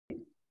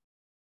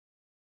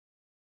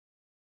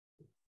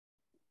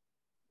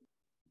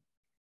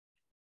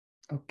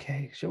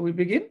Okay, shall we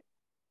begin?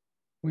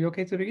 We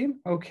okay to begin?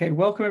 Okay,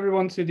 welcome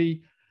everyone to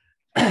the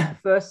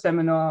first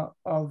seminar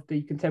of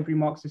the Contemporary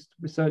Marxist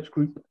Research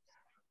Group.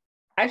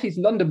 Actually, it's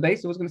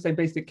London-based. I was going to say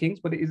based at King's,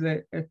 but it is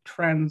a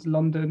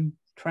trans-London,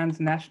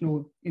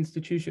 transnational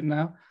institution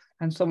now.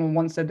 And someone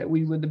once said that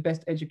we were the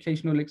best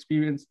educational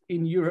experience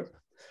in Europe,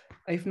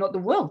 if not the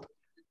world.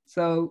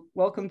 So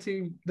welcome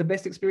to the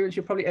best experience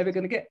you're probably ever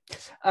going to get.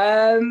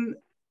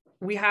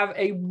 We have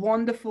a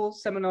wonderful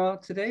seminar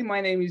today. My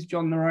name is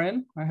John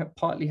Narayan. I have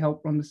partly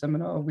helped run the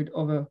seminar with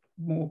other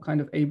more kind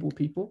of able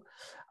people.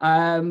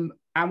 And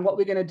what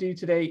we're going to do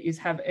today is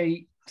have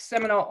a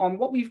seminar on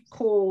what we've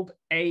called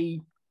a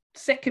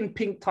second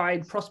pink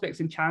tide,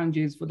 prospects and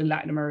challenges for the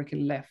Latin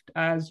American left.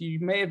 As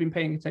you may have been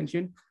paying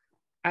attention,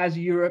 as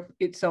Europe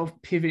itself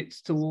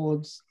pivots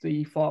towards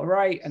the far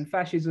right and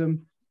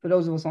fascism, for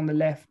those of us on the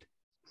left,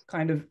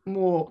 kind of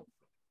more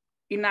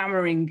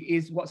enamoring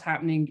is what's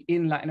happening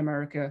in Latin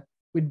America,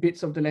 with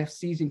bits of the left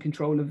seizing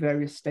control of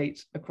various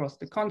states across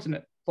the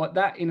continent. But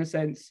that, in a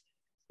sense,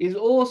 is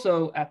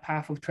also a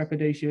path of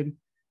trepidation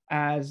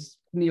as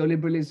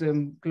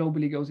neoliberalism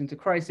globally goes into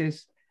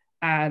crisis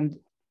and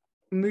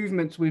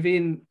movements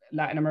within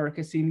Latin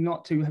America seem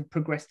not to have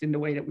progressed in the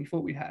way that we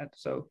thought we had.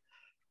 So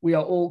we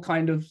are all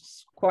kind of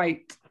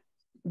quite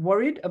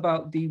worried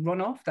about the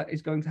runoff that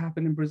is going to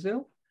happen in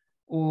Brazil,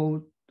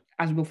 or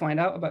as we'll find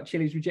out, about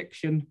Chile's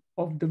rejection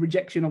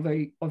of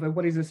a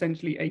what is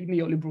essentially a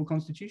neoliberal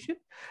constitution.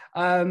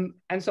 And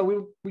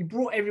so we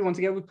brought everyone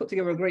together. We put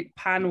together a great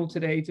panel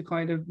today to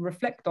kind of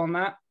reflect on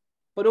that,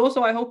 but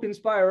also I hope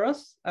inspire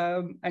us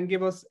and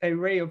give us a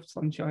ray of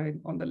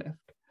sunshine on the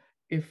left,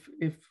 if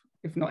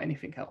not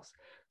anything else.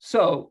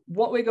 So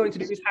what we're going to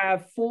do is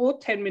have 4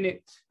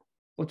 10-minute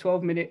or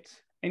 12-minute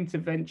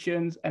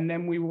interventions, and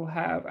then we will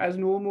have, as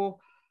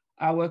normal,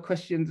 our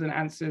questions and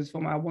answers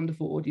from our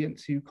wonderful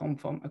audience who come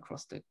from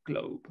across the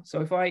globe. So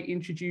if I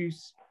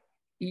introduce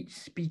each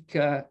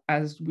speaker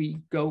as we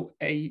go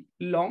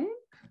along.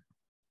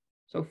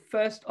 So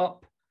first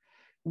up,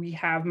 we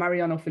have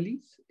Mariano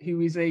Feliz,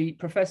 who is a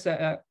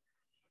professor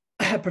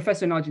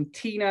in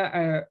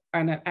Argentina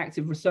and an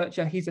active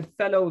researcher. He's a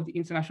fellow of the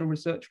International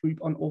Research Group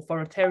on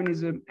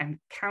Authoritarianism and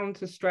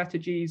Counter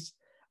Strategies,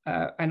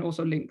 and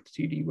also linked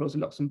to the Rosa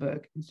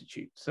Luxemburg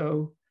Institute.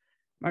 So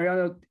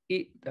Mariano,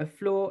 the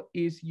floor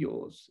is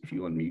yours if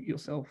you unmute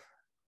yourself.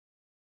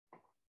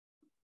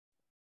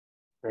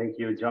 Thank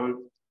you,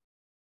 John.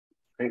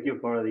 Thank you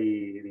for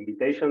the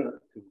invitation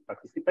to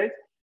participate.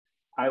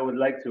 I would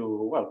like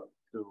to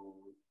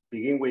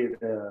begin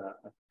with a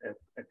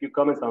few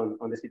comments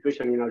on the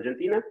situation in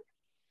Argentina.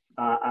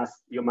 As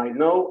you might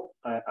know,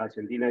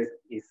 Argentina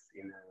is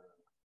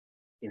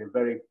in a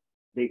very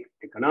big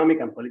economic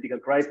and political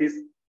crisis.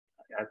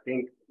 I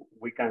think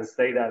we can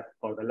say that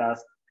for the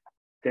last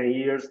 10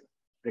 years,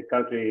 the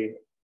country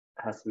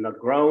has not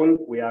grown.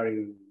 We are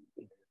in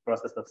the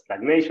process of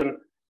stagnation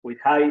with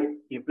high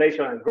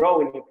inflation and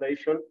growing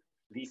inflation.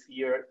 This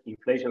year,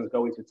 inflation is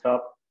going to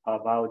top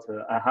about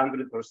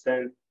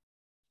 100%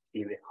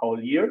 in the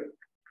whole year.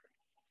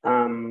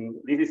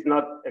 This is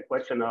not a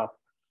question of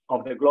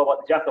the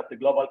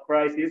global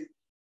crisis,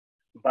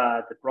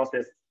 but the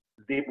process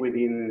deep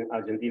within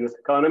Argentina's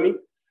economy.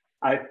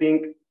 I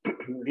think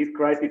this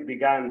crisis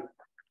began,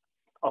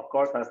 of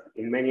course, as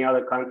in many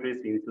other countries,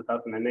 in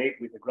 2008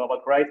 with the global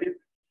crisis,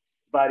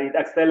 but it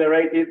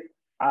accelerated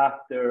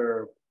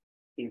after,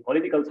 in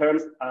political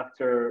terms,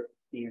 after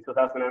in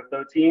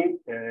 2013,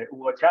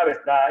 Hugo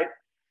Chávez died.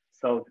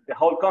 So the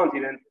whole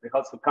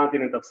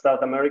subcontinent of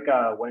South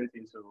America went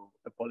into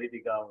a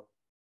political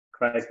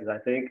crisis, I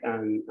think,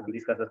 and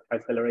this has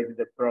accelerated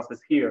the process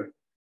here.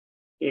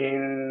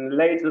 In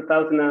late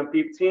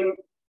 2015,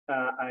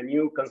 a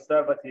new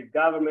conservative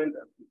government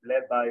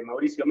led by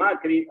Mauricio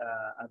Macri,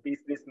 a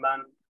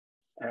businessman,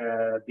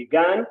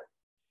 began,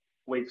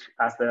 which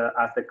as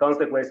a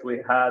consequence,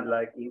 we had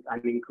like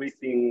an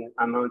increasing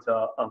amount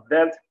of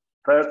debt,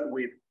 first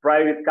with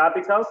private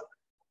capitals,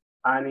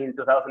 and in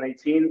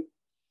 2018,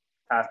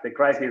 as the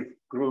crisis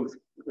grew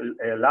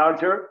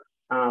larger,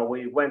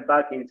 we went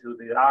back into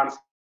the arms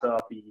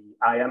of the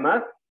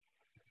IMF.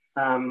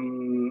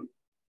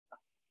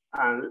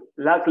 And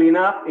luckily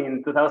enough,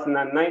 in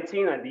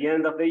 2019, at the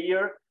end of the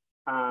year,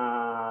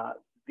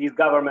 this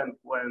government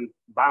went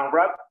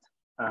bankrupt.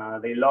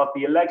 They lost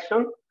the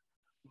election.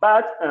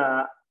 But,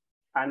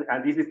 and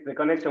this is the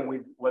connection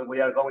with what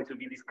we are going to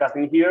be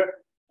discussing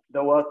here,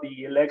 there was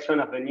the election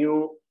of a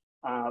new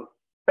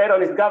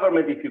Peronist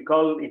government. If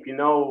you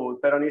know,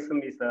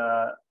 Peronism is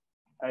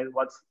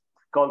what's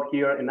called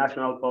here a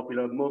national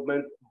popular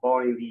movement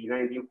born in the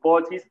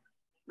 1940s.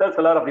 There's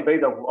a lot of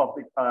debate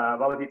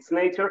about its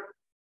nature,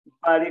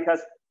 but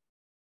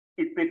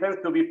it pretends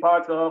to be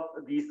part of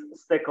this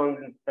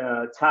second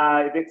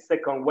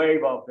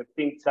wave of the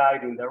pink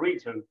tide in the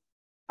region.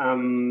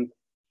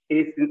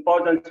 It's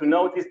important to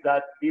notice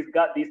that this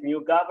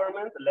new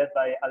government led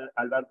by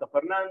Alberto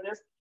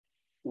Fernandez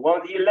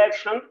won the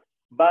election,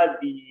 but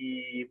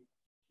the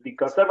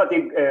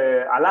conservative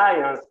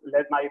alliance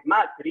led by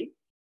Macri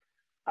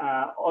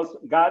also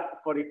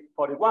got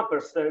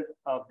 41%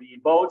 of the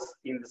votes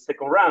in the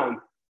second round.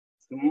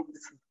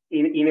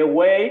 In a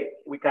way,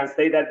 we can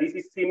say that this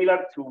is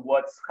similar to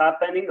what's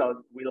happening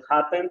or will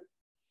happen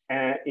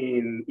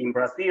in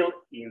Brazil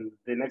in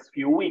the next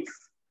few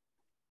weeks.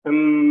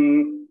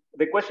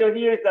 The question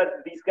here is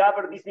that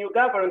this new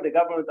government, the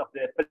government of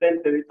the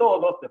Frente de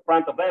Todos, the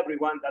front of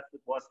everyone, that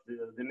was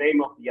the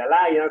name of the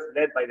alliance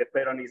led by the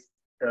Peronist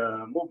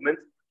movement,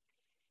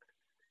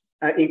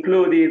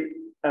 included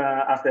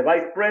as the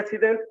vice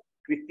president,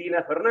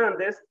 Cristina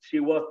Fernandez. She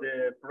was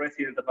the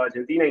president of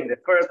Argentina in the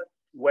first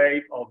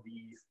wave of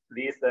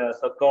this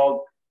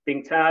so-called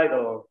pink tide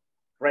or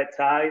red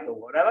tide or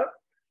whatever.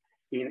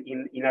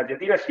 In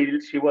Argentina,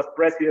 she was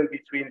president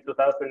between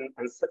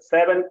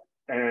 2007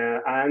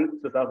 and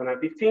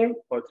 2015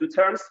 for 2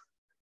 terms.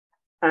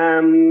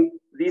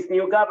 This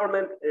new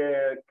government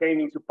came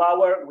into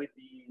power with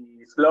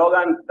the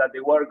slogan that they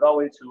were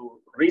going to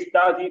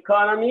restart the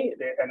economy.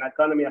 An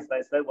economy, as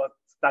I said, was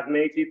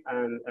stagnated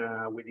and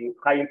with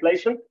high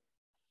inflation,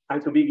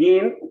 and to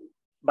begin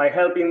by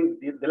helping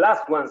the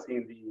last ones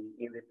in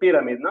the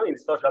pyramid, no, in the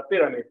social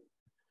pyramid.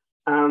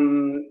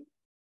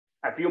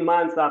 A few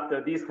months after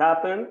this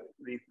happened,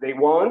 they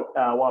won.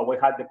 Well, we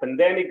had the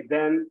pandemic.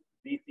 Then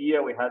this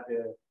year we had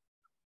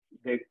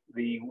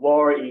the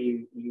war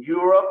in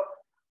Europe,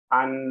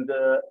 and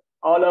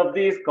all of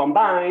this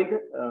combined,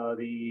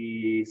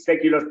 the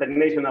secular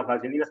stagnation of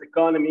Argentina's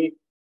economy,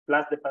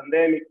 plus the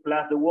pandemic,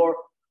 plus the war,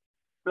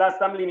 plus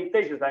some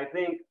limitations, I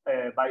think,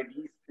 by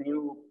this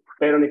new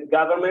Peronist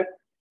government,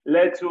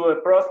 led to a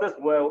process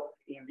where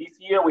in this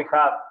year we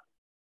have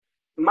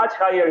much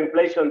higher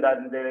inflation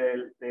than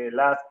the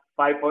last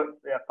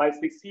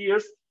 5-6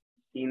 years.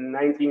 In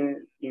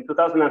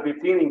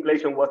 2015,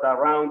 inflation was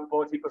around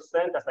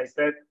 40%. As I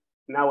said,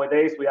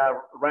 nowadays we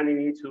are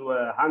running into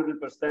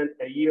 100%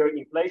 a year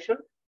inflation.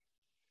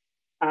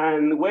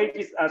 And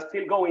wages are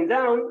still going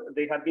down.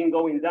 They have been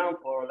going down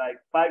for like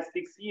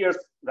 5-6 years.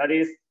 That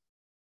is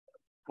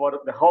for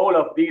the whole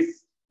of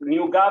this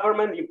new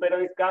government, the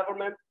Peronist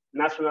government,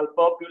 national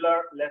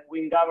popular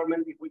left-wing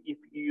government, if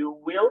you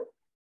will.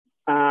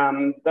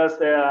 There's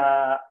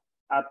a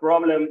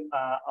problem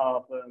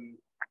of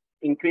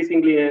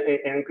increasingly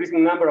an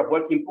increasing number of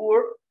working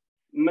poor.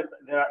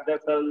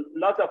 There's a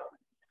lot of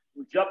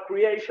job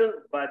creation,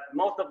 but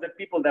most of the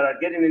people that are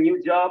getting a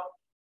new job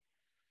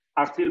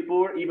are still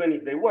poor, even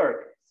if they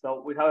work.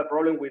 So we have a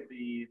problem with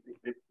the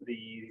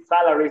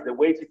salaries, the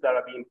wages that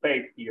are being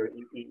paid here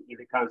in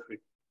the country.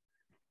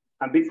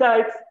 And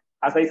besides,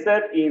 as I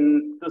said,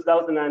 in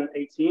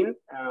 2018,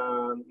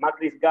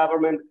 Macri's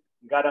government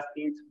got us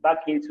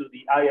back into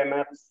the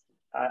IMF's,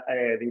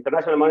 the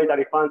International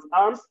Monetary Fund's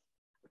arms,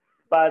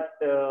 but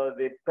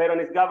the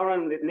Peronist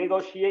government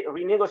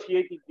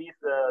renegotiated this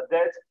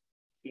debt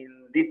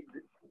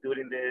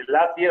during the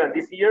last year and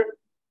this year,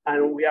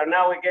 and we are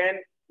now again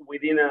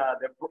within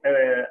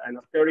an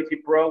austerity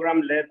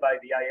program led by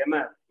the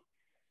IMF.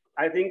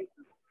 I think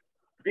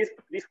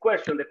this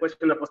question, the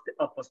question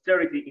of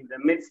austerity in the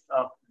midst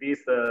of this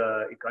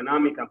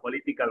economic and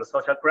political and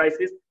social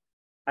crisis,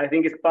 I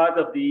think is part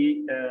of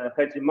the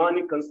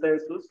hegemonic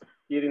consensus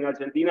here in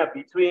Argentina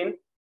between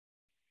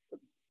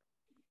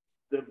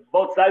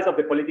both sides of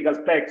the political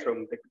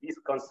spectrum, this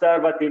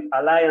conservative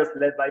alliance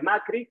led by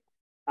Macri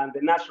and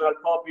the national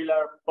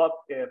popular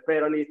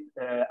Peronist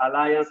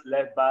alliance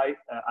led by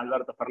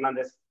Alberto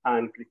Fernandez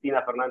and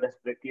Cristina Fernandez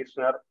de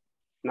Kirchner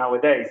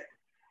nowadays.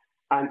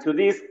 And to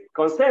this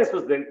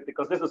consensus, the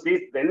consensus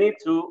is the need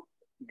to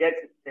get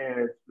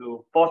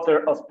to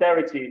foster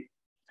austerity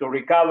to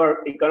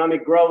recover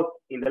economic growth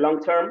in the long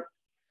term.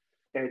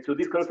 And to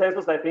this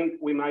consensus, I think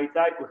we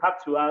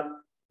have to add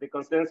the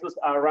consensus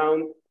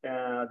around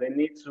the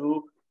need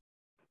to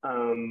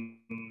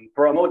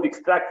promote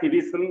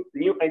extractivism,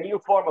 a new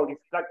form of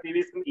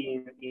extractivism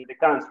in the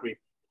country.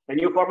 A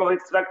new form of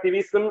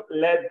extractivism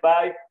led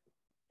by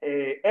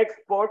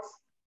exports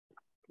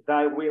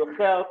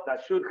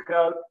that should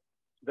help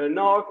the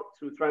North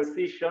to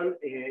transition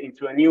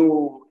into a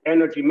new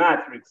energy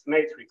matrix.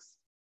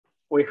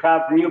 We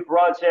have new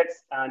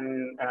projects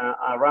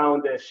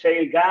around the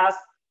shale gas,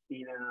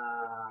 in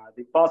a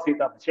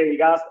deposit of shale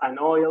gas and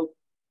oil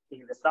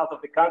in the south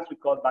of the country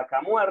called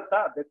Vaca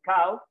Muerta, the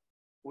cow.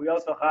 We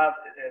also have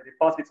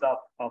deposits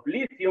of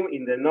lithium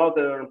in the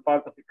northern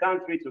part of the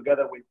country,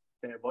 together with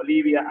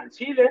Bolivia and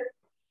Chile.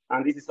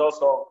 And this is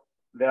also,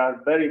 there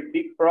are very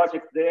big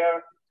projects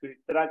there to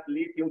extract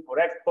lithium for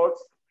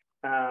exports,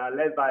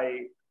 led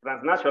by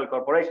transnational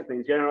corporations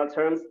in general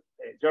terms,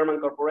 German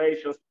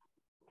corporations,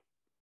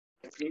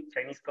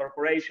 Chinese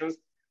corporations.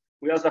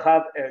 We also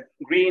have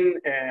green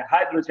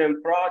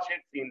hydrogen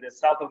projects in the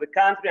south of the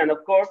country, and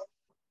of course,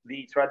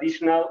 the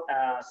traditional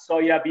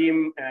soya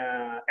bean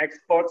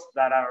exports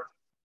that are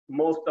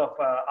most of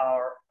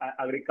our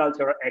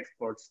agricultural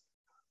exports.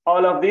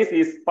 All of this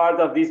is part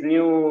of this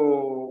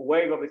new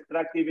wave of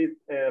extractivist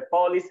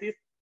policies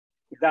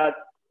that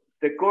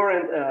the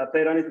current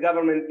Peronist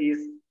government is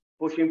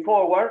pushing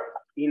forward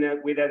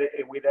with a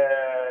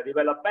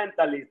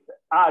developmentalist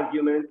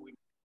argument,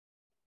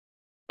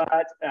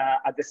 but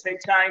at the same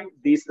time,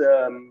 these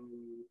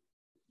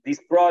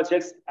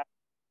projects,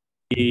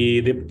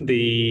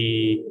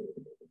 the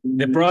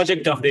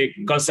project of the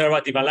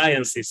conservative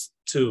alliances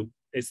too.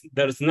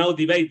 There's no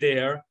debate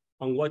there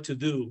on what to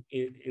do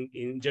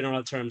in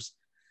general terms.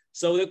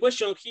 So the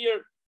question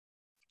here,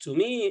 to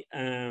me,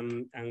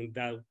 and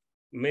that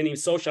many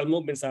social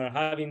movements are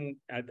having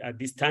at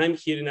this time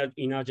here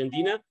in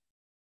Argentina,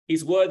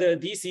 is whether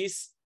this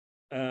is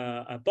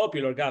a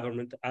popular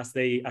government, as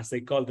they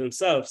call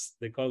themselves.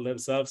 They call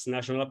themselves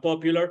national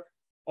popular,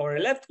 or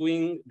a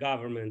left-wing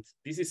government.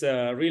 This is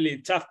a really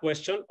tough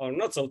question, or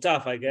not so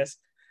tough, I guess,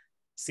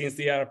 since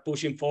they are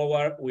pushing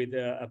forward with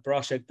a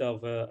project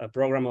of a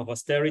program of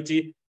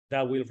austerity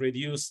that will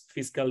reduce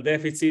fiscal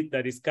deficit,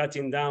 that is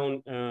cutting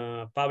down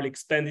public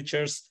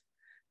expenditures,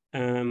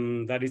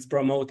 that is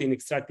promoting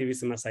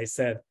extractivism, as I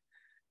said.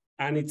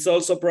 And it's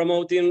also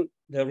promoting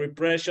the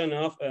repression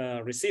of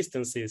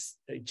resistances.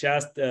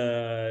 Just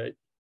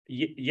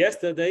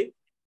yesterday,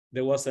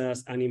 there was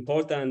an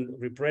important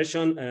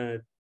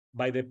repression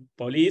by the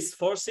police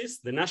forces,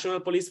 the national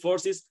police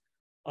forces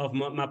of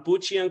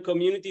Mapuchean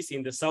communities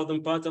in the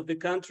southern part of the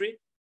country,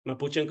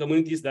 Mapuchean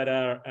communities that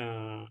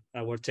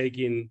were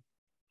taking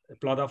a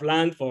plot of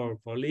land for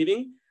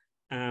living.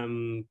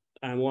 And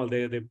well,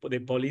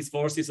 the police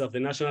forces of the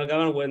national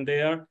government went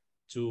there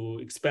to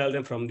expel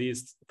them from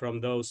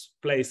those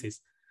places.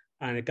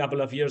 And a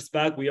couple of years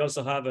back, we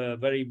also have a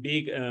very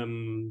big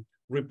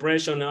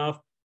repression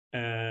of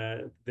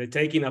the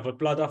taking of a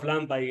plot of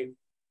land by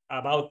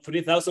about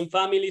 3,000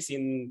 families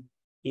in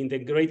the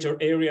greater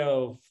area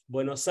of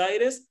Buenos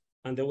Aires,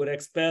 and they were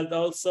expelled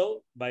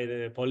also by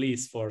the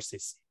police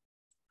forces.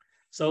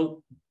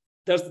 So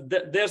there's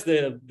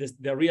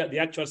the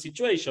actual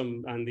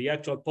situation and the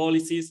actual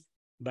policies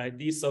by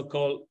this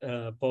so-called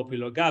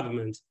popular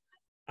government.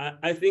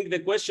 I think the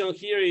question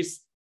here is,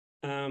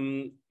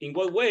 in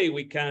what way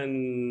we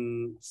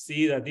can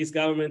see that this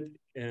government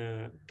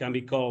can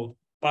be called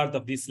part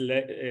of this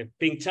new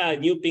pink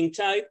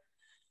tide,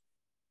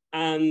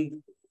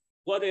 and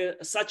what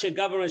such a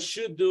government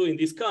should do in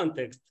this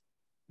context.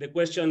 The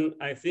question,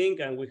 I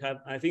think,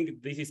 I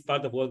think this is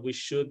part of what we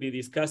should be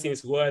discussing,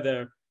 is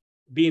whether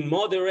being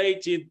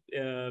moderated,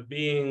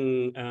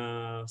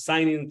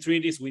 signing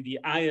treaties with the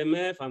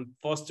IMF and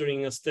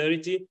fostering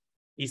austerity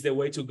is the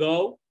way to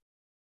go,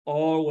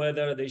 or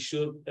whether they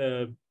should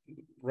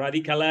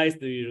radicalize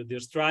their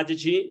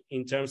strategy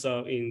in terms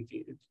of in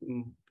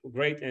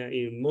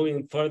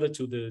moving further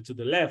to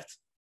the left,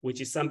 which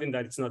is something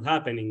that it's not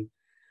happening.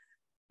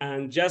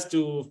 And just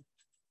to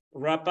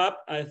wrap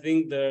up, I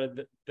think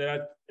there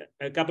are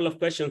a couple of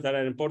questions that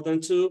are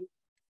important too.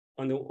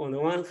 On the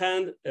one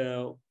hand,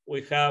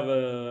 we have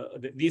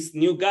this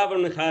new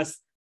government has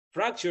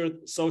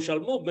fractured social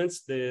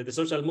movements. The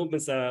social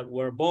movements that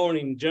were born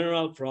in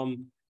general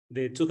from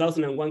the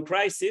 2001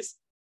 crisis.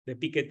 The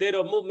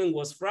Piquetero movement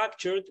was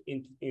fractured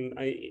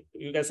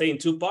you can say in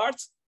two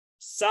parts.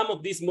 Some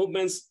of these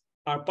movements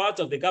are part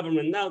of the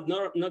government now,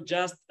 not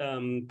just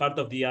part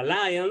of the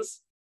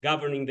alliance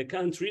governing the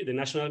country, the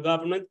national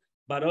government,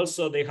 but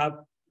also they have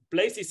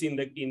places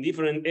in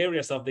different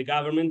areas of the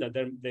government that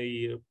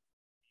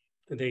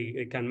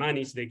they can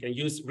manage. They can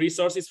use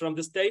resources from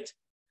the state.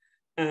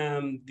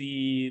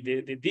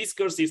 The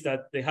discourse is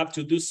that they have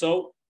to do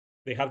so.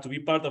 They have to be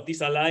part of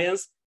this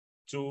alliance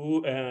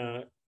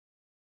to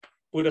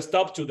put a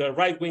stop to the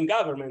right-wing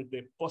government,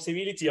 the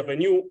possibility of a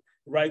new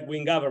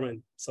right-wing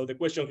government. So the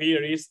question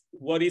here is,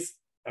 what is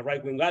a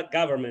right-wing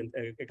government?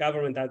 A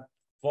government that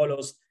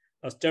follows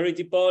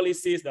austerity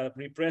policies, that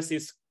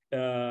represses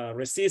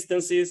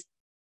resistances,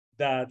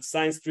 that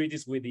signs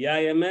treaties with the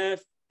IMF,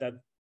 that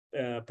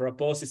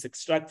proposes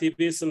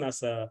extractivism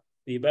as a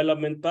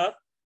development path.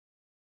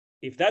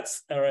 If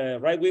that's a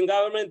right-wing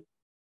government,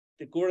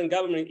 the current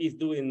government is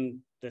doing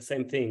the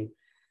same thing.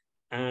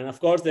 And of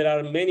course, there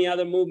are many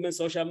other movements,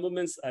 social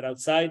movements are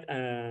outside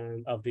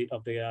of the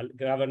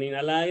governing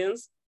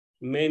alliance.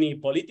 Many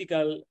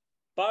political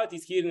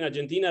parties here in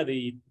Argentina,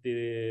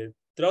 the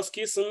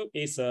Trotskyism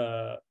is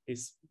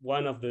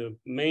one of the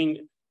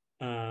main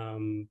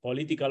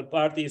political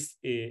parties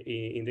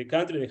in the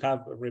country. They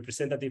have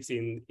representatives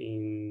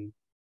in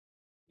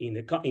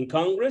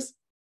Congress.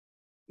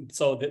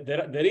 So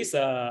there is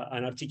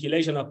an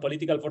articulation of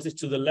political forces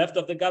to the left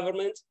of the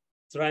government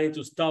trying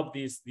to stop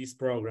this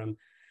program.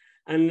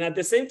 And at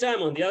the same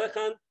time, on the other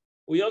hand,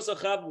 we also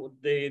have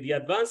the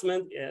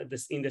advancement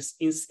in a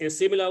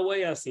similar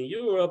way as in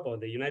Europe or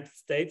the United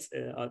States,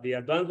 the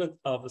advancement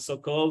of the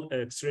so-called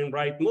extreme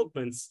right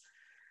movements,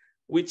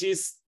 which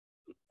is,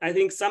 I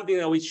think, something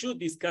that we should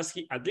discuss,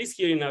 at least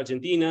here in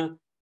Argentina,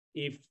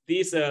 if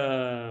this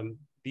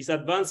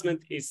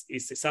advancement is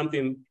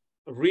something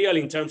real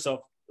in terms of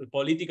the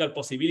political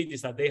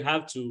possibilities that they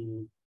have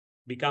to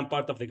become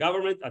part of the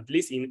government, at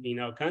least in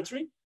our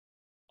country,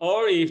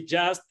 or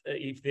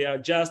if they are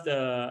just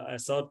a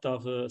sort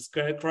of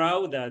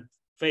scarecrow that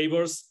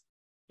favors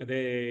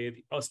the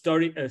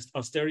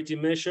austerity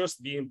measures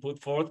being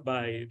put forth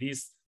by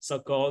this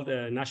so-called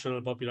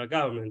national popular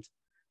government.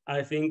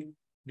 I think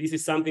this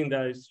is something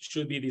that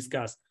should be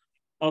discussed.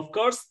 Of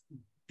course,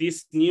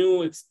 these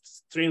new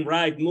extreme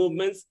right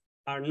movements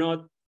are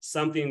not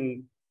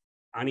something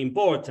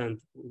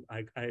unimportant,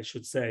 I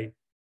should say.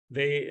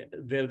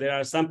 There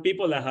are some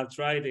people that have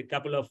tried a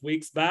couple of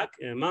weeks back,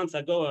 a month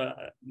ago,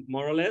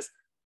 more or less,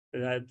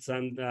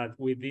 that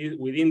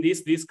within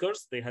this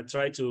discourse, they had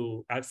tried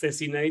to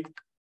assassinate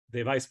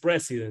the vice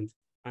president.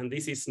 And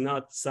this is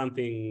not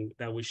something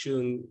that we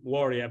shouldn't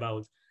worry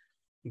about.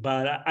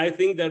 But I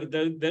think that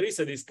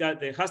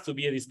there has to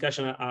be a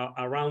discussion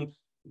around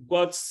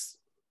what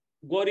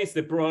is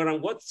the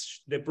program,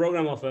 what's the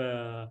program of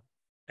a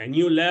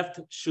new left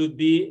should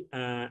be,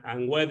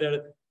 and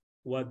whether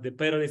what the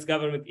Peronist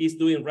government is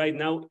doing right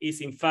now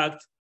is in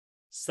fact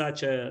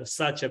such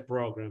a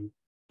program,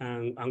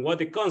 and what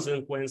the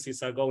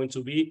consequences are going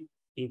to be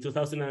in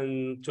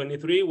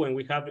 2023 when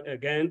we have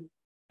again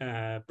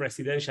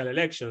presidential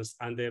elections,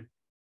 and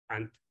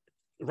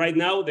right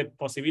now the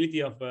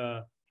possibility of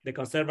the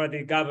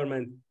conservative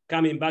government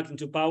coming back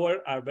into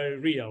power are very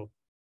real.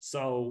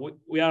 So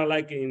we are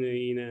like in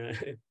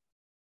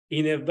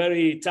a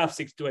very tough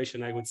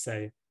situation, I would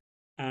say.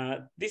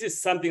 This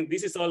is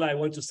all I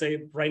want to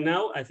say right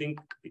now. I think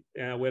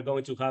we're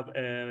going to have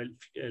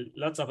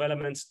lots of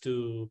elements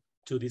to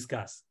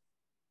discuss.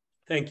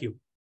 Thank you.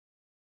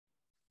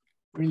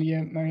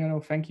 Brilliant, Mariano.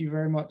 Thank you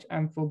very much,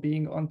 and for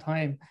being on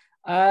time.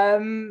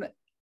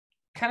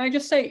 Can I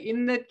just say,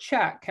 in the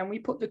chat, can we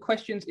put the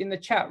questions in the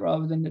chat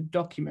rather than the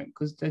document?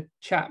 Because the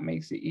chat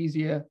makes it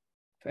easier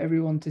for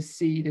everyone to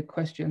see the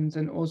questions,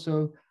 and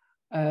also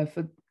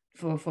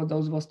for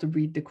those of us to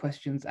read the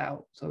questions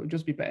out. So it would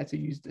just be better to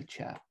use the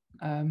chat.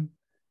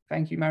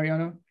 Thank you,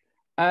 Mariano.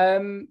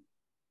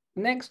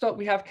 Next up,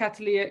 we have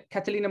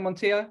Catalina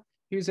Montilla,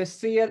 who's a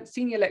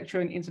senior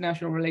lecturer in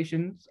international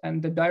relations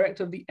and the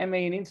director of the MA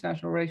in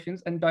international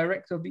relations and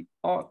director of the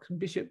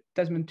Archbishop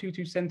Desmond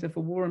Tutu Center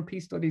for War and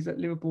Peace Studies at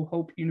Liverpool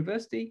Hope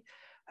University.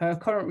 Her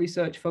current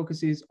research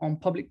focuses on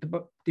public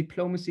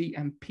diplomacy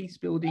and peace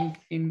building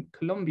in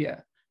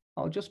Colombia.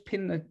 I'll just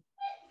pin the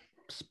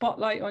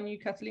spotlight on you,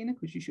 Catalina,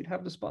 because you should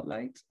have the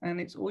spotlight, and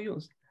it's all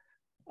yours.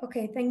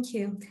 Okay, thank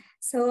you.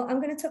 So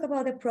I'm going to talk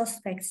about the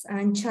prospects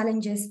and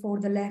challenges for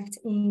the left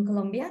in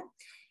Colombia.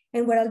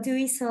 And what I'll do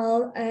is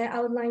I'll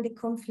outline the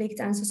conflict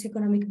and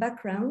socioeconomic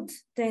background.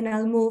 Then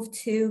I'll move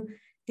to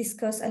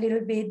discuss a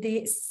little bit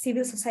the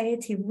civil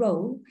society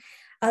role.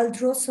 I'll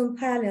draw some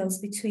parallels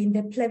between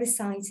the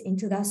plebiscite in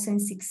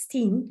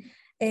 2016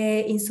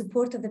 in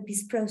support of the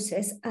peace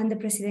process and the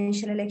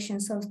presidential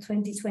elections of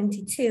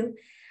 2022.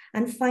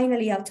 And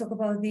finally, I'll talk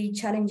about the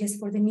challenges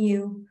for the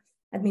new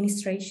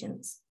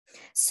administrations.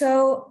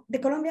 So the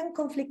Colombian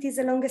conflict is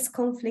the longest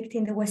conflict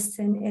in the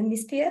Western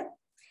Hemisphere.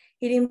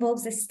 It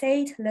involves the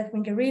state,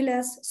 left-wing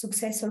guerrillas,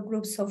 successor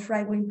groups of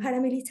right-wing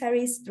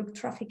paramilitaries, drug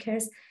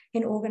traffickers,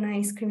 and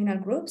organized criminal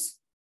groups.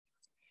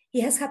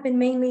 It has happened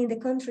mainly in the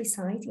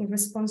countryside in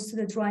response to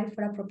the drive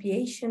for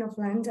appropriation of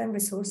land and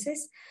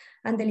resources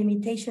and the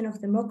limitation of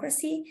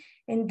democracy.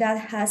 And that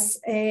has,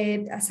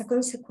 as a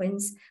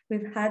consequence,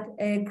 we've had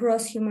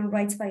gross human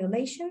rights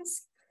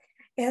violations.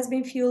 It has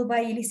been fueled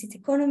by illicit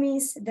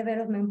economies,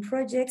 development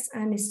projects,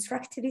 and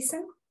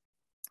extractivism.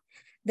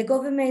 The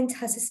government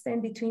has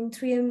spent between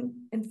 3%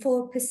 and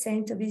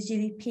 4% of its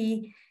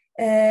GDP,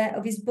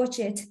 of its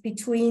budget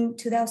between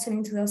 2000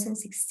 and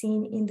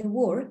 2016 in the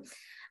war.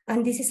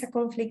 And this is a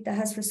conflict that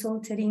has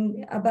resulted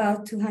in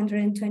about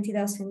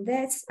 220,000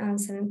 deaths and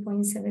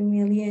 7.7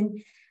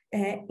 million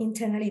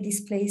internally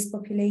displaced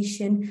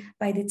population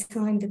by the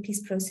time the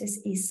peace process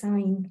is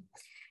signed.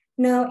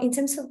 Now, in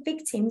terms of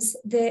victims,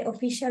 the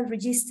official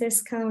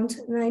registers count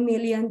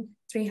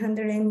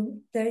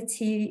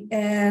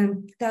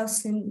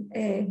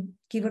 9,330,000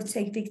 give or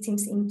take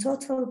victims in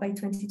total by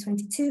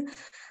 2022,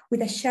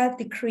 with a sharp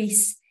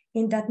decrease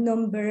in that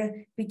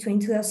number between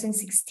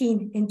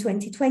 2016 and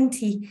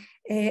 2020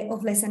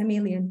 of less than 1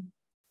 million.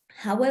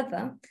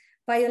 However,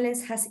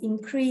 violence has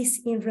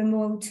increased in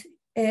remote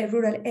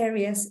rural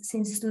areas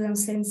since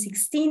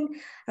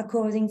 2016,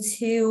 according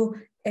to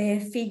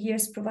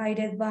figures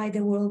provided by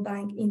the World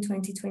Bank in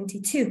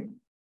 2022.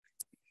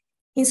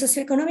 In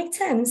socioeconomic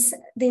terms,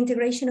 the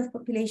integration of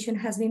population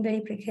has been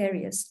very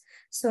precarious.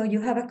 So you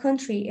have a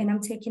country, and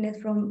I'm taking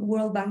it from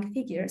World Bank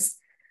figures,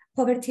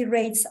 poverty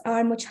rates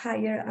are much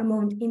higher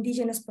among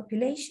indigenous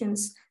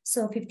populations,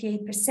 so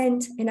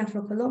 58%, and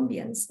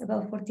Afro-Colombians,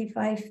 about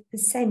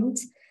 45%.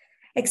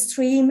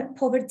 Extreme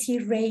poverty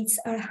rates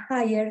are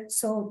higher,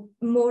 so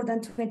more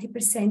than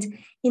 20%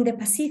 in the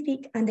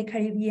Pacific and the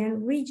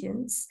Caribbean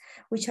regions,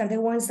 which are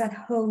the ones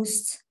that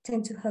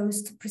tend to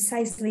host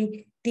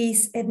precisely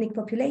these ethnic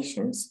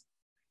populations.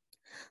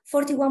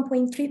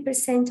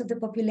 41.3% of the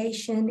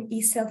population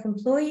is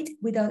self-employed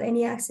without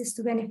any access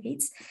to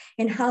benefits,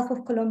 and half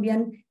of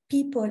Colombian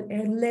people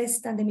earn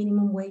less than the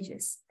minimum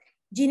wages.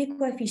 Gini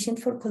coefficient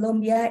for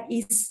Colombia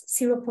is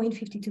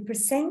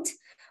 0.52%,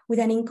 with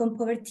an income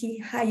poverty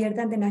higher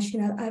than the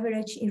national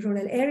average in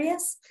rural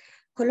areas.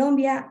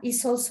 Colombia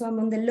is also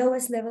among the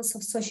lowest levels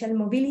of social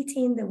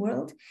mobility in the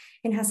world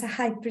and has a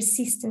high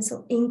persistence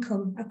of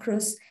income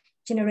across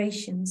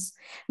generations.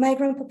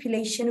 Migrant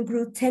population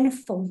grew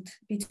tenfold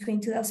between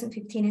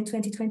 2015 and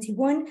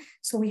 2021.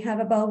 So we have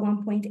about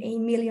 1.8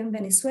 million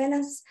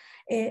Venezuelans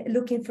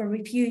looking for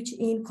refuge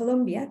in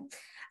Colombia.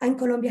 And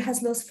Colombia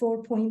has lost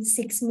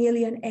 4.6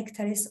 million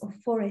hectares of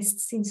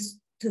forests since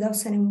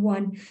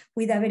 2001,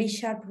 with a very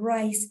sharp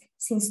rise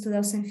since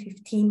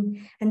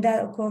 2015. And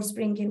that, of course,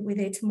 bringing with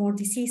it more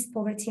disease,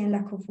 poverty, and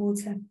lack of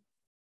water.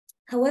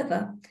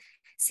 However,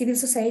 civil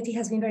society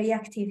has been very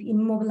active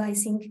in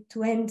mobilizing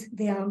to end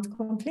the armed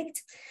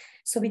conflict.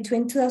 So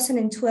between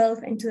 2012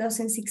 and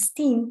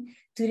 2016,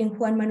 during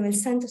Juan Manuel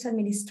Santos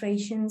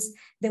administrations,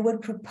 there were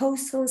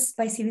proposals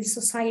by civil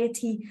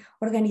society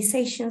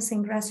organizations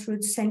and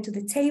grassroots sent to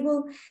the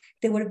table.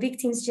 There were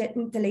victims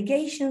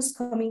delegations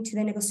coming to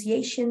the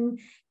negotiation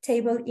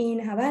table in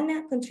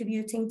Havana,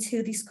 contributing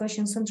to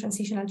discussions on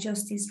transitional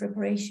justice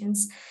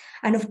reparations.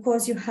 And of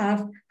course, you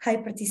have high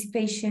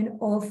participation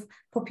of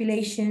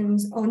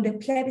populations on the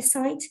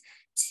plebiscite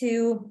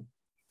to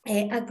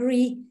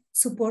agree,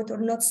 support or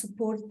not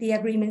support the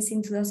agreements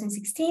in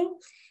 2016.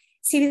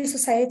 Civil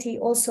society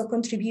also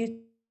contributes.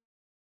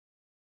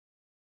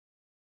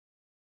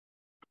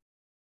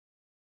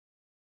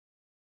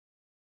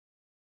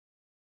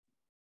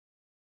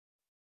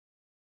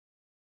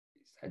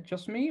 Is that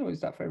just me, or is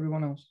that for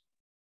everyone else?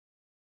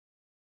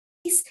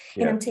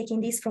 And I'm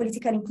taking this from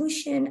political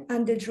inclusion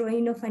and the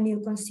drawing of a new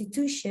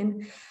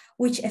constitution,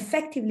 which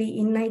effectively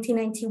in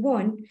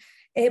 1991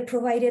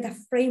 provided a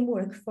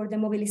framework for the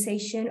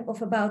mobilization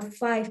of about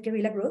 5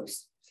 guerrilla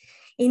groups.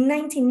 In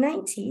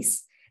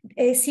 1990s,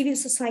 civil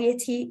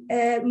society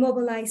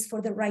mobilized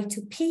for the right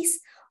to peace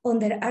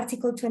under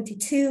Article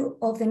 22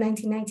 of the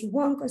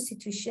 1991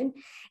 Constitution,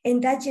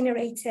 and that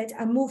generated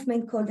a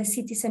movement called the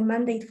Citizen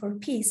Mandate for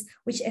Peace,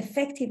 which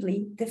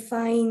effectively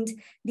defined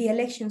the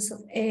elections of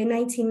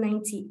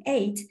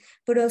 1998,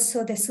 but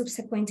also the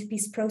subsequent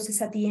peace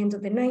process at the end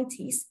of the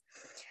 90s.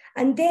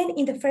 And then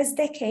in the first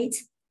decade,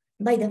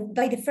 by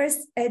the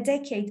first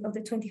decade of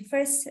the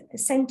 21st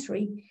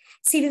century,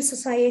 civil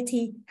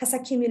society has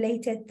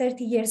accumulated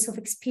 30 years of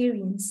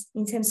experience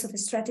in terms of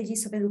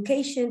strategies of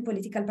education,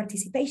 political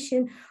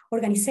participation,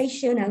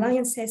 organization,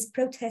 alliances,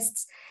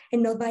 protests,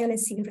 and nonviolent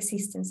civil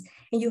resistance.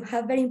 And you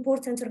have very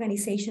important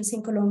organizations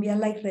in Colombia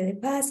like Red de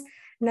Paz,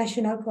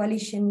 National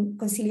Coalition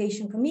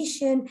Conciliation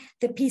Commission,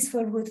 the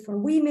Peaceful Route for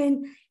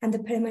Women, and the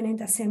Permanent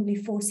Assembly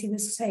for Civil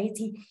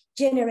Society,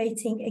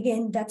 generating,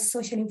 again, that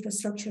social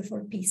infrastructure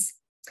for peace.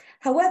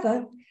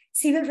 However,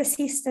 civil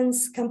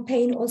resistance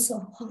campaign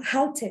also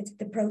halted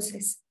the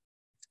process.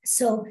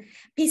 So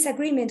peace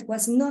agreement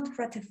was not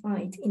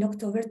ratified in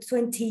October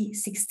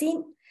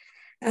 2016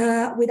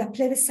 with a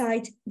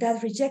plebiscite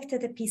that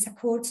rejected the peace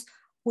accords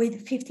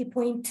with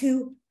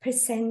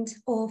 50.2%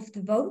 of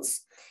the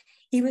votes.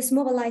 It was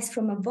mobilized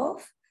from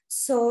above.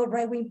 So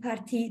right-wing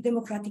party,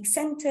 Democratic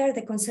Center,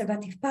 the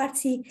Conservative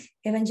Party,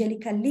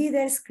 evangelical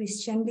leaders,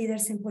 Christian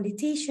leaders and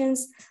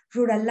politicians,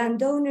 rural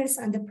landowners,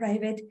 and the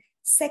private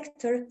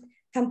sector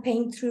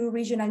campaigned through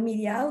regional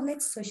media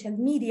outlets, social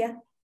media,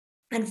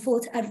 and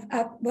fought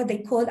what they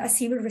called a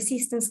civil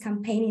resistance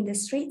campaign in the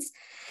streets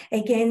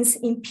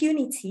against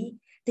impunity,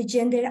 the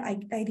gender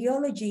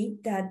ideology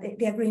that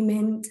the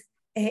agreement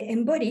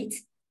embodied,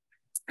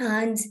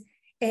 and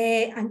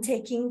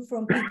taking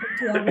from people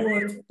to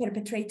award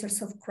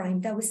perpetrators of crime.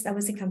 That was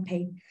the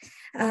campaign.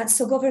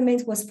 So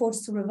government was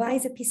forced to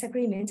revise the peace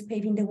agreement,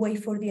 paving the way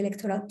for the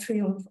electoral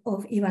triumph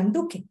of Iván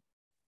Duque.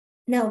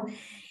 Now,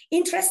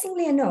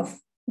 interestingly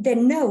enough, the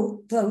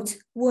no vote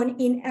won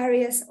in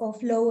areas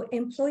of low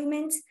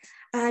employment,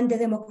 and the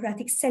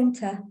Democratic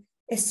Center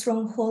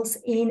strongholds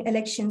in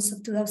elections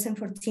of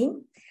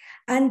 2014.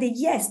 And the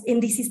yes,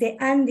 and this is the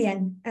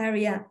Andean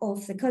area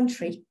of the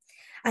country,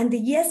 and the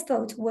yes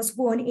vote was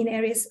won in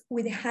areas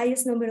with the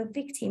highest number of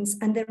victims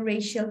and the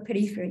racial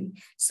periphery.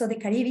 So the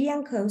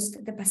Caribbean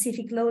coast, the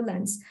Pacific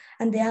lowlands,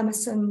 and the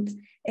Amazon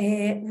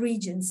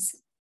regions.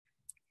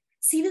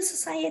 Civil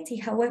society,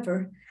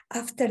 however,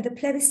 after the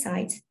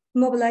plebiscite,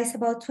 mobilized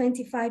about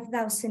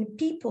 25,000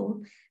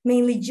 people,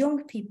 mainly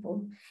young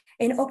people,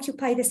 and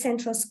occupied the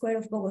central square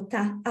of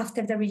Bogota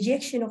after the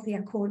rejection of the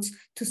accords,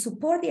 to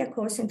support the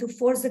accords and to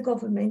force the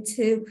government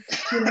to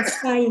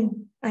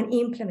sign and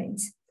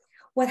implement.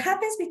 What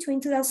happens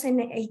between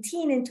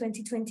 2018 and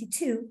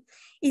 2022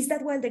 is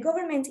that while the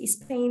government is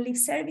paying lip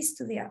service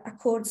to the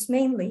accords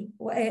mainly,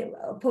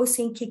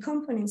 opposing key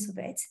components of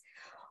it,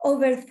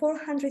 over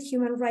 400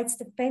 human rights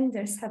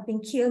defenders have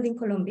been killed in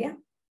Colombia.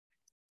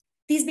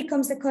 This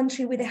becomes the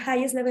country with the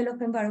highest level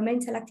of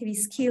environmental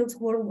activists killed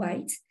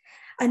worldwide,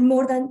 and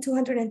more than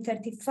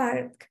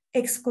 235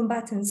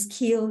 ex-combatants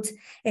killed,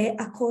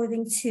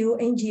 according to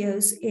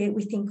NGOs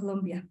within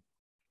Colombia.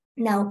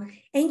 Now,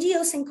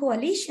 NGOs and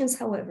coalitions,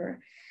 however,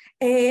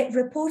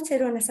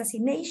 reported on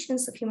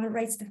assassinations of human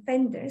rights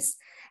defenders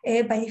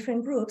by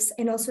different groups,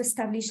 and also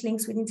established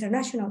links with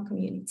international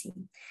community.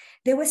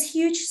 There was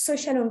huge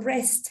social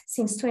unrest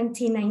since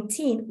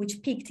 2019,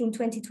 which peaked in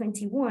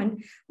 2021,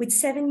 with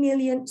 7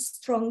 million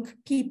strong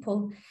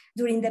people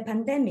during the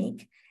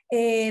pandemic,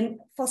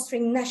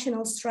 fostering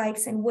national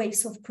strikes and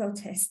waves of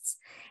protests.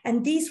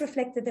 And these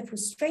reflected the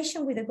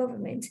frustration with the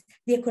government,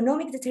 the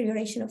economic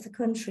deterioration of the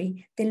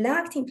country, the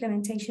lacked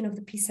implementation of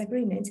the peace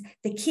agreement,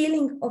 the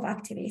killing of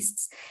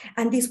activists,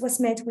 and this was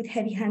met with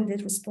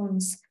heavy-handed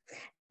response.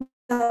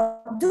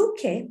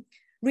 Duque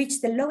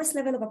reached the lowest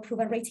level of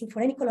approval rating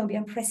for any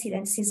Colombian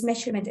president since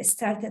measurement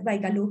started by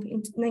Gallup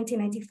in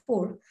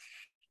 1994.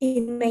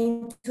 In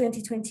May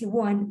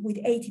 2021 with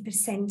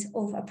 80%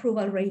 of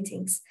approval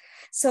ratings.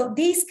 So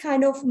this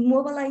kind of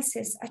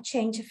mobilizes a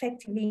change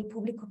effectively in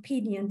public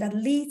opinion that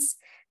leads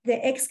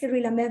the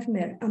ex-guerrilla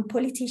Mevmer and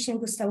politician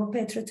Gustavo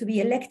Petro to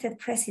be elected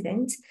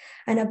president,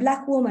 and a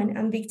Black woman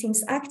and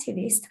victims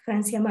activist,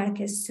 Francia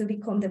Marquez, to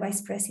become the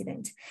vice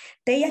president.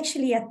 They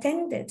actually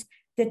attended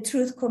the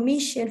Truth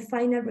Commission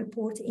final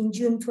report in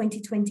June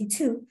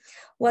 2022,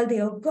 while the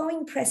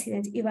outgoing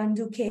president, Iván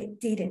Duque,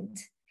 didn't.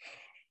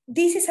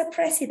 This is a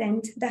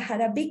president that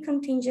had a big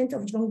contingent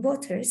of young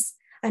voters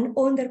and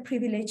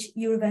underprivileged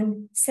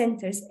urban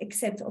centers,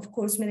 except of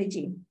course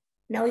Medellin.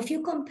 Now, if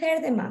you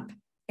compare the map,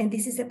 and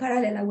this is a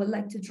parallel I would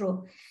like to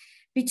draw,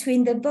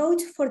 between the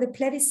vote for the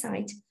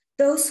plebiscite,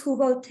 those who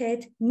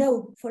voted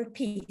no for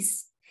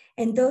peace,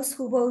 and those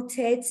who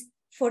voted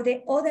for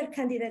the other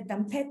candidate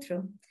than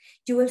Petro,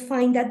 you will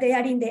find that they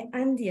are in the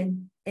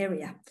Andean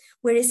area,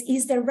 whereas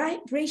is the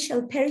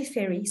racial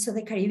periphery, so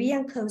the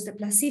Caribbean coast, the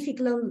Pacific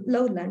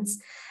lowlands,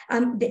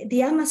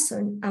 the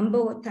Amazon and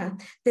Bogota,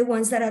 the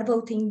ones that are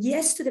voting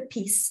yes to the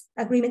peace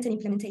agreement and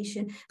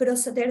implementation, but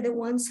also they're the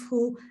ones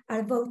who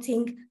are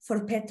voting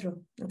for Petro,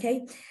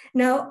 okay?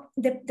 Now,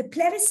 the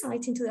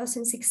plebiscite in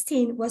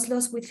 2016 was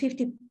lost with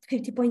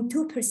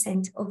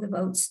 50.2% of the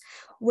votes,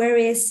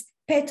 whereas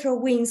Petro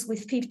wins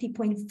with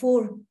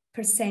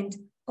 50.4%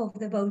 of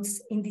the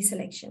votes in these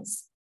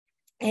elections.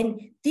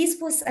 And this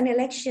was an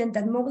election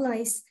that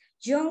mobilized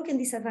young and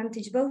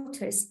disadvantaged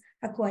voters,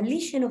 a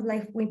coalition of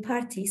left-wing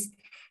parties,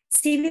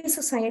 civil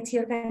society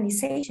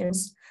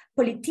organizations,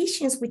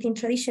 politicians within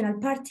traditional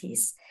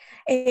parties,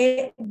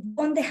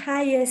 won the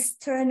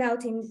highest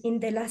turnout in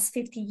the last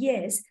 50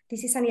 years.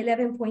 This is an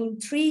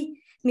 11.3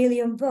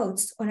 million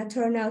votes on a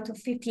turnout of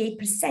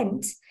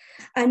 58%.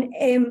 And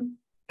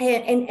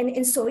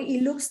so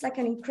it looks like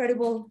an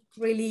incredible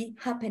really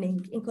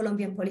happening in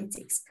Colombian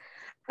politics.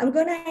 I'm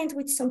going to end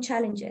with some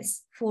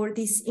challenges for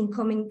this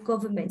incoming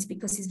government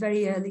because it's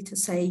very early to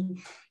say,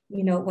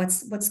 you know,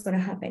 what's going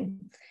to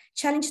happen.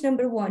 Challenge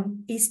number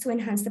one is to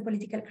enhance the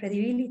political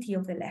credibility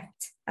of the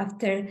left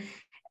after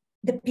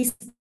the peace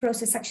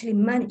process actually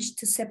managed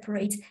to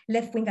separate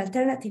left-wing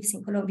alternatives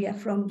in Colombia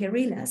from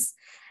guerrillas.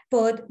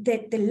 But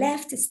the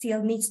left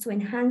still needs to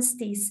enhance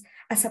this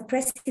as a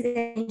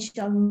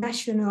presidential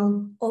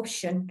national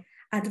option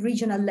at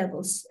regional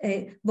levels.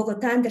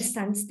 Bogota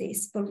understands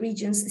this, but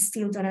regions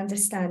still don't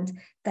understand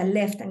the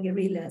left and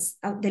guerrillas.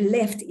 The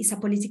left is a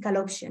political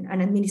option,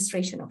 an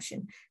administration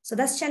option. So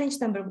that's challenge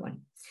number one.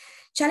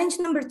 Challenge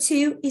number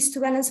two is to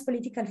balance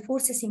political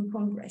forces in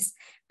Congress,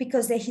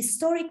 because the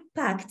historic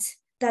pact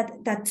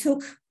that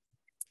took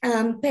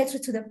Petro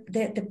to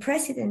the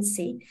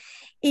presidency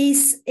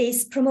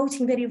is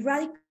promoting very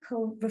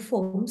radical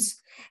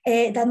reforms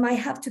that might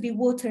have to be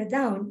watered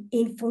down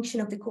in function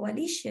of the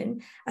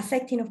coalition,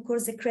 affecting, of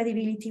course, the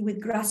credibility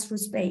with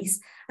grassroots base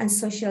and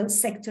social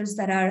sectors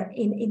that are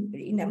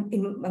in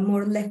a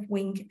more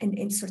left-wing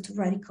and sort of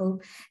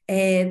radical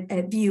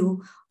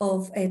view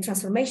of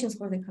transformations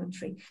for the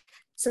country.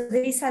 So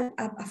there is a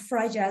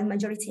fragile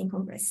majority in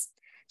Congress.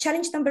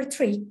 Challenge number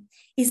three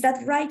is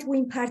that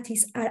right-wing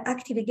parties are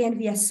active again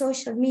via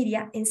social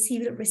media and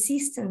civil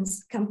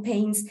resistance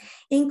campaigns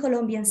in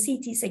Colombian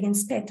cities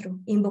against Petro,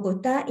 in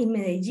Bogota, in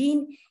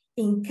Medellin,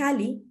 in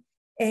Cali,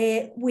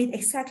 with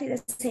exactly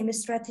the same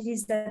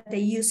strategies that they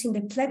use in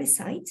the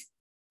plebiscite,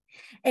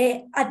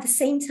 at the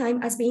same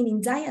time as being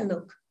in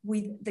dialogue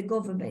with the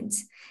government.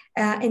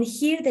 And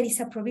here there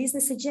is a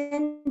pro-business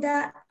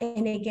agenda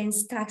and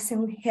against tax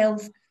and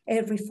health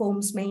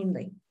reforms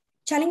mainly.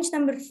 Challenge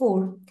number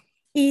four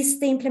is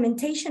the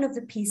implementation of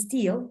the peace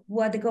deal,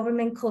 what the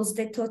government calls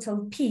the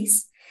total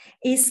peace,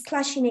 is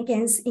clashing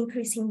against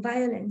increasing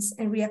violence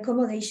and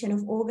reaccommodation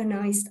of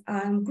organized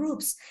armed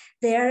groups.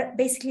 They are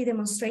basically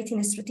demonstrating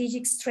a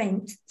strategic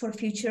strength for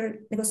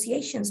future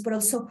negotiations, but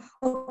also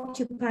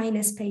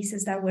occupying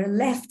spaces that were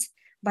left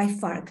by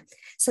FARC.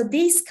 So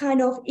this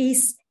kind of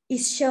is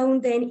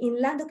shown then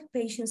in land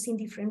occupations in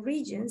different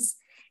regions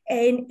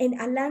and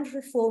a land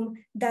reform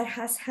that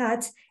has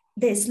had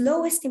the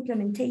slowest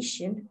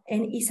implementation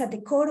and is at the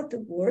core of the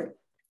war,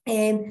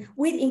 and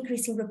with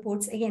increasing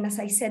reports, again, as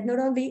I said, not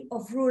only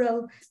of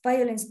rural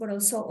violence, but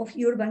also of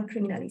urban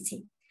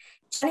criminality.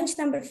 Challenge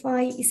number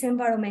five is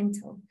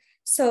environmental.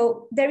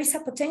 So there is a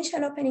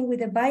potential opening with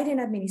the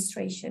Biden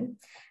administration,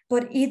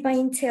 but it might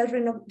entail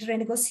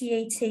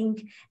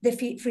renegotiating the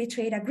free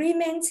trade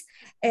agreement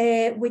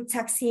with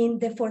taxing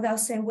the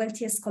 4,000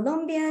 wealthiest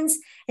Colombians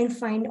and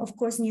find, of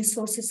course, new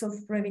sources of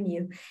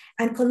revenue.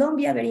 And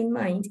Colombia, bear in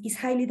mind, is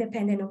highly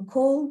dependent on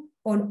coal,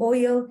 on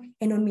oil,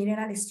 and on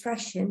mineral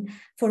extraction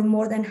for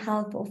more than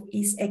half of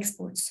its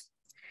exports.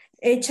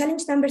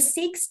 Challenge number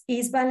 6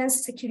 is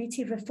balanced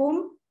security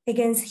reform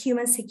against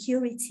human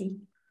security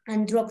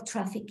and drug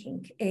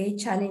trafficking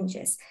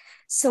challenges.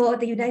 So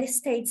the United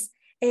States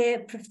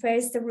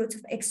prefers the route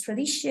of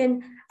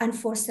extradition and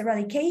forced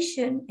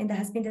eradication, and that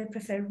has been the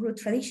preferred route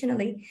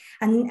traditionally.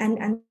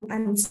 And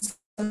so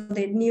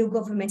the new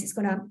government is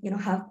gonna,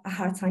 have a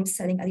hard time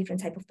selling a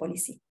different type of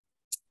policy.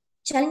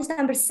 Challenge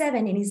number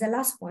 7, and is the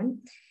last one,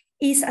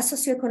 is a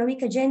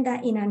socioeconomic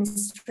agenda in a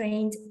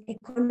strained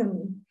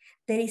economy.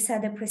 There is a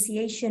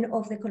depreciation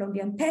of the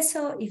Colombian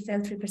peso. It fell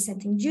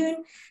 3% in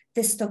June.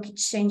 The stock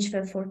exchange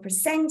fell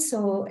 4%.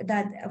 So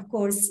that, of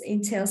course,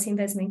 entails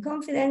investment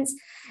confidence.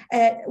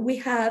 We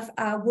have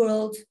a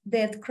world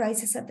debt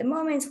crisis at the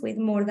moment, with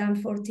more than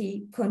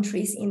 40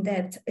 countries in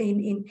debt,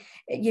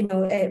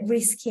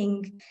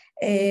 risking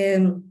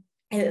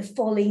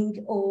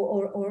falling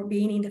or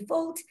being in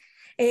default.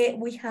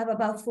 We have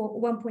about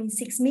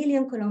 1.6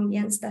 million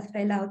Colombians that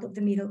fell out of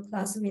the middle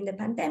class during the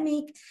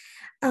pandemic.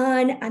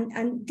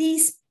 And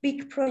this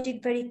big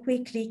project very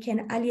quickly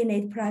can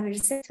alienate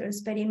private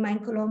sectors. Bear in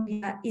mind,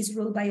 Colombia is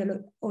ruled by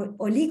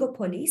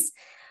oligopolies,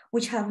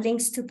 which have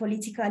links to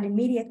political and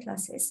media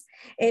classes,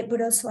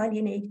 but also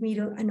alienate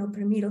middle and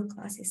upper middle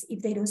classes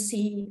if they don't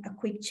see a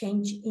quick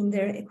change in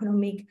their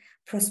economic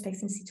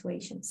prospects and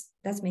situations.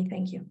 That's me,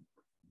 thank you.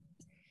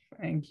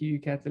 Thank you,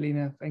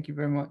 Catalina, thank you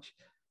very much.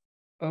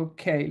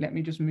 Okay, let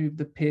me just move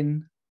the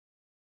pin.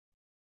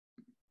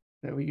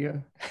 There we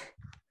go.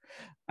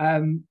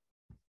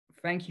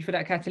 Thank you for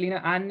that, Catalina.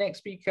 Our next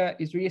speaker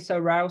is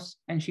Risa Rouse,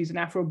 and she's an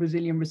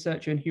Afro-Brazilian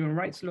researcher and human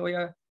rights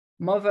lawyer,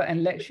 mother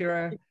and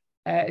lecturer.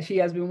 She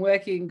has been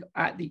working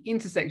at the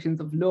intersections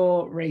of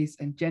law, race,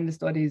 and gender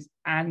studies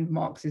and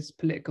Marxist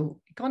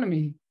political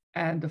economy.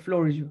 And the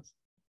floor is yours.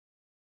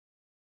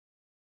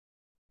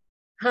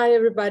 Hi,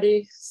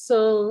 everybody.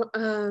 So,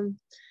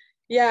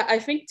 yeah, I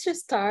think to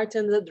start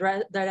and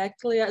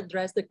directly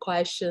address the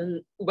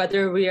question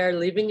whether we are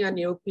living a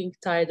new pink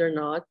tide or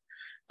not,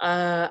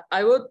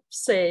 I would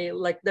say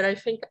that I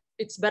think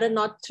it's better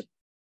not to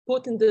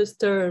put in those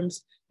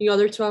terms in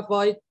order to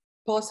avoid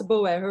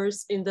possible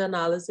errors in the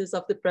analysis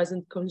of the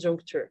present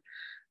conjuncture.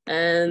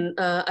 And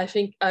I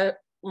think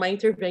my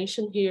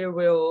intervention here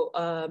will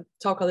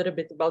talk a little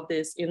bit about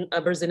this in a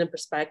Brazilian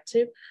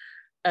perspective.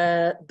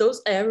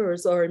 Those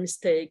errors or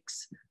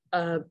mistakes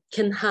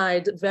can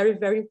hide very,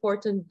 very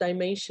important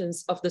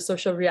dimensions of the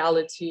social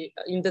reality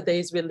in the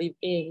days we live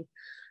in.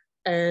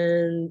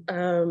 And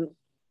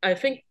I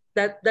think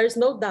that there's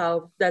no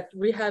doubt that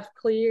we have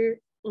clear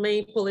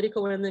main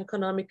political and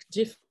economic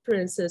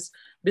differences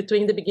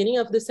between the beginning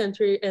of the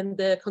century and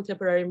the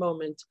contemporary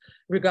moment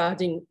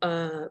regarding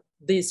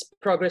this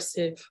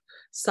progressive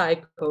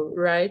cycle,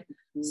 right?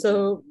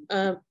 So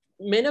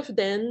many of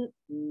them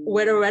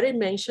were already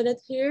mentioned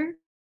here.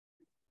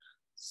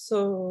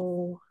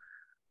 So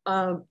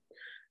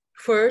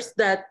first,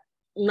 that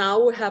now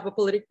we have a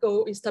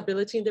political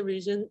instability in the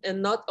region,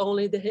 and not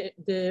only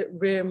the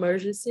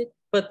re-emergence,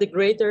 but the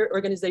greater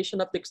organization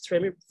of the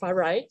extreme far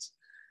right.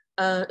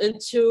 And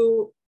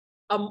two,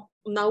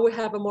 now we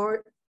have a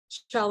more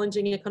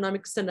challenging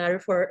economic scenario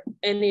for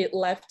any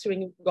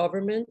left-wing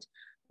government,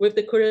 with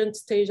the current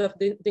stage of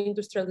the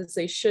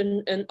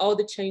industrialization and all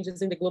the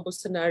changes in the global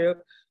scenario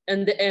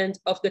and the end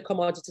of the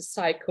commodity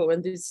cycle.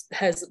 And this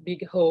has a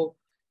big hold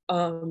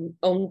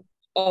on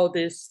all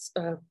these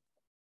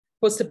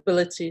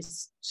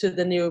possibilities to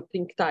the new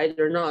pink tide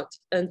or not.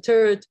 And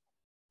third,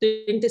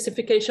 the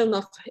intensification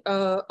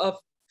of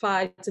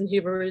fights and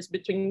rivalries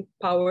between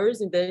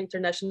powers in the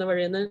international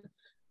arena.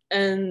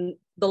 And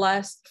the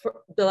last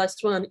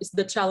one is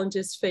the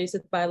challenges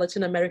faced by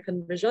Latin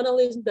American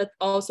regionalism that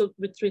also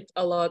retreat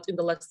a lot in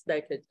the last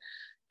decade.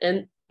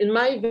 And in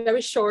my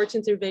very short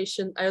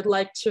intervention, I would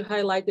like to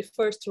highlight the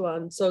first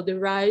one. So the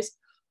rise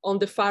on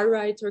the far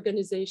right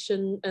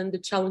organization and the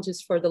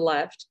challenges for the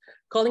left,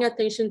 calling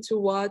attention to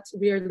what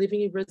we are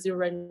living in Brazil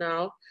right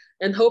now,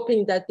 and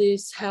hoping that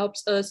this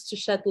helps us to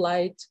shed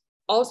light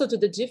also to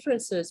the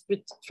differences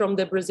from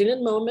the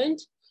Brazilian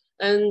moment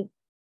and,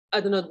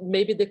 I don't know,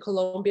 maybe the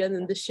Colombian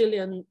and the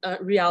Chilean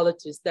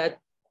realities that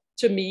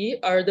to me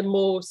are the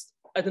most,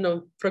 I don't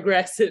know,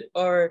 progressive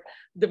or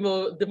the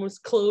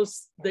most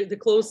close, the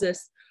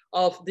closest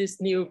of this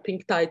new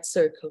pink tide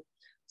circle.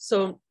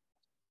 So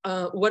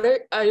what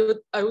I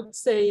would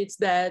say is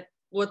that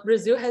what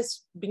Brazil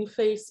has been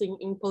facing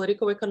in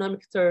political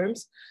economic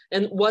terms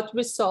and what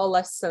we saw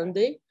last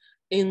Sunday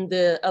in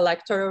the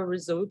electoral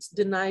results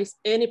denies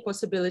any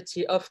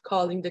possibility of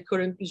calling the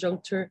current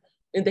conjuncture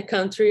in the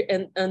country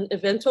and an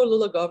eventual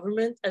Lula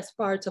government as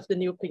part of the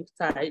new pink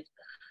tide.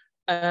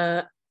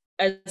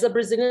 As a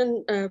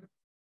Brazilian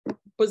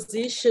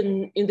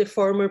position in the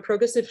former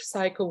progressive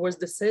cycle was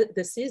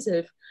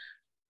decisive,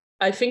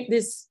 I think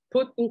this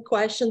put in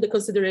question the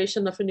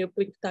consideration of a new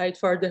pink tide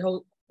for the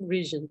whole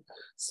region.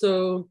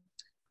 So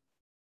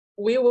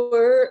we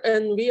were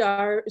and we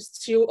are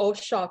still all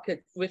shocked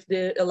with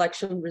the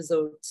election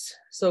results.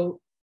 So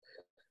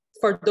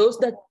for those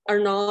that are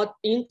not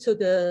into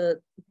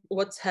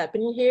what's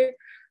happening here,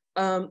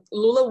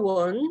 Lula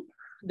won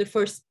the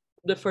first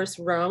the first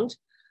round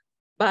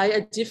by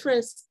a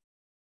difference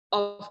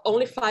of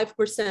only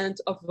 5%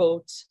 of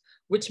votes,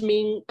 which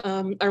mean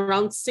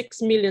around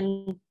 6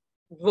 million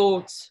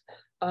votes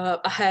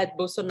ahead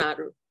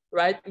Bolsonaro,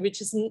 right?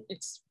 Which is,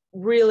 it's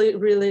really,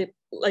 really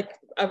like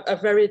a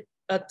very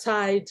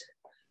tight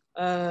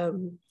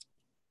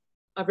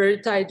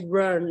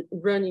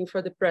running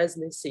for the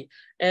presidency.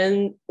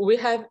 And we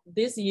have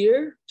this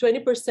year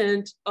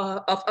 20%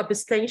 of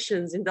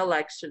abstentions in the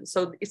election.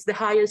 So it's the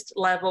highest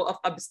level of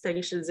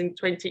abstentions in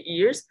 20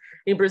 years.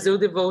 In Brazil,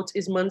 the vote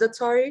is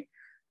mandatory,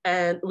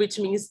 and which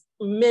means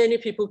many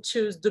people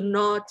do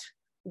not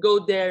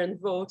go there and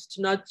vote,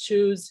 do not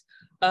choose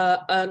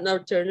an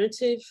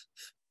alternative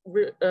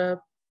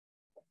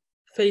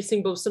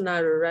facing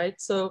Bolsonaro, right?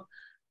 So,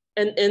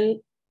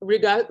 and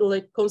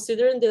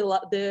considering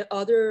the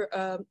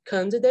other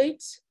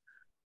candidates,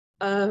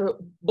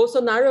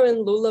 Bolsonaro and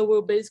Lula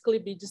will basically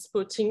be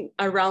disputing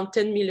around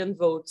 10 million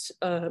votes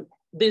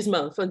this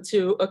month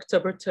until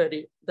October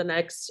 30,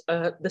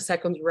 the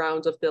second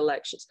round of the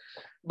elections.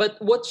 But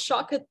what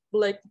shocked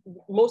like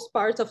most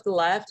part of the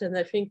left, and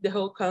I think the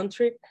whole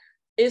country,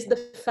 is the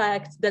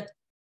fact that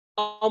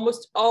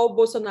almost all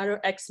Bolsonaro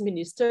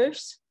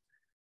ex-ministers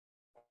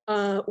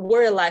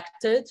were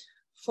elected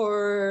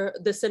for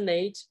the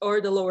Senate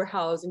or the lower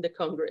house in the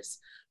Congress,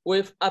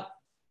 with a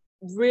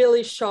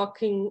really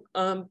shocking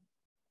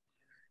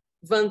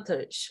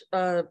advantage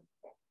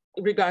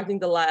regarding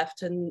the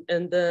left and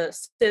the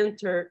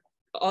center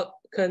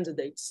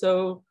candidates.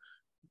 So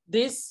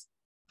this,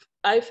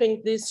 I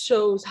think this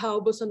shows how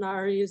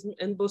Bolsonarism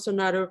and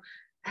Bolsonaro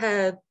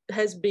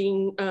has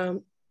been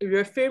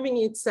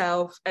reaffirming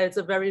itself as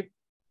a very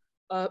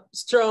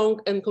strong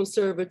and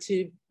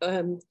conservative,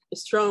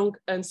 strong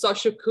and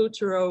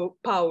sociocultural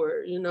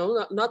power, you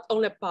know, not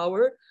only a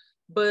power,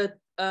 but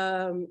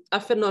a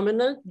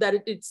phenomenon that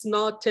it's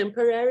not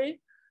temporary.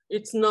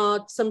 It's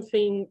not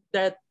something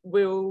that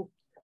will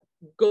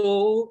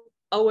go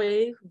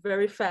away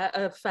very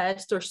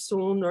fast or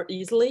soon or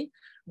easily,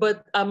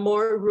 but a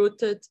more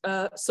rooted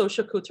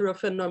sociocultural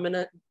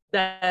phenomena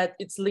that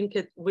it's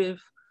linked with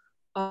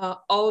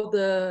all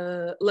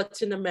the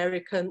Latin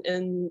American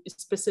and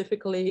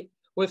specifically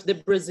with the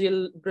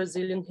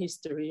Brazilian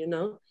history, you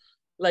know?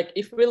 Like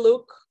if we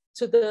look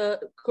to the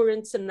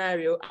current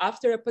scenario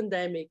after a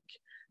pandemic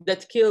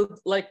that killed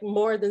like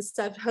more than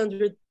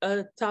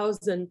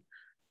 700,000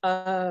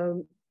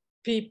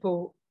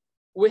 people,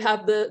 we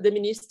have the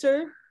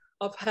Minister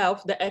of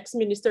Health, the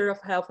ex-Minister of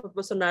Health of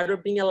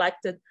Bolsonaro being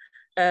elected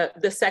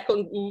the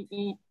second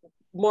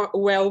more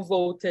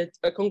well-voted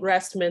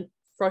congressman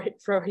from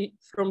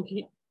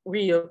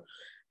Rio.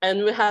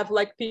 And we have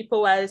like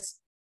people as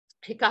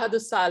Ricardo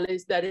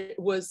Salles, that it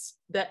was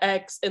the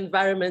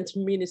ex-environment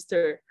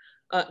minister,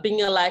 being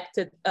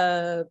elected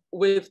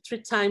with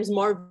 3 times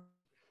more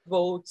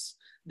votes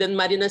than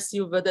Marina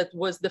Silva, that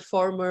was the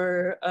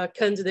former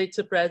candidate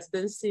to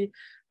presidency,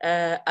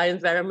 an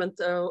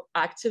environmental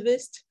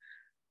activist,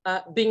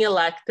 being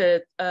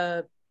elected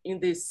in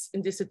this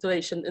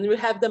situation. And we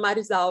have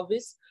Damares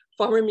Alves,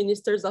 former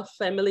ministers of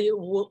family,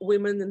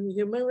 women and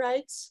human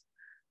rights,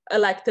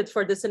 elected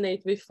for the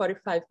Senate with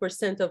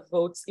 45% of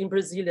votes in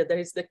Brasilia, that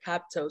is the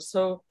capital.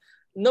 So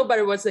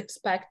nobody was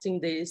expecting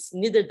this,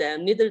 neither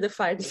them, neither the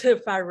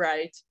far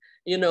right,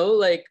 you know,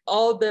 like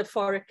all the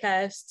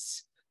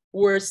forecasts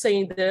were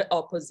saying the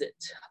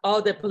opposite.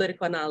 All the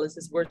political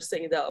analysis were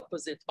saying the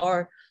opposite,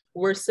 or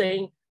were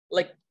saying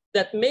like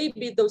that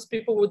maybe those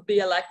people would be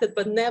elected,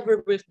 but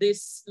never with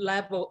this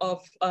level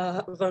of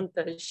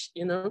advantage,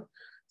 you know?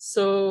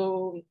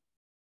 So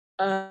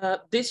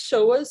this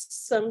shows us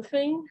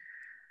something,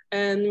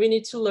 and we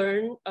need to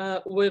learn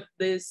with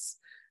this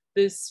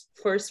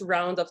first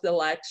round of the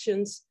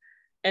elections,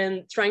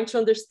 and trying to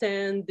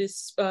understand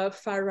this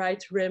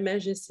far-right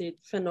re-emergency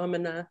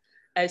phenomena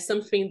as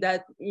something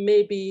that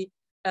maybe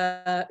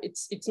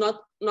it's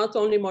not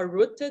only more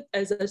rooted,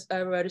 as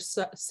I already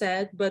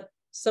said, but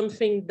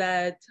something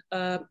that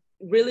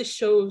really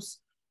shows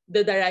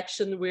the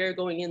direction we're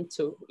going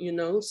into, you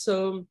know?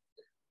 So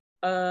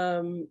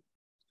I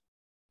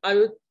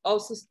would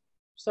also,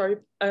 sorry,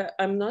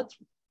 I'm not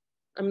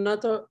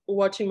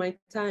watching my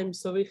time,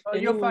 so if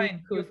you're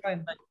fine, you're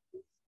fine.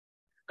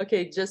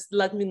 Okay, just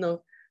let me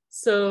know.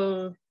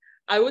 So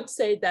I would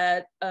say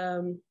that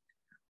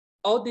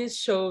all this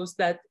shows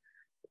that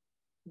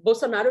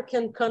Bolsonaro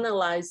can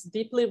canalize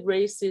deeply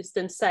racist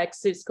and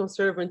sexist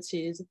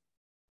conservatism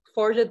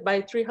forged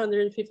by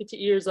 350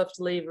 years of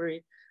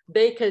slavery,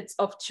 decades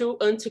of 2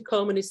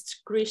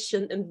 anti-communist,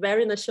 Christian, and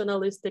very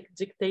nationalistic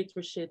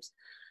dictatorships,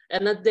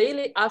 and a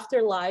daily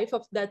afterlife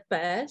of that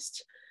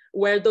past,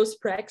 where those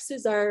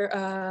practices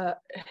are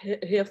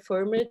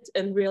reaffirmed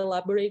and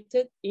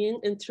re-elaborated in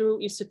and through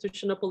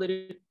institutional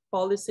political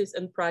policies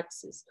and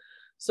practices.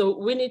 So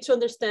we need to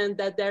understand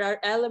that there are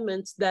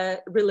elements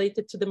that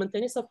related to the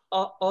maintenance of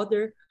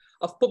order,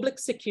 of public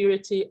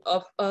security,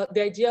 of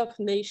the idea of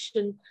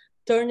nation,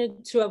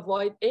 turned to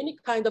avoid any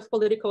kind of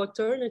political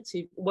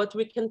alternative, what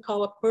we can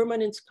call a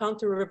permanent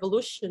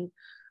counter-revolution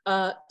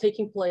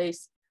taking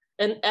place.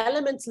 and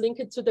elements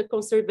linked to the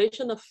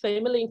conservation of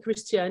family and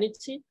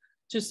Christianity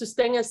to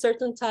sustain a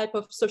certain type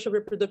of social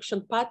reproduction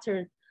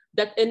pattern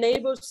that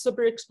enables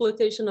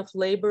super-exploitation of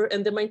labor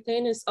and the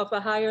maintenance of a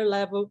higher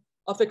level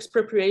of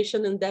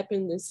expropriation and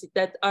dependency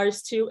that are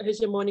still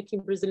hegemonic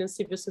in Brazilian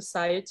civil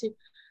society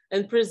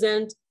and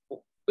present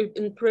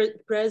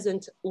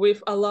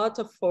with a lot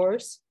of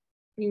force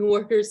in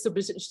workers'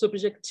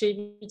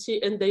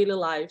 subjectivity and daily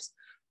lives,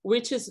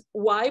 which is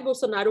why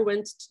Bolsonaro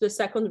went to the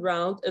second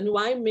round and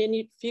why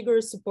many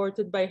figures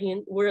supported by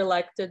him were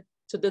elected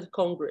to the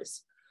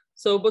Congress.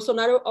 So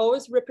Bolsonaro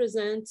always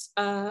represents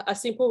a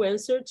simple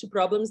answer to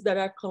problems that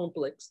are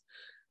complex.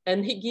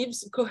 And he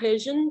gives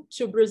cohesion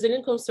to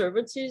Brazilian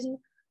conservatism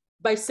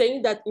by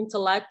saying that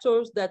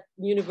intellectuals, that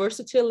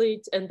university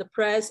elite and the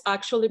press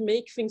actually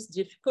make things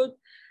difficult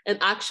and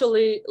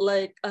actually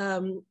like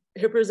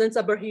represents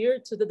a barrier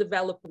to the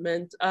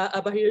development,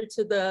 a barrier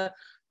to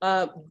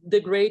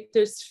the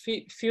greatest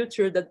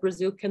future that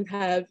Brazil can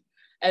have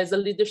as a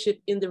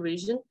leadership in the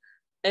region.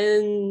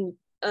 And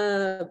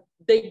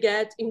they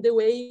get in the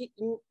way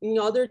in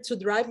order to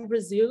drive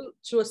Brazil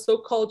to a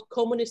so-called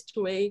communist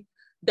way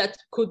that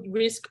could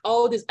risk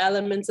all these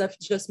elements I've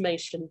just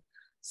mentioned.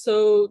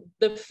 So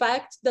the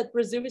fact that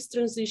Brazil is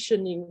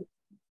transitioning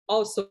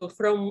also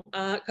from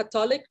a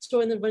Catholic to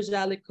an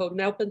evangelical,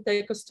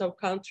 neo-Pentecostal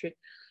country,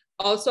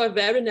 also a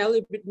very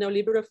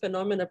neoliberal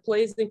phenomena,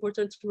 plays an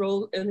important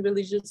role in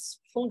religious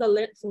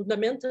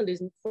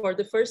fundamentalism for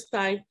the first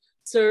time,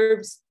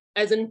 serves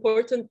as an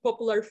important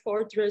popular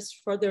fortress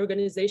for the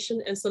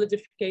organization and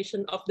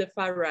solidification of the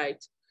far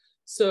right.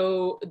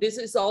 So this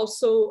is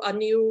also a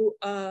new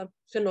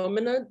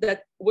phenomena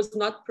that was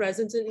not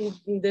present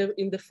in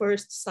the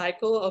first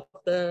cycle of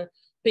the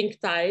pink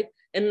tide,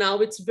 and now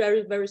it's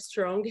very, very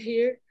strong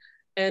here.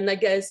 And I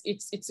guess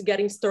it's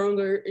getting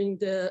stronger in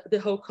the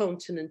whole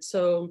continent.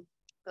 So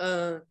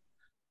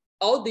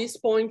all these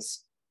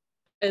points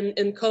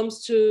and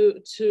comes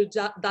to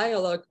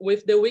dialogue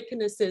with the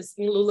weaknesses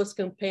in Lula's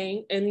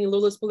campaign and in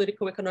Lula's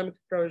political economic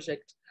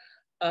project.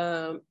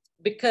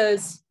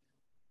 Because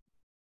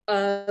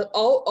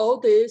all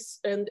this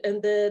and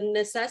the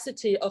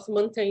necessity of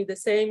maintaining the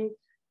same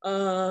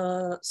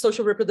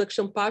social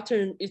reproduction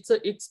pattern,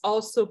 it's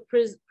also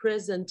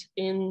present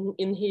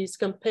in his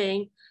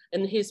campaign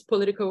and his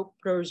political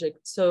project.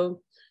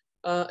 So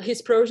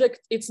his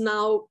project, it's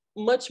now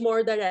much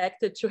more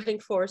directed to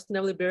reinforce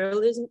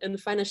neoliberalism and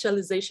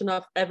financialization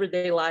of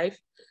everyday life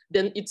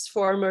than its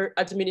former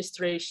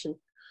administration,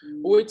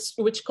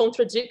 which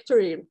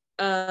contradictory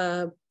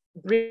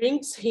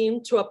brings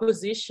him to a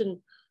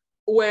position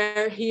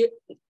where he,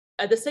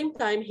 at the same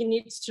time, he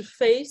needs to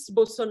face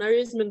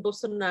Bolsonarism and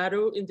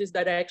Bolsonaro in this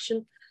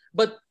direction,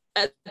 but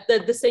at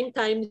the same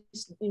time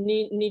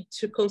need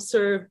to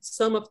conserve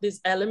some of these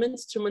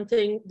elements to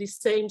maintain the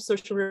same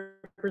social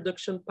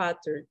reproduction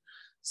pattern.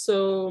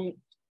 So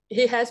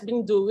he has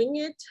been doing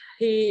it.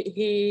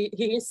 He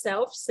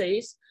himself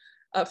says,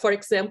 for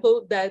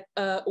example, that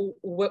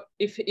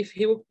if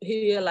he'll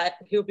be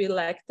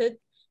elected,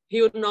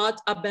 he will not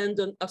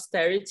abandon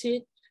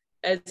austerity.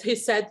 As he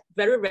said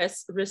very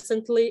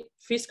recently,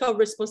 fiscal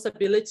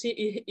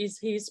responsibility is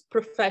his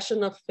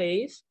profession of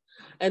faith.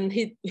 And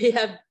he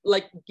have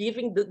like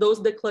giving those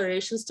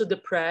declarations to the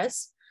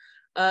press.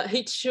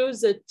 He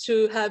chose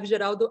to have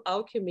Geraldo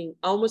Alckmin,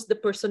 almost the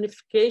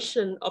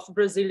personification of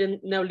Brazilian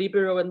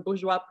neoliberal and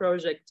bourgeois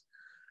project,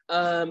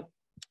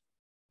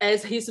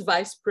 as his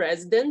vice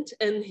president.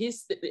 And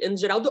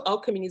Geraldo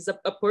Alckmin is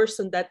a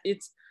person that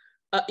it's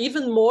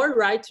even more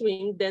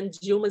right-wing than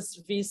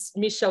Dilma's vice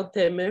Michel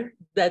Temer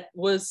that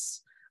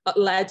was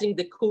leading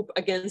the coup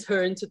against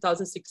her in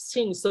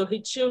 2016. So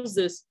he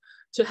chooses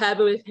to have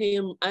with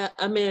him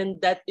a man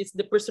that is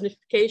the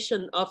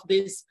personification of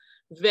this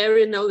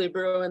very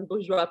neoliberal and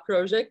bourgeois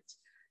project.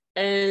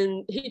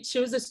 And he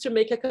chooses to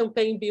make a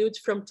campaign built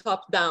from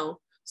top down.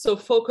 So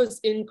focus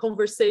in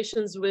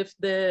conversations with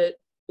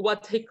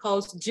what he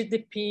calls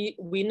GDP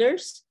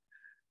winners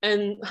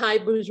and high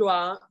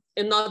bourgeois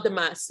and not the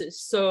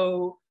masses.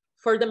 So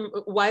for them,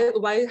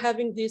 while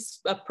having these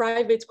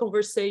private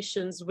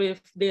conversations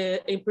with the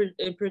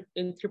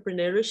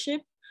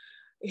entrepreneurship,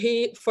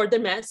 for the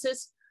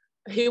masses,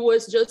 he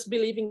was just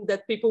believing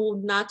that people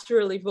would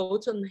naturally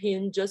vote on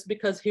him just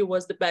because he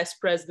was the best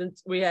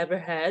president we ever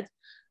had.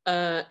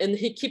 And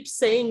he keeps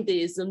saying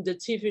this on the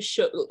TV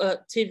show,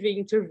 TV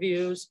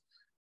interviews,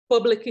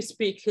 public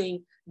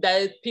speaking,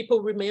 that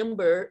people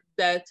remember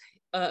that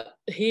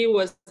he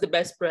was the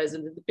best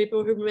president.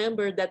 People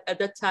remember that at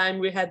that time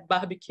we had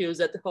barbecues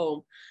at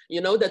home,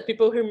 that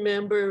people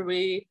remember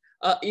we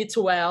eat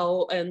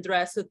well and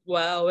dress it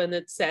well and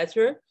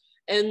etc.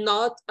 And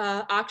not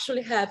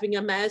actually having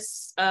a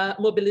mass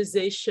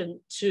mobilization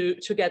to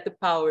get the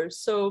power.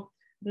 So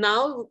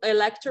now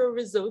electoral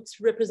results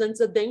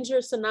represents a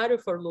dangerous scenario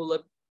for Lula.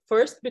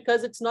 First,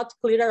 because it's not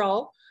clear at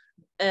all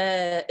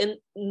and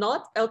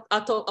not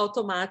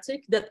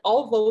automatic that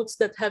all votes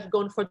that have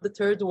gone for the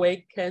third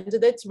wave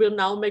candidates will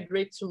now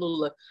migrate to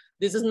Lula.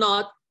 This is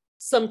not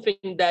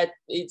something that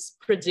it's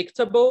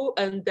predictable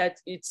and that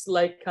it's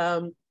like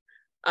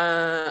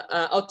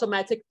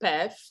automatic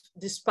path,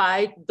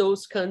 despite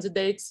those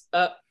candidates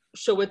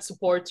showed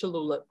support to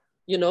Lula,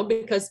 you know,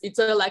 because it's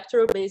an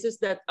electoral basis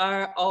that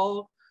are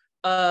all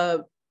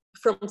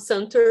from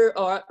center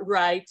or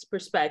right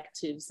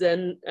perspectives,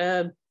 and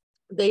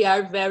they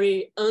are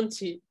very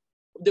anti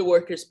the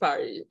Workers'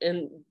 Party,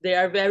 and they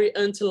are very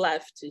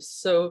anti-leftist.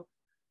 So,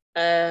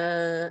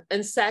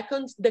 and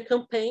second, the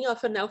campaign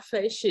of a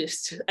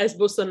neo-fascist as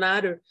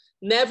Bolsonaro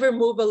never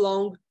move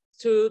along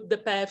to the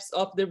paths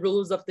of the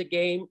rules of the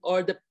game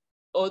or to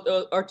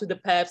the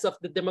paths of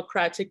the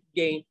democratic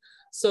game.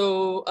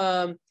 So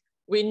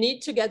we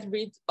need to get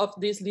rid of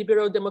this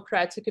liberal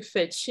democratic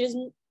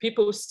fetishism.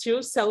 People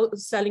still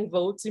selling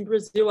votes in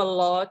Brazil a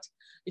lot,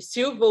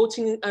 still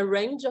voting in a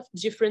range of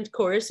different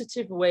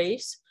coercive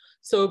ways.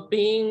 So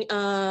being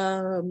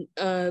violent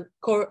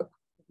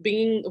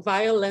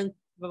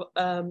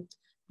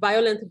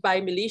by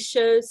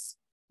militias,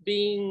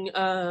 being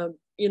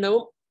you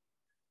know,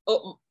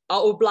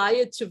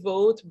 obliged to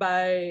vote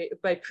by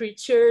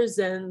preachers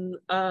and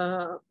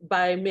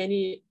by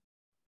many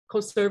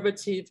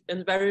conservative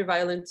and very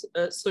violent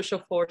social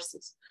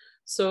forces.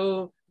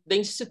 So the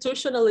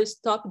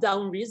institutionalist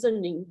top-down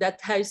reasoning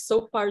that has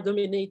so far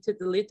dominated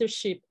the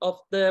leadership of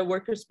the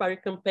Workers' Party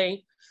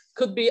campaign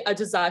could be a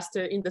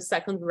disaster in the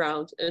second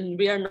round, and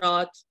we are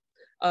not,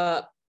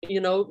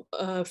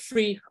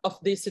 free of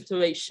this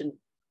situation.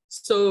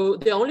 So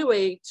the only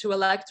way to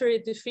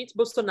electorally defeat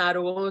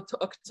Bolsonaro on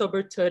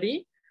October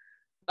 30,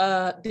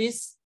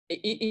 this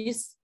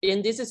is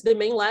the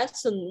main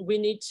lesson we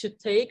need to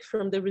take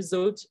from the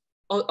result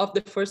of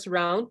the first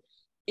round.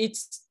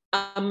 It's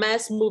a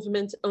mass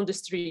movement on the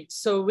streets.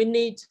 So we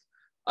need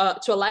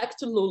to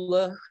elect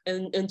Lula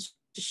and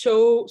to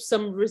show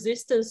some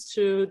resistance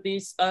to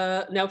this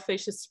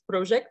neo-fascist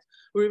project.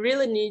 We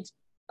really need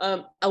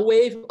a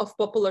wave of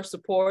popular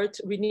support.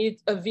 We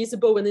need a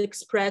visible and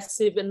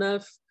expressive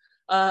enough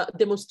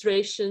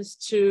demonstrations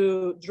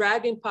to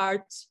drag in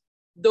part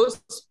those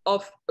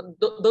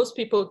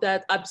people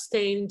that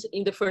abstained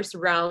in the first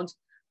round,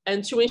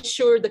 and to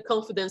ensure the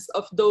confidence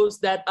of those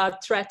that are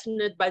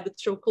threatened by the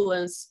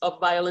truculence of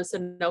violence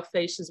and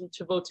neo-fascism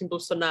to vote in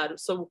Bolsonaro.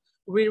 So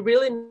we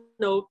really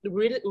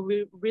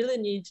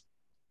need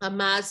a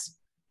mass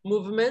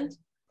movement.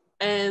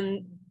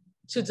 And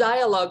to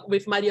dialogue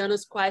with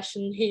Mariana's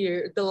question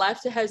here, the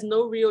left has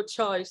no real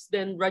choice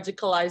than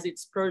radicalize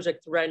its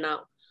project right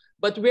now.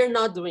 But we're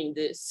not doing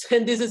this,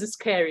 and this is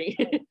scary.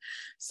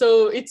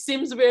 So it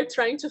seems we're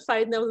trying to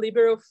fight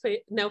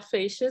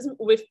neo-fascism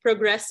with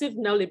progressive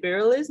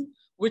neoliberalism,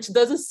 which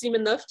doesn't seem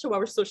enough to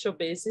our social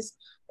basis,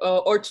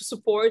 or to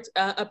support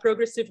a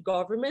progressive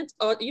government,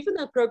 or even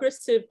a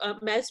progressive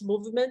mass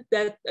movement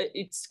that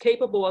it's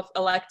capable of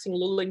electing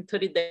Lula in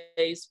 30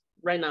 days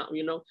right now,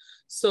 you know?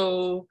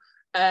 So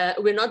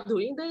we're not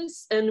doing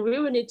this, and we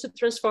will need to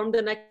transform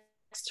the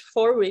next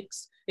 4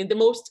 weeks in the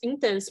most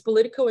intense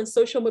political and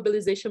social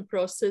mobilization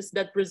process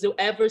that Brazil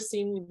ever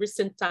seen in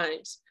recent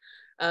times.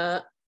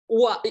 And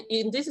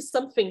this is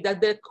something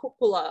that the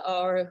cupola,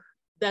 or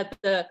that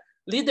the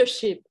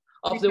leadership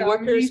of the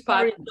Workers'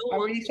 Party. I'm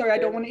really sorry, I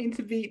don't want to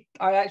intervene.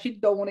 I actually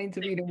don't want to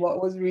intervene in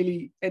what was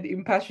really an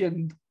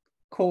impassioned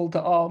call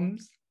to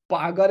arms, but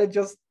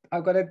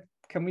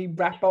can we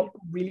wrap up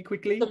really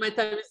quickly? So my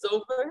time is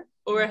over,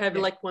 or I have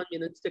like 1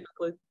 minute to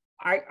conclude?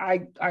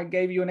 I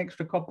gave you an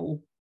extra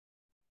couple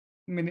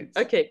minutes.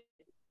 Okay.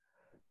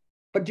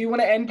 But do you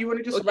want to end? Do you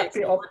want to just wrap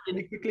it up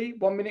really quickly?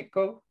 1 minute,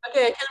 go.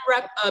 Okay, I can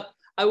wrap up.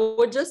 I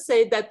would just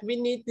say that we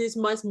need this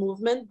mass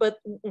movement, but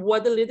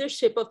what the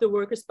leadership of the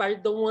Workers' Party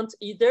don't want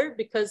either,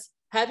 because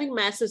having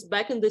masses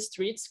back in the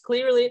streets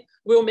clearly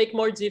will make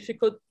more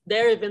difficult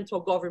their eventual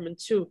government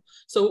too.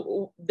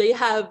 So they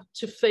have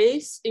to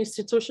face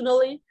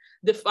institutionally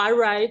the far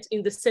right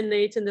in the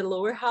Senate and the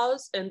lower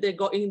house, and they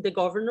go in the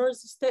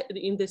governors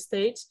in the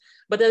states,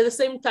 but at the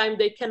same time,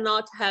 they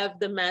cannot have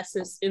the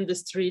masses in the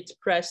street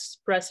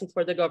pressing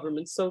for the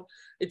government. So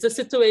it's a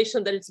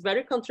situation that is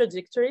very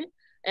contradictory,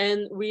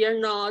 and we are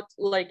not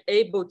like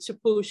able to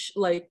push,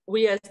 like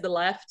we as the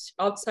left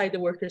outside the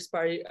Workers'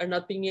 Party are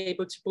not being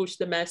able to push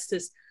the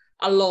masses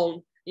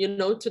alone, you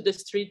know, to the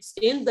streets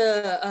in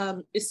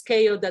the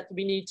scale that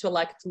we need to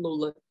elect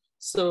Lula.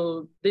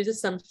 So this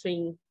is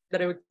something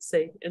that I would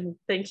say, and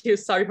thank you.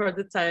 Sorry for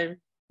the time.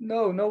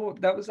 No,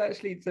 that was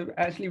actually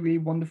really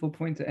wonderful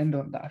point to end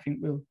on that I think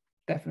we'll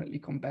definitely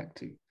come back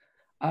to.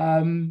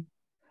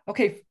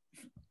 Okay,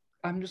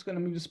 I'm just going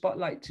to move the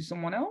spotlight to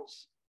someone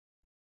else.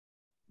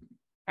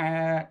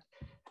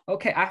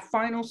 Okay, our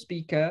final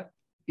speaker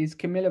is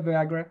Camila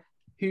Viagra,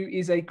 who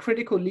is a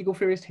critical legal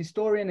theorist,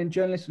 historian, and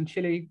journalist from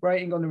Chile,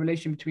 writing on the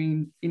relation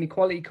between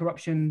inequality,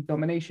 corruption,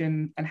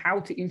 domination, and how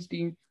to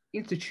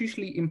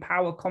institutionally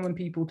empower common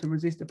people to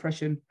resist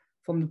oppression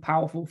from the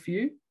powerful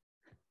few.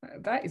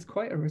 That is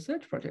quite a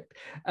research project.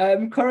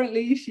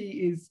 Currently,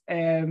 she is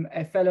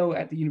a fellow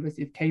at the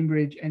University of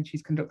Cambridge, and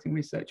she's conducting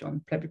research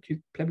on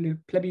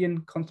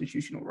plebeian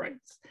constitutional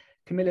rights.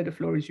 Camilla, the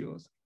floor is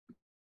yours.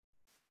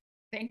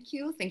 Thank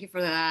you. Thank you for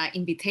the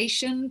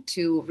invitation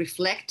to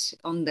reflect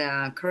on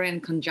the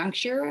current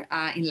conjuncture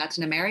in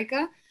Latin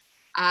America.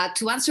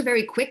 To answer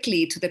very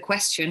quickly to the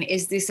question,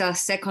 is this a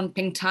second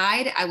pink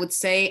tide? I would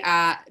say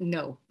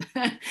no.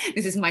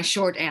 This is my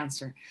short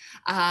answer.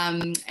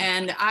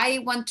 And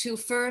I want to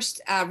first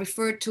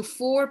refer to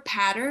 4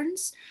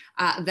 patterns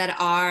that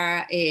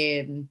are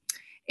in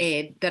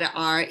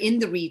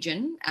the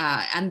region,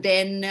 and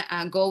then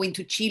go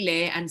into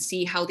Chile and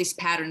see how these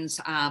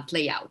patterns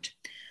play out.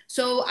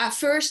 So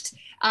first,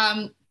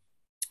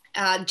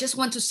 just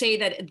want to say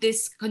that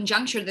this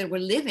conjuncture that we're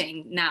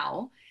living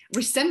now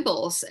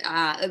resembles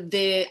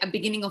the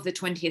beginning of the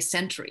 20th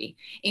century,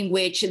 in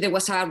which there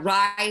was a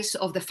rise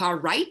of the far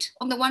right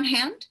on the one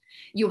hand,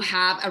 you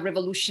have a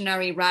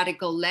revolutionary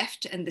radical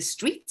left in the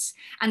streets,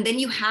 and then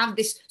you have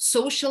this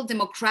social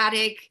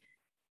democratic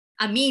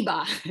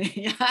amoeba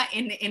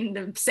in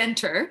the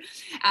center,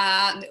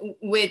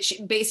 which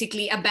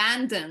basically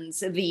abandons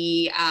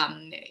the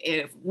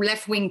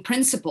left-wing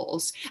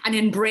principles and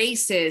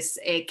embraces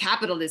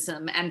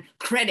capitalism and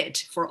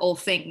credit for all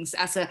things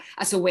as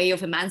a way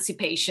of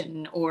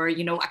emancipation or,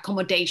 you know,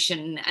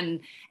 accommodation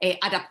and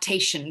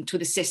adaptation to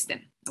the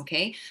system.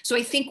 Okay, so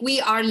I think we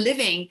are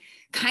living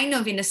kind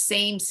of in the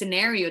same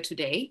scenario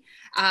today,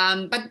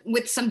 but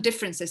with some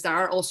differences that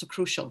are also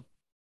crucial.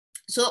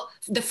 So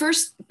the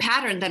first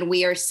pattern that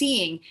we are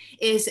seeing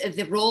is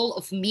the role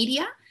of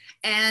media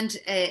and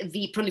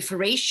the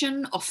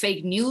proliferation of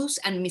fake news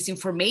and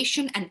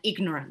misinformation and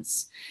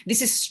ignorance.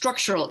 This is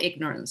structural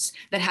ignorance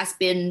that has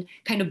been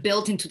kind of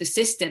built into the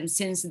system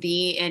since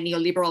the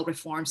neoliberal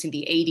reforms in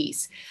the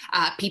 80s.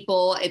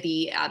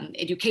 The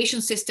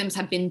education systems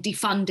have been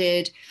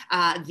defunded.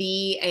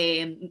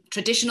 The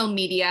traditional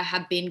media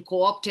have been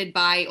co-opted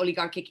by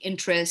oligarchic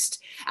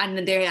interest.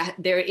 And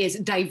there is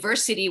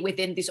diversity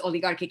within this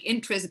oligarchic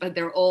interest, but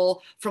they're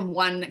all from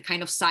one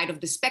kind of side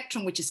of the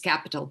spectrum, which is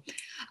capital.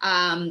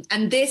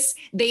 And this,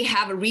 they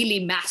have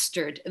really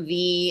mastered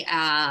the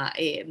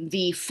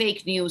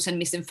fake news and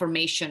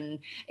misinformation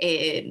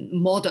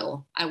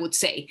model, I would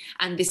say.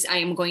 And this, I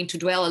am going to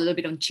dwell a little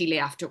bit on Chile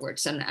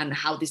afterwards and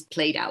how this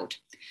played out.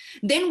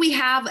 Then we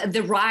have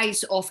the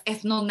rise of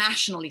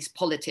ethno-nationalist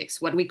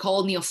politics, what we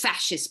call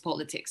neo-fascist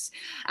politics.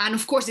 And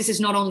of course, this is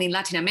not only in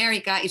Latin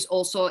America, it's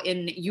also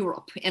in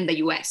Europe and the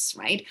US,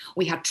 right?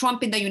 We have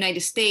Trump in the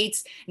United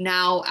States.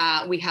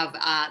 Now we have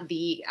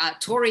the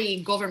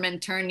Tory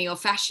government turned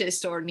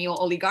neo-fascist or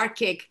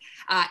neo-oligarchic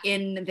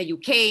in the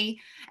UK.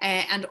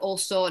 And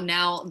also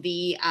now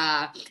the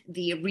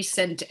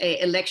recent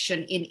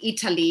election in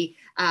Italy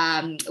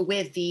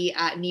with the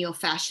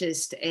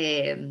neo-fascist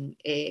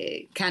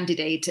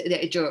candidate,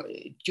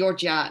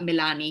 Giorgia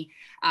Meloni,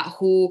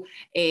 who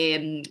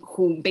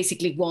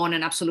basically won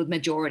an absolute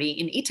majority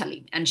in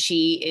Italy. And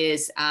she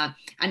is an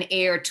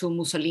heir to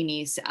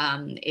Mussolini's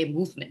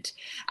movement.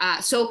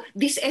 So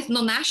these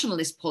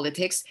ethno-nationalist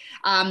politics,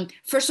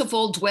 first of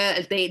all,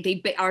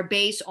 they are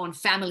based on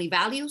family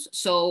values.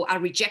 So a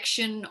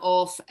rejection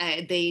of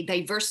the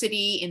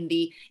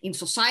diversity in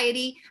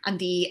society and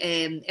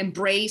the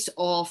embrace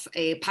of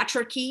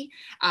patriarchy.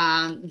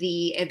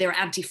 They're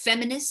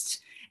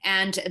anti-feminist.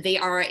 And they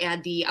are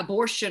the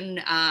abortion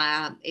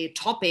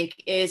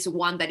topic is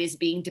one that is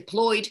being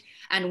deployed.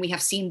 And we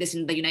have seen this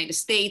in the United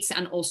States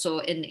and also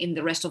in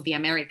the rest of the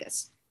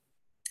Americas.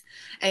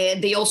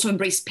 They also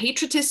embrace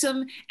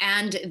patriotism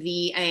and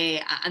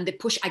the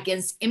push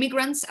against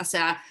immigrants as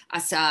a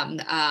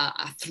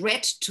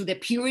threat to the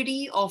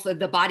purity of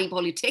the body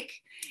politic.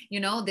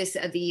 You know, this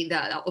of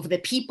the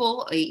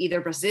people,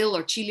 either Brazil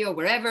or Chile or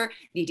wherever.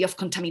 The idea of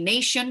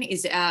contamination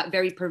is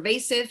very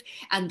pervasive,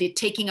 and the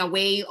taking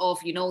away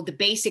of, you know, the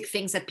basic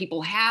things that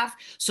people have.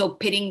 So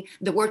pitting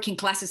the working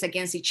classes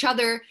against each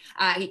other,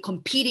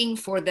 competing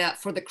for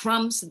the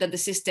crumbs that the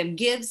system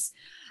gives.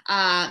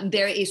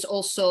 There is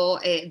also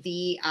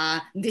the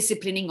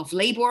disciplining of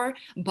labor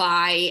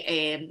by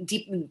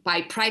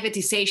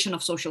privatization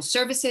of social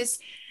services.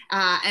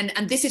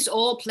 And this is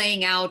all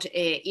playing out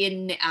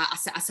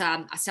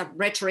as a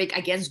rhetoric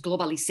against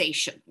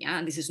globalization. Yeah,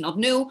 and this is not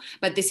new,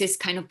 but this is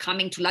kind of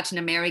coming to Latin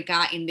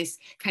America in this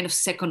kind of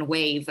second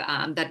wave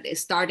that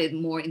started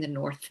more in the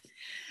north.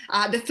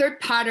 The third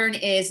pattern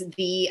is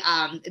the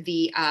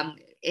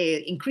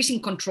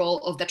increasing control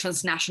of the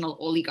transnational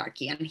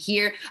oligarchy, and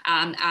here,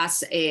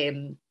 as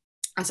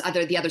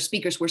the other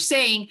speakers were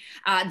saying,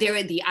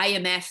 the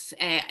IMF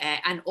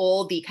and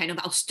all the kind of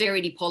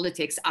austerity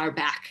politics are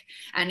back.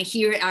 And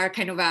here are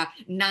kind of a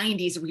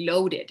 90s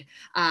reloaded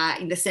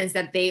in the sense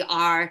that they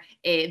are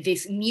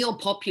this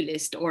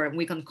neo-populist, or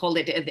we can call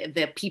it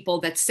the people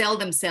that sell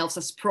themselves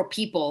as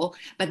pro-people,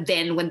 but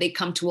then when they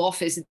come to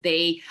office,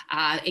 they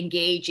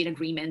engage in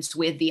agreements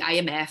with the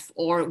IMF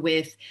or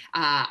with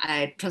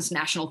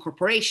transnational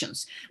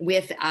corporations,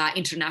 with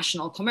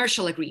international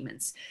commercial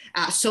agreements.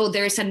 So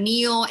there's a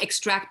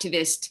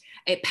neo-extractivist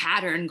a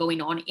pattern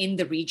going on in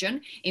the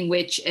region in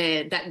which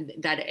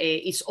that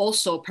is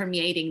also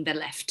permeating the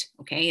left,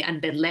 okay?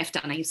 And the left,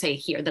 and I say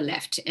here the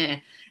left,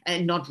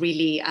 not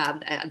really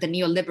the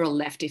neoliberal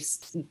left, is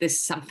this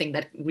something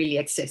that really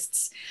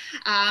exists.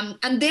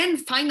 And then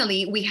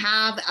finally, we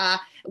have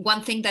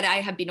one thing that I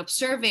have been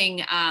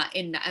observing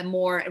in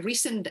more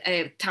recent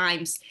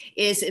times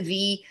is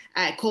the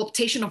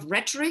co-optation of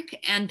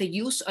rhetoric and the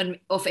use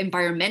of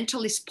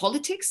environmentalist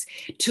politics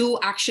to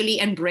actually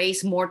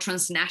embrace more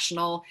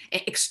transnational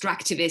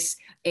extractivist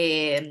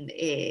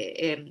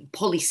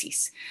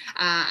policies.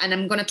 And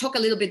I'm going to talk a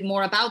little bit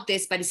more about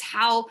this, but it's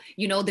how,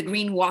 you know, the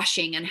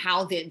greenwashing and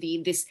how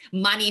this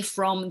money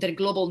from the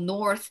global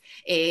north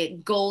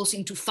goes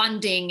into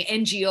funding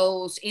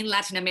NGOs in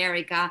Latin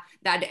America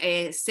that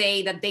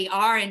say that they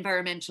are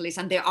environmentalists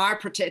and they are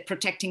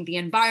protecting the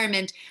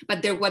environment,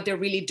 but what they're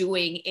really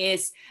doing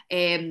is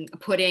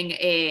putting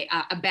a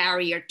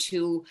barrier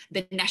to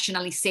the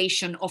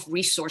nationalization of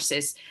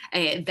resources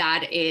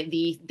that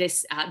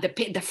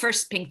the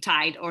first pink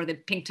tide or the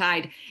pink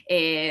tide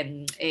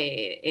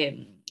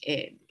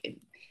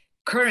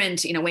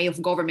current, in a way, of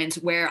governments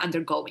were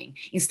undergoing.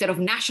 Instead of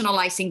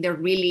nationalizing, they're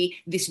really,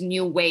 this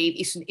new wave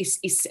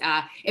is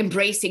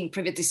embracing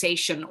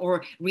privatization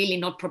or really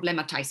not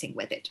problematizing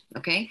with it,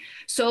 okay?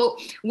 So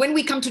when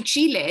we come to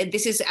Chile,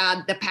 this is,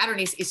 the pattern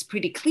is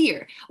pretty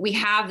clear. We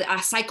have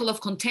a cycle of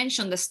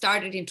contention that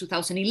started in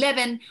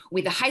 2011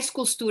 with the high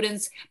school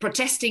students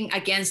protesting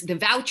against the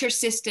voucher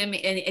system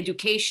in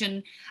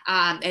education,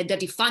 the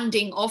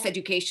defunding of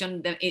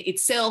education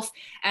itself,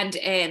 and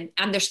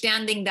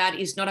understanding that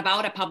is not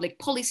about a public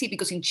policy,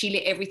 because in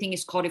Chile, everything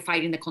is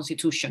codified in the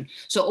constitution.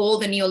 So all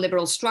the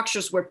neoliberal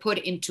structures were put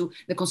into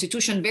the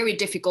constitution, very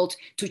difficult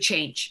to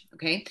change,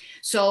 okay?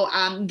 So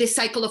this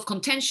cycle of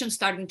contention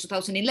started in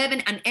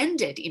 2011 and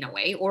ended in a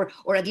way, or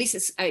at least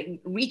it's,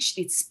 reached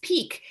its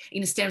peak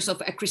in terms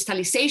of a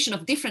crystallization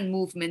of different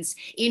movements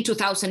in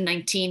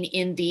 2019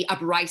 in the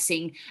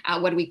uprising,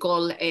 what we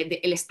call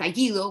the El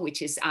Estallido,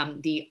 which is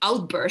the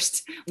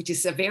outburst, which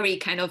is a very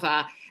kind of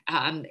a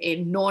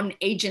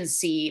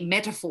non-agency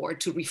metaphor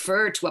to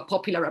refer to a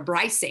popular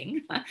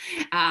uprising,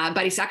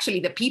 but it's actually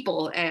the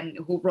people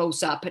who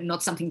rose up and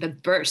not something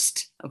that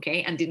burst,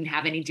 okay, and didn't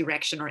have any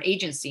direction or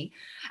agency.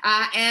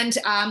 Again,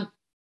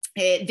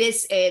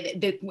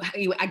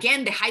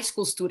 the high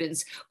school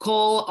students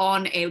call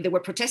on, they were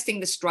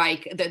protesting the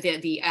strike,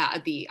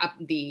 the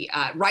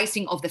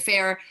rising of the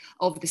fare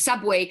of the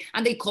subway,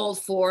 and they called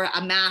for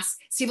a mass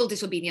civil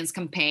disobedience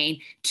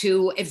campaign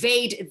to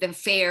evade the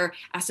fare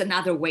as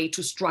another way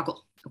to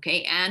struggle.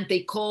 Okay, and they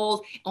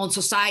call on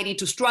society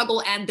to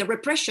struggle, and the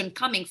repression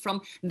coming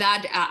from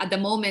that, at the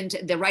moment,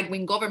 the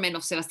right-wing government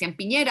of Sebastián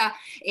Piñera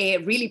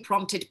really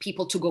prompted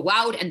people to go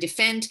out and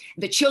defend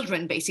the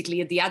children,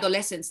 basically the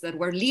adolescents that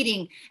were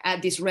leading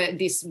this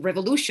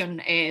revolution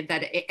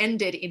that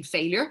ended in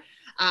failure,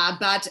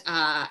 but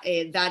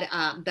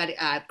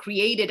that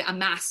created a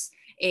mass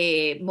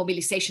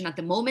mobilization at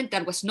the moment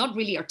that was not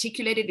really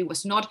articulated. It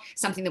was not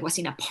something that was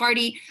in a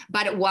party,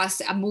 but it was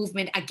a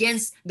movement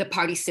against the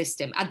party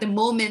system. At the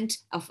moment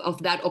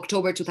of that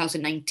October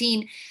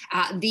 2019,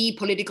 the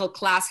political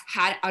class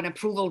had an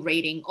approval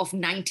rating of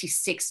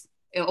 96%.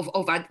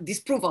 Of a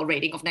disapproval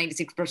rating of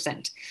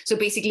 96%. So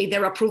basically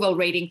their approval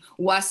rating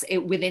was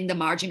within the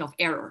margin of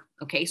error.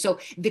 Okay, so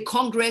the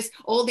Congress,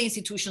 all the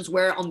institutions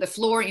were on the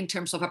floor in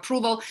terms of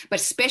approval, but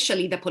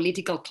especially the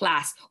political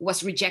class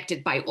was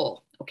rejected by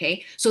all.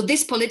 Okay, so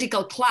this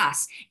political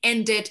class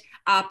ended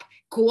up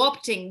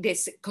co-opting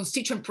this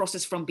constituent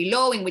process from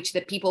below, in which the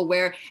people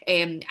were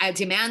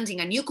demanding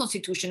a new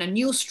constitution, a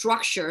new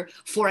structure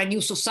for a new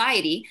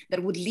society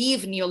that would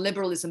leave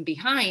neoliberalism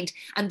behind.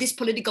 And this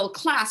political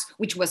class,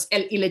 which was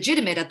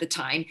illegitimate at the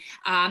time,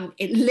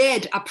 it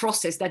led a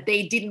process that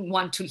they didn't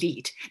want to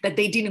lead, that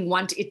they didn't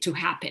want it to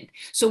happen.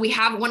 So we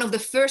have one of the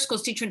first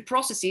constituent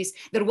processes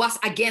that was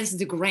against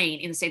the grain,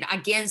 instead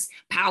against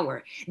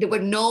power. There were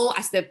no,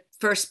 as the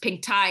first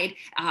pink tide,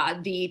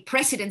 the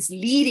presidents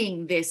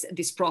leading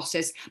this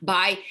process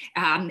by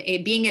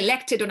being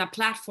elected on a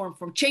platform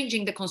for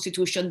changing the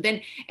constitution, then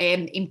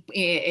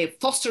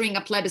fostering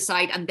a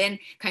plebiscite, and then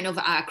kind of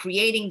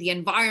creating the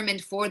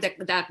environment for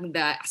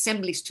the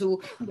assemblies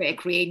to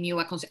create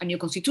a new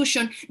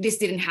constitution. This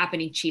didn't happen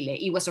in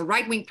Chile. It was a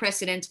right-wing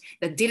president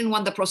that didn't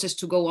want the process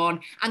to go on,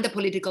 and the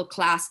political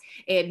class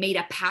made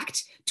a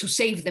pact to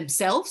save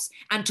themselves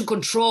and to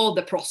control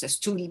the process,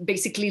 to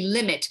basically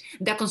limit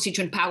the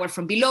constituent power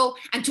from below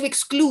and to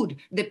exclude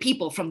the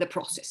people from the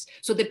process.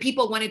 So the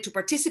people wanted to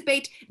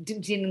participate,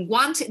 didn't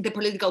want the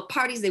political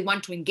parties, they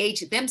want to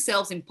engage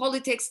themselves in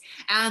politics,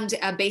 and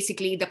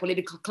basically the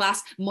political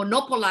class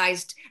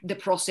monopolized the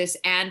process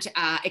and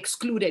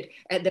excluded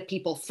the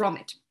people from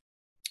it.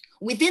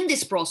 Within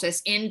this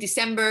process, in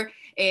December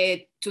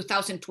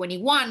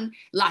 2021,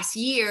 last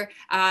year,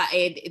 at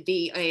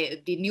the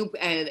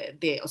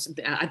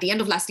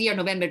end of last year,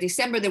 November,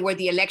 December, there were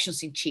the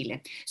elections in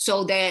Chile.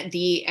 So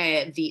the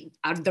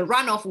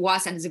runoff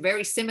was, and it's a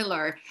very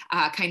similar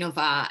kind of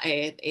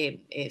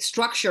a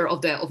structure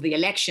of the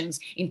elections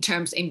in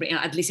terms,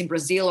 at least in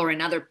Brazil or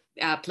in other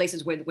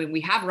places when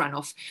we have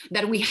runoff,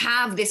 that we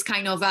have this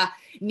kind of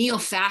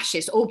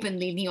neo-fascist,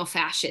 openly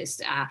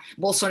neo-fascist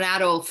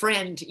Bolsonaro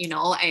friend,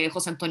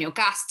 Jose Antonio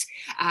Cast,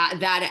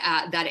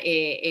 that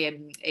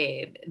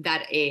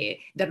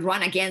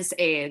ran against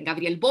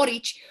Gabriel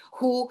Boric,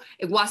 who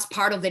was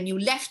part of the New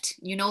Left,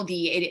 the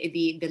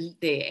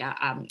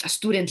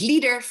student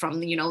leader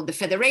from the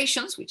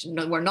federations, which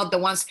were not the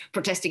ones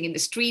protesting in the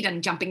street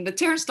and jumping the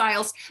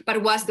turnstiles,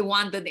 but was the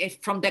one that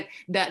from the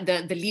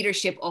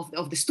leadership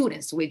of the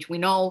students, which we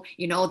know,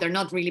 they're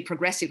not really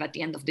progressive at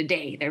the end of the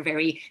day. They're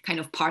very kind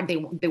of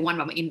they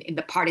want in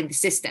the part in the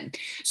system.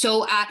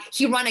 So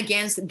he ran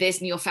against this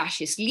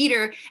neo-fascist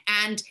leader,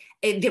 and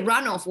the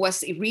runoff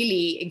was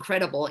really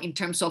incredible in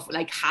terms of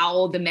like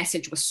how the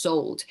message was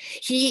sold.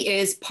 He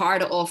is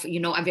part of,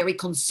 a very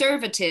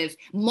conservative,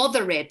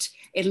 moderate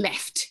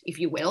left, if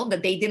you will,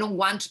 that they didn't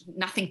want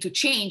nothing to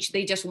change.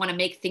 They just want to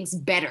make things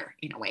better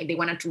in a way. They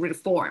wanted to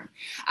reform.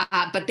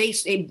 But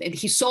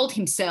he sold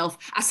himself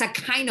as a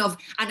kind of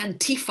an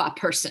Antifa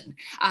person.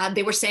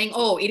 They were saying,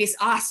 oh, it is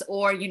us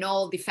or,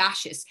 the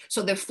fascists.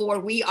 So therefore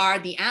we are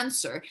the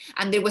answer.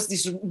 And there was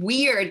this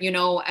weird,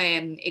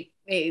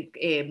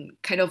 a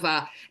kind of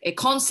a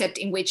concept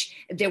in which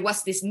there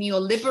was this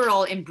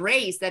neoliberal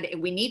embrace that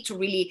we need to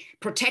really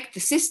protect the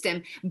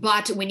system,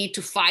 but we need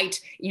to fight,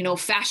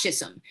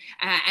 fascism.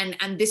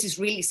 And this is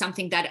really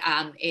something that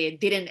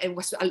it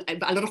was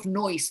a lot of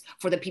noise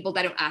for the people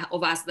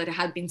of us that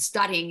had been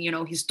studying,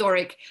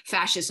 historic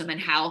fascism and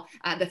how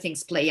the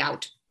things play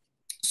out.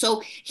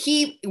 So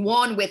he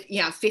won with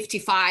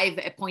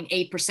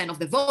 55.8% of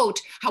the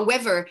vote.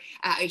 However,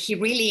 he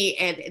really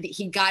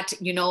he got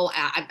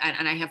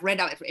and I have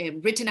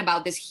written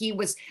about this. He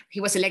was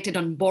elected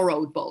on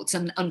borrowed votes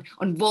and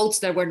on votes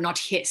that were not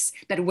his,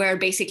 that were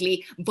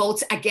basically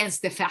votes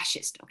against the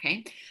fascist.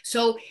 Okay,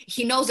 so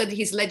he knows that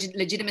his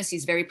legitimacy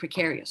is very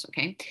precarious.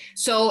 Okay,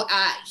 so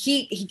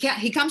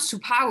he comes to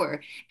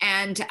power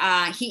and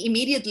he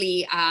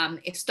immediately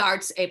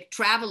starts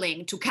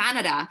traveling to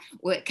Canada.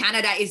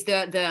 Canada is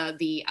the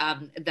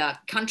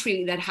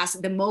country that has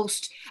the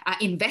most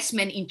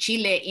investment in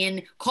Chile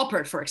in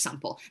copper, for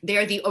example.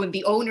 They're the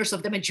owners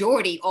of the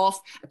majority of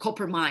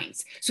copper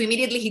mines. So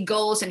immediately he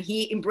goes and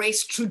he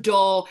embraced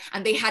Trudeau,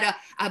 and they had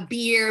a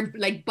beer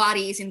like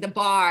buddies in the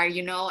bar,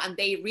 and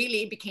they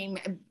really became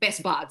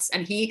best buds.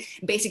 And he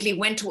basically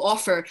went to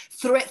offer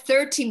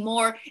 30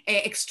 more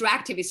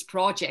extractivist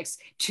projects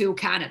to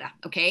Canada.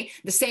 Okay,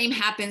 the same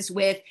happens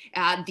with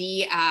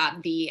the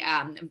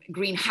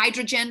green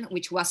hydrogen,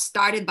 which was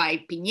started by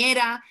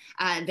Piñera.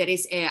 There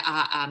is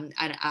an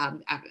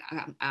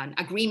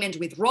agreement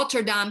with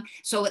Rotterdam.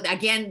 So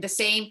again, the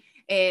same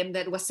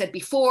that was said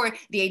before.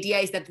 The idea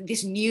is that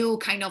this new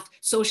kind of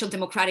social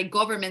democratic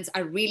governments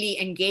are really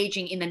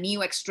engaging in a new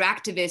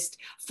extractivist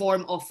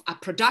form of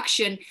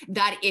production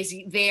that is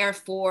there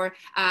for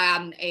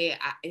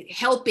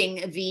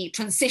helping the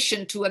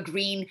transition to a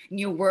green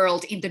new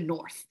world in the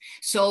north.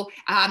 So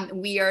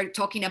we are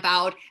talking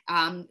about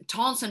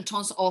tons and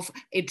tons of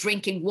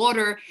drinking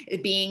water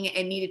being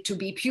needed to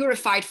be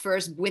purified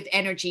first with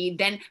energy,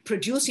 then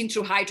producing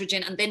through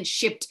hydrogen, and then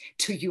shipped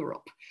to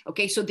Europe.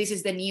 Okay, so this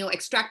is the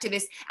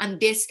neo-extractivist, and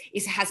this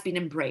has been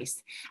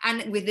embraced.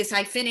 And with this,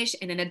 I finish.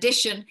 And in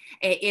addition,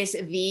 is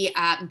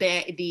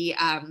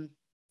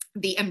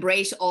the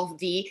embrace of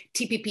the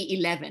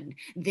TPP-11,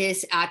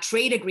 this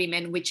trade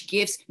agreement which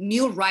gives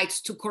new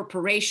rights to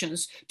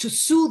corporations to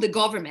sue the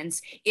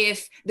governments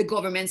if the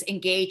governments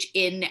engage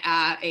in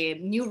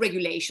new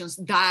regulations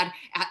that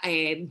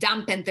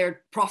dampen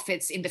their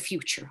profits in the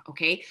future,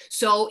 okay?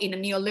 So in a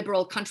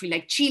neoliberal country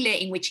like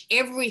Chile, in which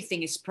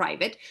everything is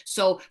private,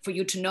 so for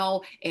you to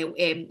know,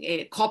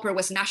 copper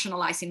was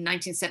nationalized in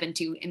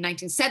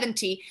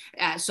 1970,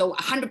 so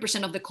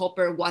 100% of the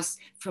copper was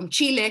from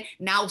Chile.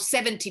 Now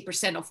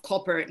 70% of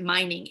copper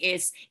mining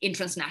is in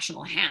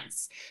transnational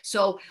hands.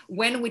 So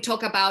when we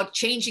talk about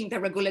changing the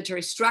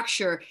regulatory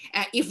structure,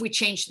 if we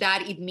change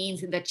that, it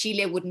means that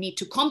Chile would need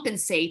to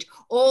compensate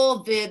all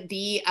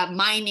the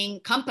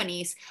mining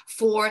companies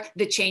for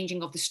the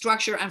changing of the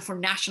structure and for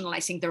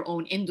nationalizing their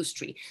own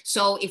industry.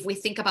 So if we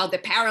think about the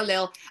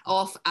parallel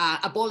of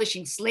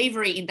abolishing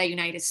slavery in the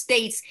United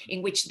States,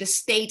 in which the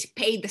state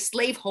paid the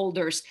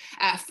slaveholders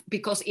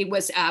because it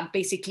was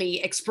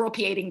basically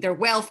expropriating their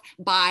wealth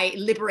by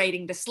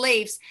liberating the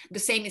slaves, the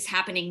same is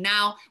happening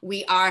now.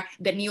 We are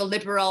the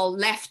neoliberal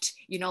left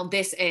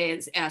this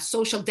is a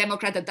social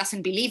democrat that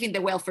doesn't believe in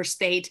the welfare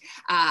state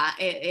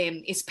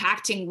is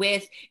pacting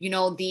with,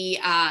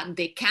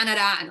 the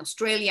Canada and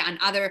Australia and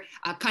other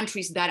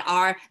countries that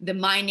are the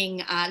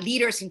mining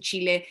leaders in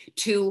Chile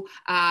to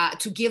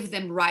give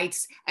them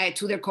rights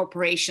to their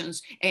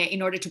corporations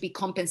in order to be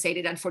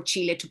compensated, and for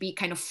Chile to be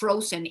kind of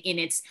frozen in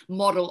its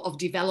model of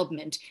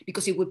development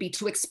because it would be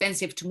too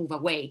expensive to move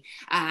away.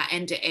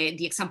 And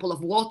the example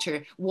of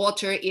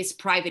water is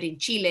private in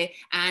Chile,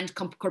 and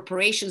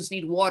corporations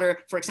need water,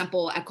 for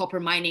example, copper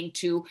mining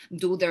to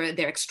do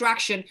their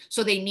extraction.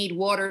 So they need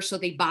water, so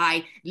they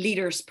buy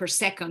liters per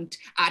second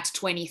at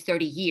 20,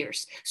 30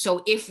 years.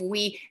 So if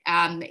we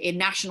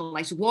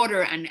nationalize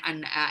water and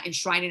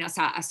enshrine it as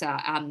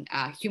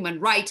a human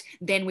right,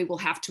 then we will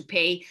have to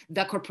pay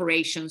the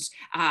corporations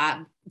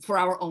for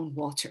our own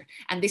water.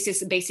 And this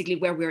is basically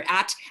where we're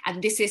at.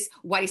 And this is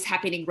what is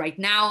happening right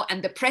now.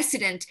 And the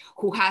president,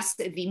 who has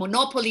the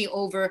monopoly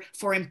over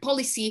foreign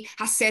policy,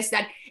 has said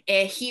that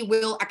he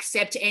will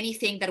accept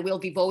anything that will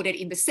be voted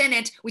in the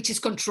Senate, which is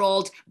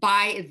controlled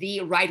by the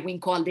right-wing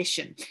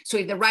coalition. So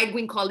if the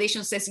right-wing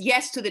coalition says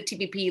yes to the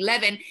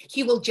TPP-11,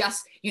 he will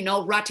just,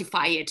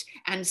 ratify it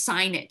and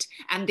sign it.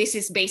 And this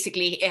is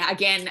basically,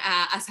 again,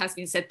 as has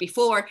been said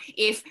before,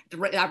 if the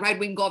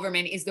right-wing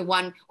government is the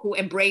one who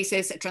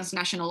embraces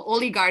transnational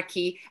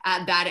oligarchy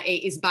that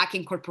is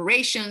backing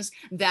corporations,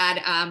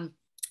 that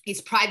is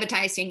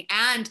privatizing,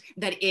 and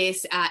that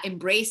is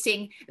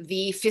embracing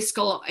the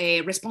fiscal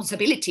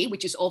responsibility,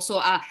 which is also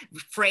a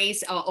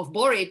phrase of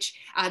Boric,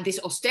 this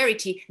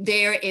austerity,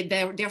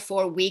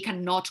 therefore we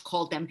cannot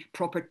call them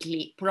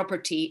properly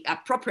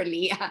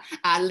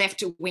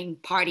left-wing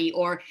party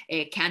or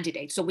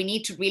candidate. So we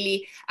need to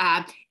really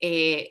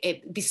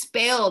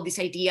dispel this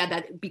idea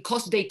that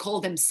because they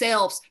call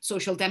themselves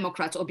social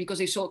democrats or because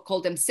they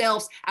call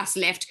themselves as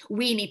left,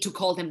 we need to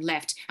call them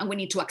left, and we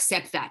need to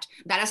accept that.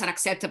 That is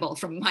unacceptable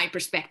from my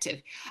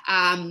perspective.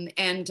 And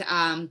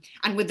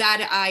with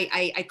that,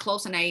 I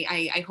close, and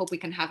I hope we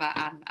can have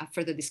a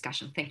further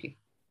discussion. Thank you.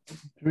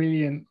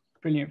 Brilliant.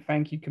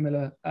 Thank you,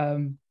 Camilla.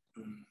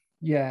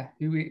 Yeah,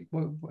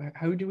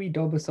 how do we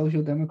dub a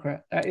social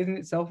democrat? That in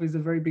itself is a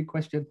very big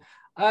question.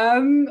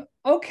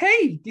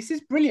 Okay, this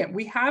is brilliant.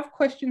 We have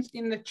questions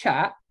in the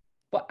chat,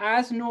 but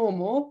as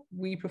normal,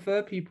 we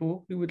prefer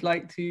people who would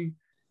like to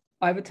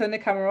either turn the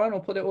camera on or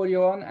put the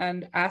audio on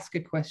and ask a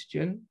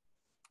question.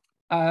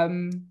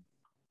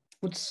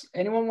 Would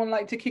anyone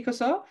like to kick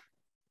us off?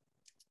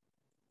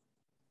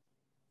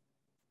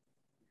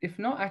 If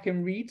not, I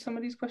can read some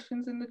of these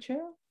questions in the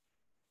chat.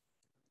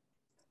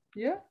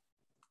 Yeah?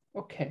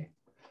 Okay.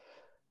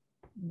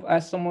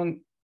 As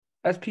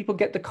people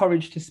get the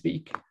courage to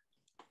speak,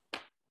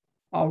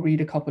 I'll read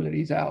a couple of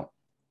these out.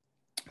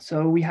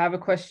 So we have a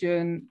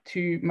question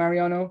to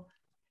Mariano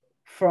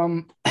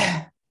from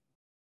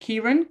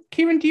Kieran.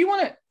 Kieran, do you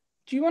want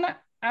to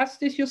ask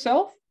this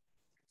yourself?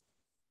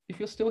 If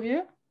you're still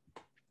here?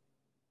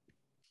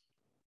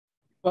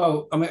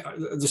 Well, I mean,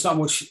 there's not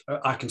much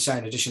I can say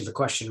in addition to the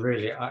question,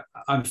 really.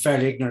 I'm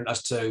fairly ignorant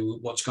as to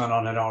what's going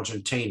on in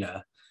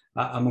Argentina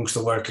amongst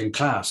the working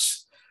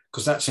class,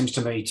 because that seems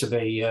to me to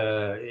be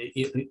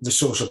the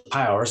source of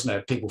power, isn't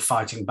it? People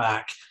fighting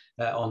back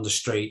on the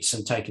streets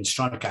and taking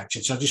strike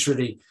action. So I just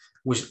really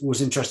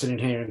was interested in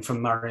hearing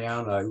from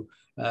Mariano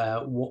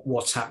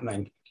what's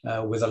happening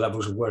with the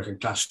levels of working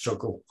class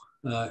struggle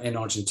in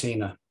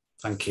Argentina.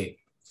 Thank you.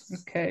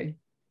 Okay.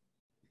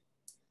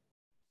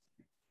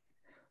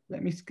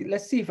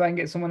 Let's see if I can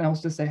get someone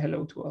else to say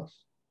hello to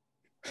us.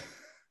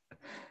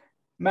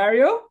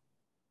 Mario,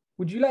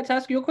 would you like to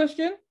ask your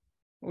question,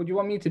 or do you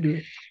want me to do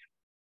it?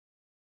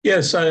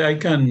 Yes, I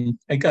can.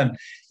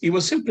 It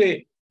was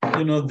simply,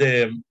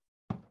 the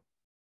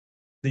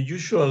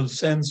usual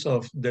sense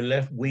of the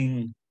left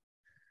wing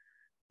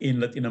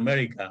in Latin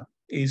America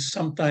is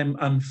sometimes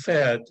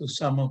unfair to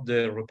some of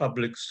the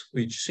republics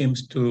which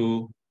seems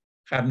to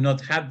have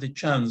not had the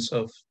chance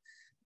of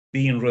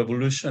being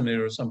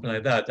revolutionary or something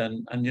like that.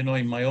 And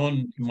in my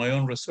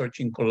own research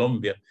in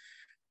Colombia,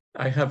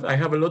 I have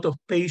a lot of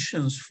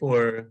patience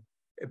for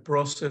a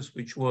process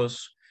which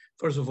was,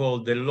 first of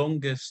all, the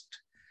longest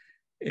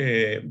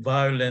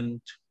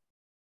violent,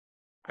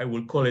 I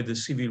will call it a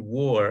civil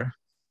war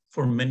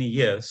for many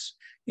years,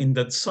 in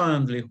that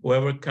suddenly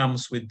whoever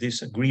comes with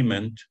this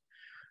agreement,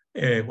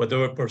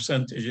 whatever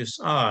percentages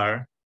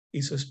are,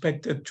 is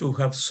expected to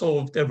have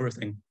solved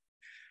everything.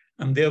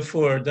 And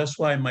therefore, that's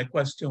why my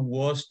question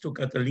was to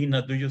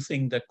Catalina, do you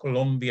think that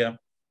Colombia,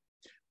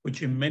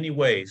 which in many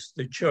ways,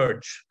 the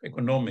church,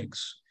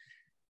 economics,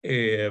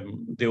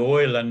 the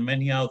oil and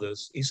many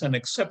others, is an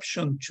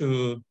exception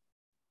to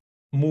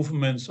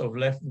movements of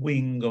left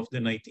wing of the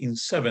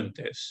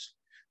 1970s.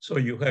 So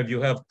you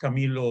have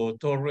Camilo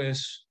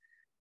Torres,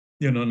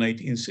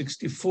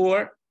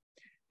 1964,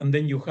 and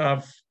then you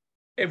have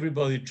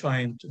everybody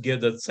trying to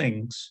get at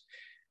things.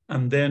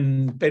 And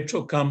then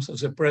Petro comes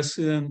as a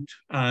president,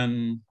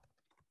 and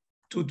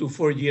 2 to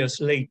 4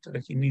 years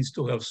later, he needs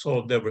to have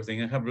solved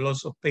everything. I have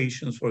lots of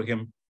patience for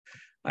him.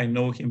 I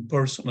know him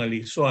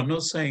personally. So I'm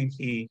not saying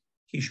he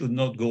he should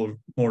not go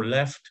more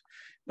left.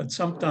 But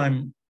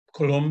sometimes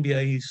Colombia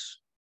is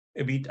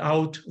a bit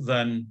out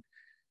than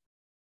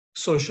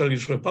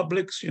socialist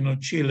republics, you know,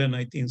 Chile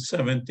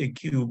 1970,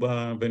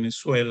 Cuba,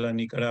 Venezuela,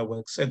 Nicaragua,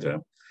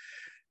 etc.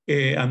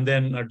 And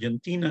then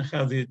Argentina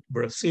had it,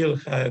 Brazil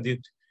had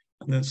it,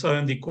 and then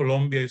suddenly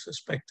Colombia is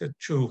expected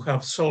to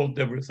have solved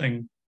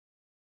everything.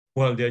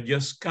 Well, they're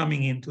just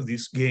coming into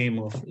this game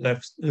of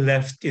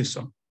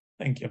leftism.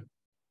 Thank you.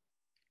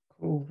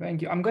 Cool,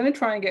 thank you. I'm going to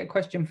try and get a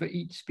question for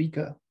each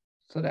speaker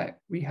so that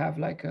we have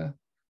like a...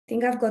 I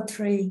think I've got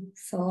 3,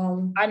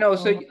 so I know,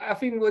 so I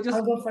think we'll just...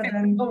 I'll go for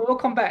them. We'll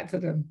come back to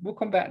them. We'll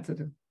come back to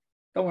them.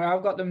 Don't worry,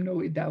 I've got them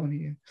noted down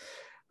here.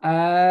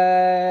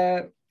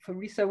 For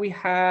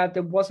Risa,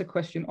 there was a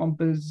question on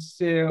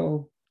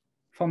Brazil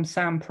from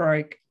Sam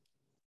Prike,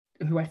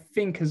 who I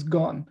think has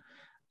gone.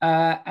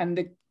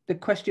 And the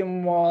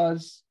question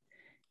was,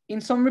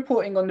 in some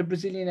reporting on the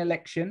Brazilian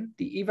election,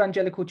 the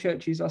evangelical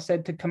churches are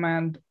said to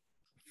command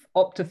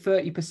up to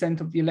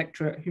 30% of the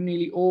electorate, who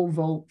nearly all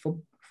vote for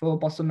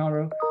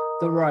Bolsonaro,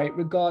 the right,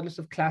 regardless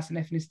of class and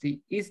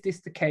ethnicity. Is this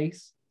the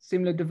case?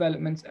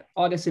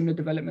 Are there similar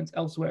developments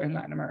elsewhere in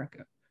Latin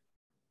America?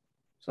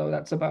 So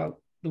that's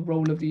about the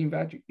role of the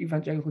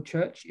evangelical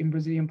church in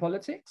Brazilian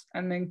politics.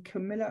 And then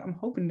Camilla, I'm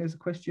hoping there's a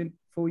question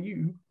for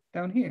you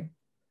down here.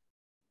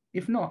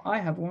 If not, I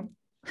have one.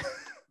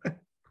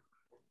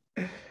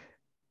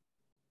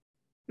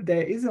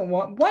 There isn't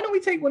one. Why don't we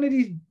take one of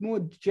these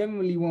more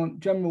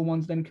general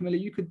ones then, Camilla?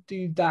 You could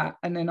do that,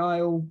 and then I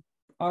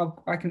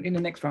can in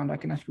the next round I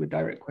can ask you a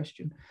direct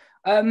question.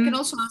 You can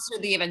also answer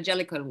the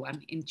evangelical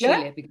one in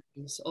Chile,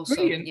 because also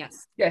brilliant.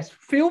 Yes.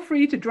 Feel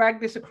free to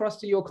drag this across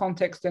to your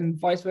context and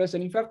vice versa.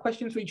 And if you have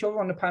questions for each other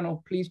on the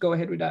panel, please go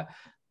ahead with that.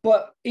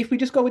 But if we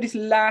just go with this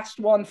last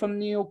one from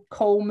Neil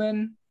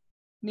Coleman.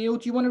 Neil,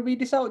 do you want to read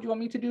this out? Do you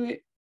want me to do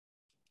it?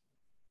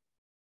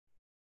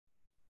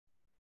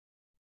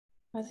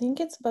 I think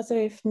it's better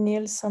if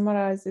Neil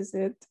summarizes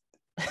it.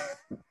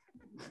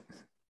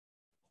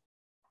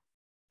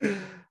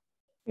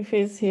 If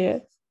he's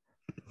here.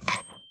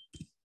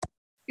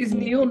 Is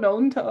Neil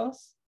known to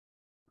us?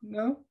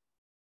 No?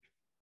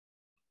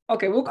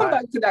 Okay, we'll come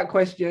back to that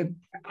question.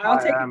 I'll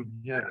take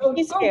yeah.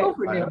 Go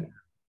for it, Neil.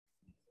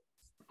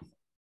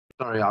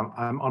 Sorry,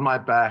 I'm on my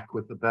back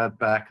with the bad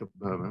back at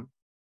the moment.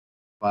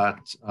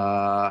 But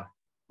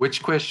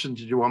which question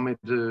did you want me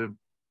to...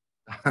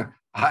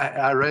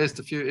 I raised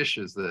a few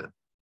issues there.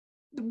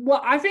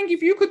 Well, I think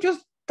if you could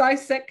just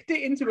dissect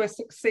it into a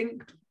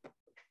succinct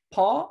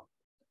part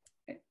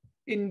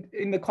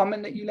in the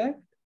comment that you left.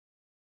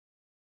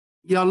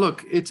 Yeah,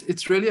 look,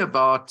 it's really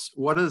about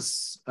what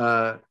is,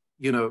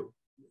 you know,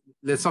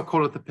 let's not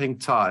call it the pink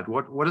tide.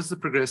 What is the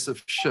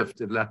progressive shift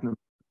in Latin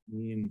America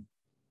mean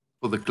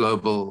for the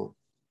global,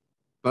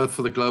 both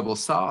for the global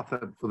South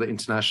and for the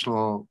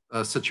international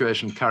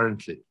situation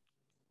currently?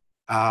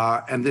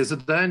 And there's a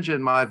danger,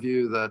 in my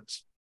view, that,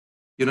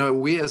 you know,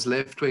 we as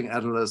left-wing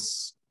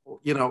analysts,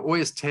 you know,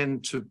 always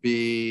tend to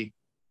be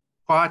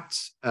quite,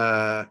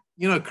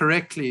 you know,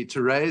 correctly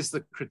to raise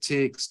the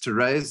critiques, to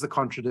raise the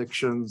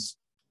contradictions,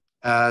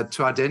 to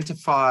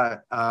identify,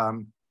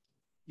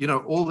 you know,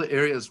 all the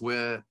areas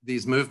where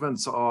these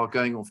movements are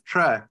going off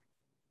track.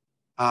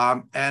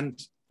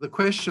 And the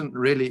question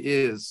really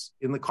is,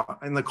 in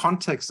the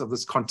context of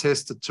this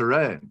contested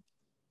terrain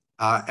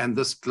and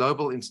this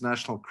global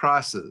international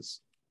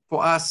crisis,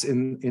 for us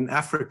in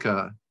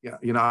Africa,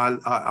 you know,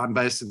 I'm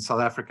based in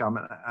South Africa. I'm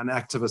an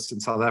activist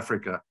in South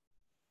Africa.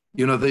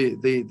 You know,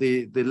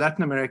 the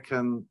Latin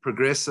American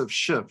progressive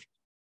shift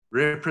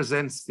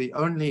represents the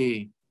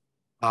only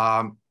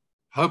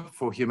hope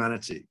for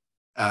humanity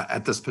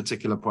at this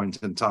particular point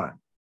in time.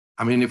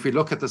 I mean, if we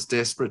look at this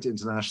desperate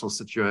international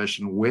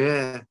situation,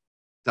 where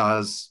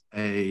does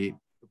a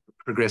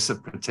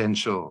progressive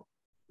potential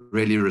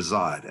really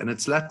reside? And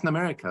it's Latin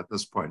America at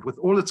this point, with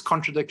all its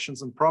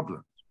contradictions and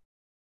problems.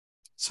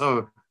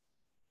 So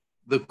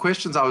the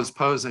questions I was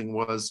posing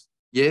was,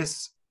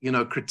 yes, you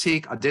know,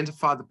 critique,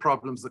 identify the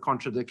problems, the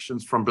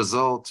contradictions from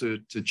Brazil to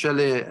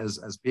Chile,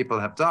 as people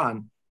have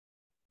done,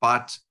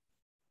 but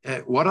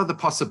what are the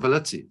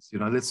possibilities? You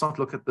know, let's not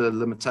look at the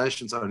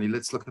limitations only,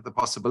 let's look at the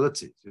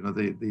possibilities. You know,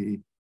 the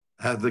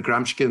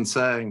Gramscian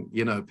saying,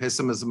 you know,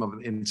 pessimism of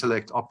the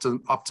intellect,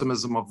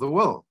 optimism of the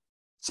will.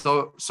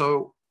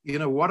 So, you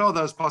know, what are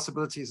those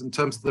possibilities in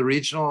terms of the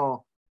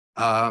regional,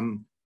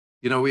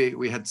 you know,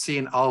 we had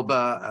seen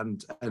ALBA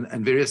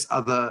and various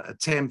other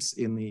attempts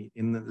in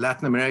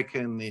Latin America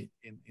in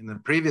the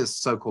previous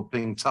so-called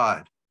pink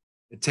tide,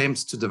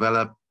 attempts to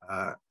develop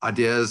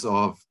ideas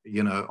of,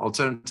 you know,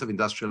 alternative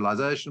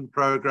industrialization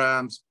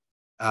programs,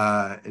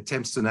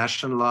 attempts to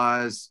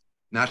nationalize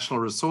national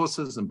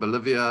resources in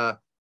Bolivia,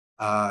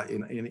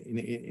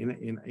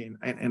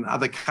 in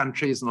other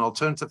countries, an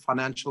alternative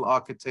financial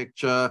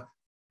architecture,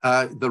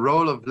 the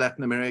role of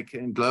Latin America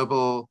in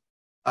global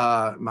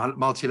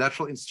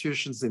multilateral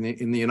institutions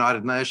in the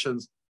United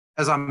Nations.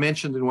 As I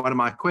mentioned in one of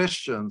my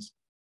questions,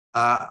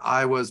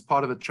 I was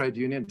part of a trade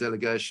union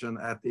delegation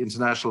at the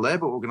International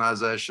Labour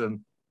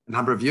Organization a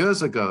number of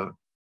years ago,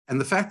 And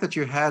the fact that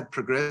you had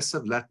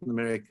progressive Latin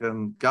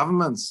American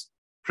governments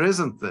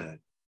present there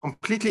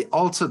completely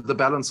altered the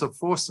balance of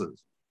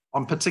forces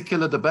on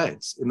particular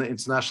debates in the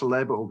International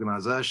Labour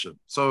Organization.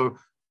 So,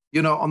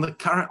 you know, on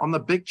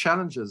the big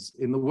challenges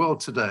in the world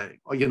today,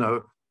 or, you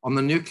know, on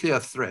the nuclear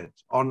threat,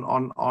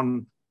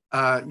 on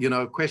you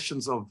know,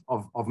 questions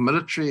of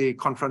military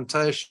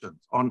confrontation,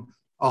 on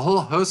a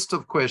whole host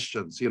of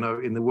questions, you know,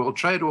 in the World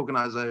Trade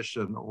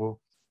Organization or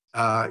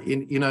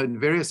in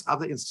various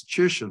other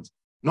institutions.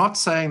 Not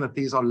saying that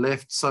these are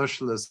left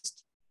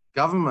socialist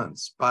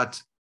governments, but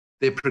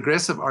their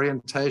progressive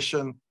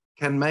orientation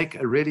can make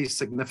a really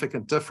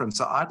significant difference.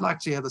 So I'd like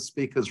to hear the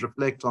speakers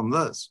reflect on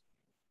this,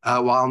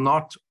 while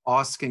not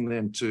asking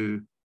them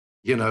to,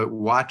 you know,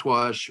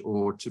 whitewash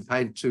or to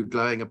paint too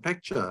glowing a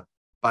picture,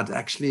 but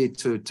actually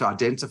to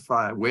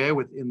identify where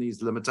within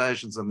these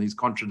limitations and these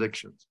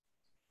contradictions,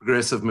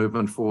 progressive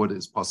movement forward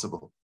is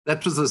possible.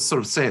 That was a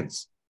sort of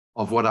sense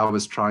of what I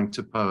was trying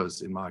to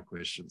pose in my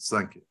questions.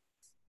 Thank you.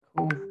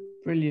 Cool,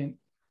 brilliant.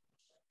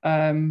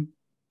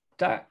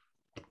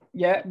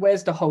 Yeah,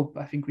 where's the hope?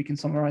 I think we can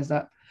summarize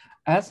that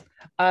as.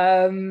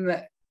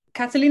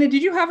 Catalina,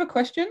 did you have a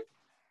question?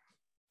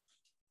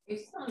 Is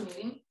it on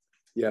meeting?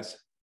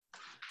 Yes.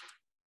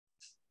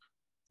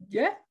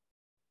 Yeah?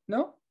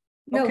 No?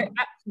 No. Okay.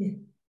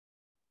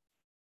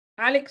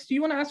 Alex, do you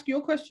want to ask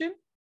your question?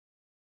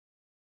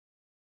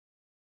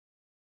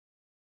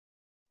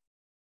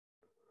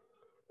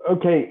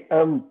 Okay.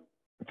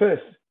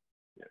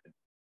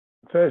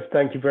 First,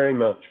 thank you very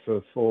much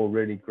for 4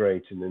 really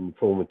great and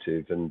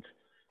informative and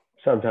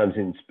sometimes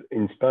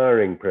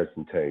inspiring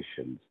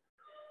presentations.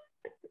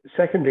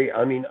 Secondly,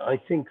 I mean, I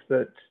think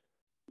that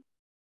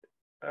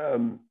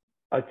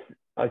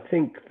I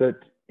think that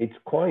it's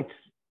quite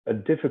a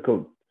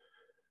difficult.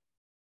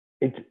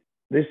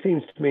 This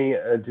seems to me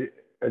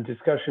a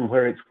discussion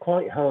where it's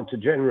quite hard to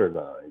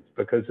generalize,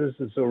 because as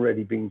has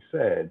already been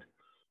said,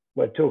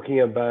 we're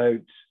talking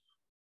about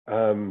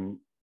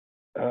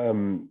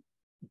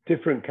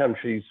different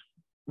countries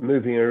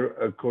moving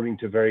according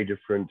to very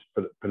different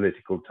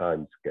political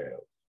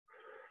timescales.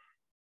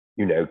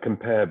 You know,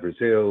 compare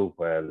Brazil,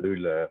 where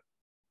Lula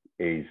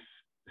is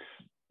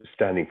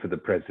standing for the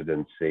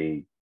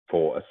presidency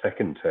for a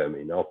 2nd term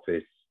in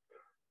office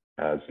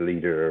as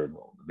leader,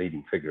 or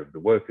leading figure of the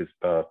Workers'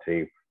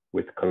 Party,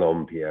 with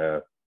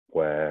Colombia,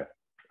 where,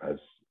 as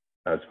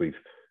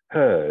we've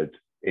heard,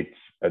 it's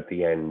at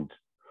the end.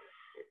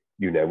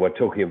 You know, we're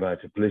talking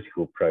about a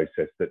political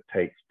process that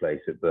takes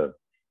place at the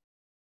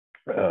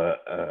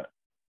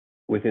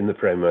within the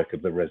framework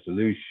of the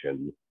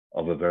resolution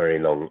of a very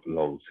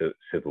long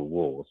civil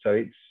war.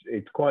 So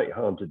it's quite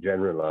hard to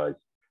generalize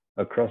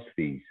across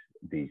these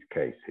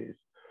cases.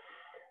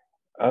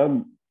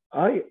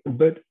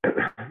 But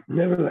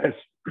nevertheless,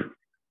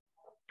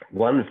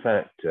 one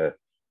factor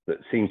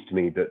that seems to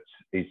me that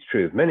is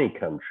true of many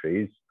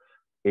countries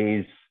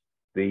is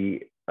the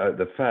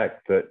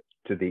fact that,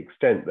 to the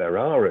extent there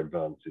are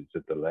advances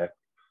at the left,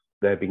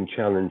 they're being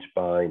challenged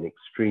by an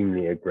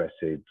extremely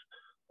aggressive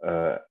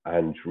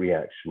and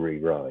reactionary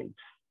right.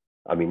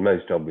 I mean,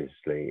 most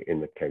obviously in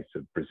the case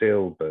of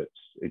Brazil, but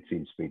it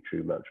seems to be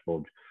true much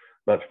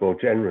more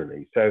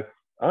generally. So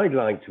I'd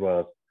like to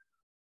ask,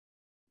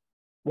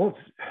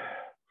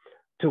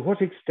 to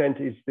what extent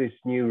is this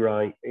new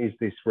right? Is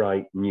this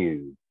right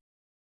new?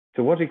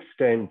 To what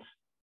extent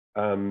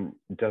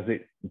does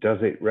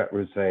it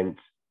represent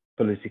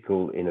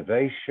political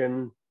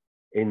innovation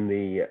in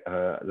the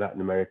Latin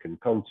American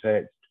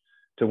context?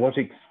 To what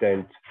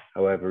extent,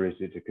 however, is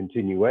it a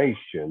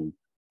continuation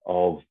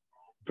of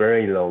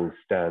very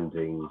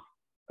long-standing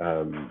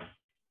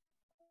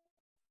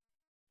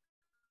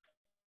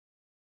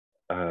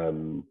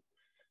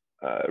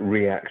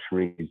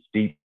reactionaries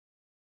deeply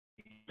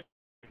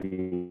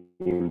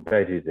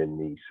embedded in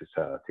these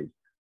societies?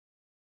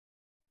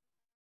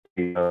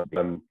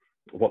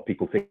 What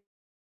people think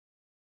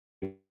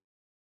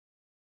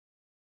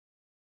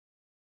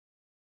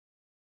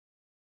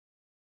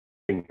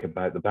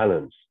about the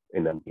balance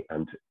in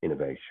and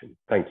innovation.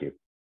 Thank you.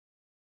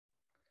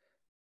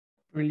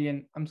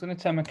 Brilliant. I'm just going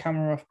to turn my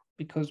camera off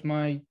because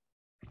my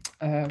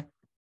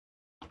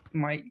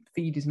my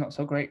feed is not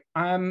so great.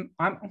 I'm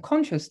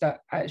conscious that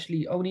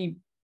actually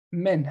only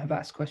men have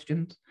asked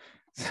questions.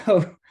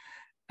 So,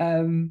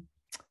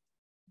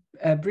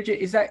 Bridget,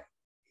 is that?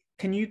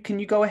 Can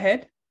you go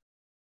ahead?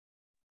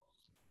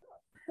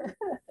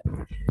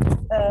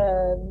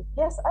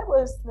 Yes,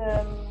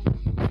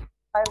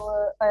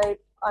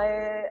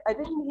 I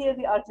didn't hear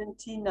the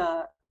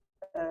Argentina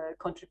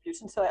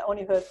contribution, so I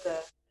only heard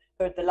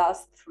the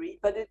last 3.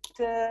 But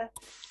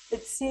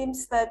it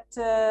seems that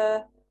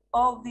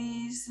all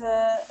these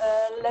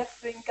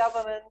left-wing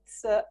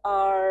governments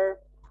are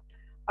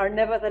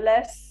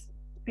nevertheless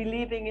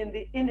believing in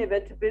the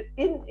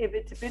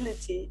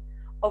inevitability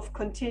of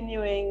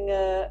continuing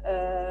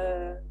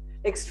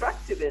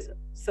extractivism.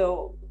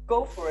 So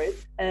go for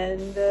it,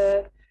 and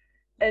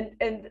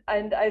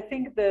I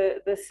think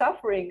the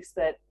sufferings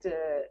that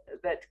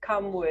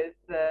come with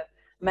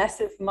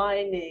massive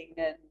mining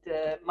and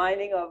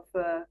mining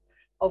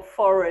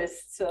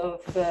forests,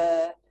 of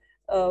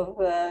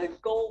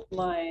gold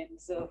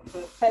mines, of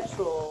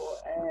petrol,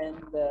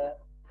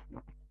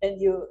 and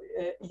you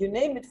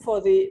name it for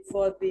the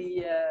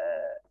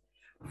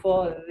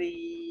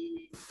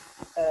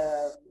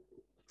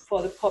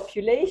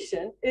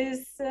population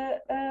is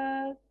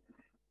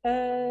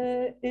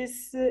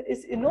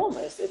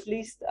enormous. At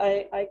least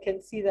I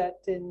can see that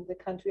in the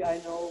country I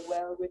know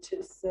well, which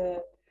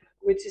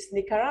is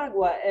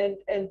Nicaragua,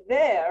 and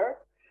there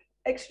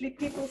actually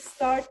people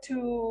start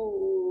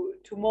to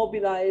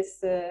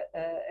mobilize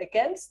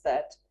against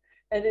that,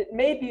 and it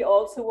may be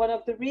also one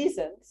of the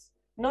reasons,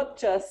 not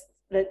just,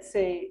 let's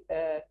say,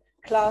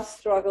 class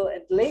struggle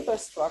and labor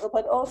struggle,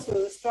 but also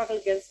the struggle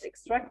against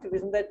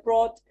extractivism that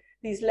brought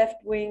these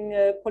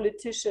left-wing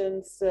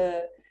politicians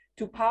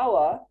to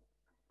power.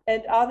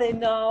 And are they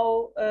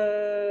now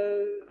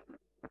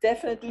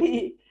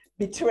definitely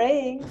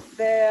betraying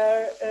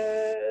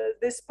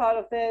this part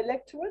of their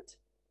electorate?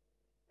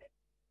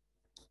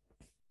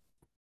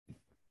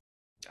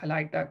 I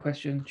like that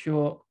question.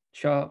 Short,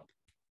 sharp,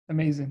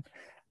 amazing.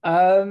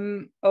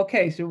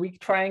 Okay, so we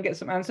try and get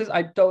some answers.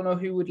 I don't know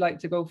who would like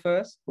to go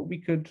first, but we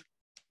could.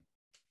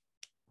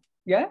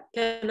 Yeah?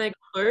 Can I go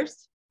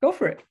first? Go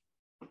for it.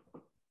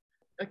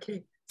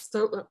 Okay,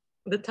 so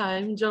the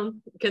time,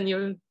 John, can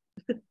you?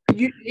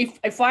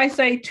 If I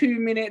say 2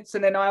 minutes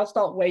and then I'll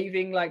start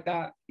waving like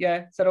that,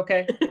 yeah, is that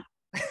okay?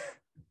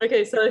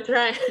 Okay, so I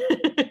try.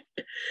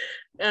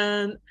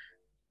 And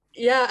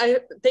yeah, I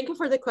thank you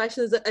for the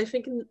questions. I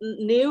think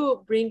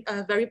Neil bring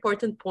a very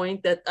important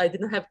point that I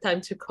didn't have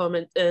time to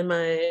comment in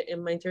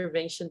my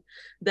intervention.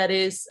 That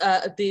is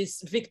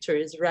these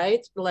victories,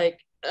 right?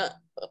 Like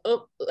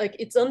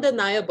it's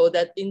undeniable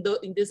that in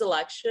these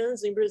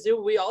elections in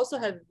Brazil, we also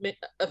have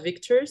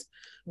victors,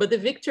 but the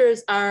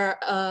victors are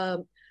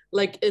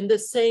like in the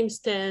same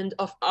stand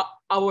of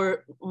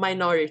our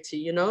minority,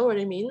 you know what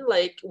I mean?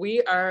 Like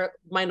we are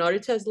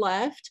minority as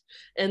left,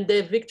 and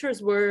the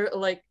victors were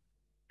like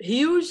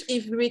huge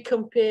if we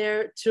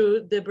compare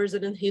to the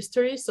Brazilian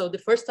history. So the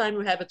first time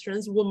we have a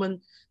trans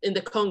woman in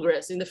the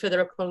Congress, in the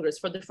Federal Congress,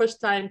 for the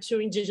first time, 2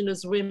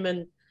 indigenous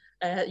women,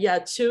 it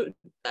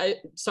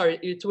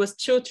was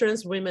 2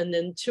 trans women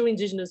and 2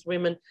 indigenous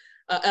women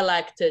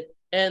elected.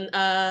 And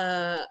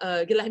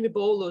Guilherme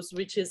Boulos,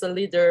 which is a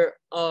leader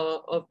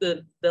of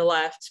the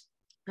left,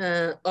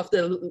 of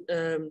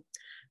the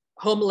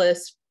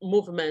homeless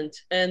movement,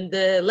 and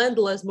the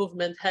landless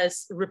movement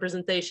has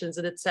representations,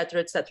 and etc.,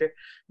 etc.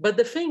 But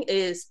the thing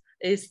is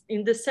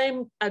at the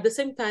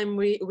same time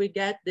we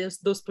get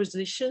those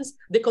positions,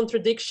 the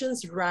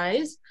contradictions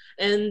rise,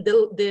 and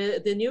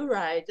the new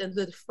right and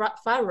the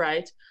far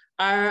right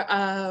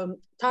are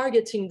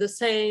targeting the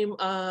same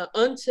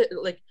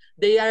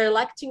they are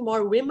electing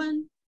more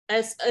women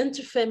as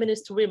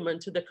anti-feminist women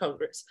to the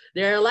Congress.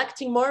 They are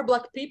electing more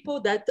Black people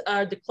that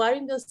are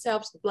declaring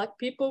themselves Black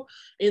people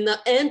in an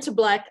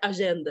anti-Black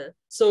agenda.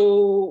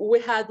 So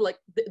we had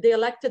they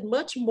elected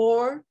much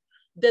more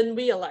than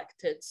we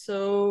elected.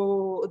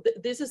 So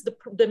this is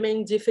the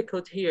main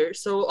difficulty here.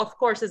 So of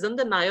course it's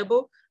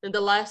undeniable in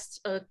the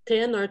last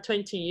 10 or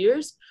 20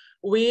 years,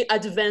 we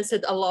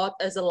advanced a lot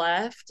as a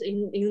left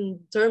in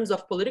terms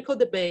of political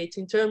debate,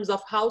 in terms of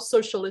how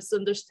socialists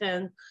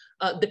understand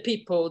the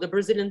people, the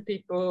Brazilian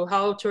people,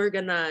 how to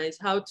organize,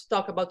 how to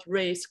talk about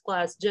race,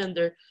 class,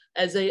 gender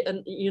as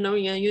in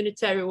a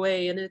unitary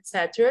way, and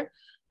etc.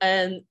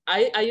 And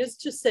I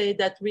used to say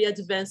that we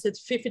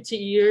advanced 50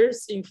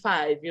 years in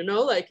 5,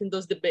 in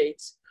those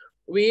debates.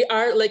 We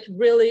are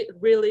really,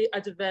 really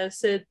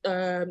advanced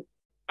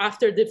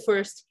after the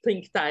first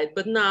pink tide,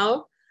 but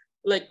now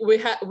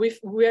we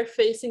are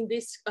facing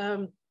this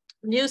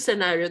new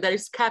scenario that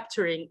is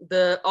capturing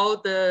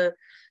all the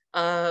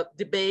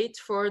debate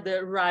for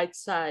the right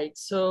side.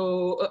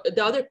 So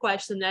the other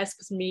question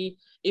asks me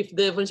if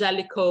the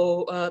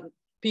evangelical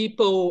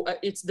people,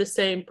 it's the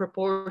same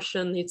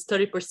proportion, it's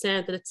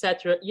 30%,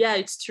 etc. Yeah,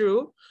 it's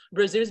true.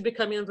 Brazil is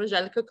becoming an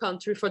evangelical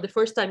country for the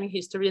first time in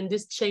history, and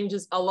this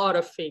changes a lot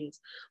of things.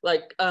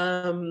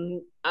 I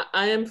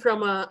am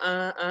from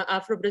a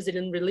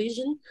Afro-Brazilian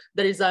religion.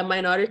 There is a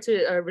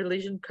minority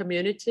religion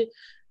community,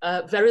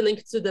 very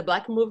linked to the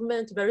Black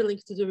movement, very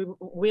linked to the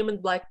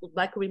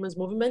Black women's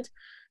movement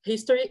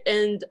history.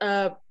 And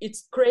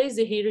it's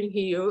crazy hearing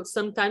here.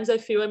 Sometimes I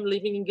feel I'm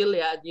living in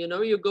Gilead.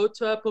 You go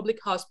to a public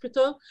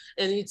hospital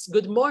and it's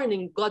good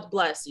morning, God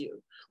bless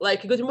you.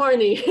 Good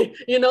morning,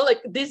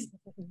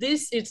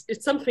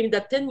 it's something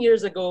that 10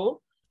 years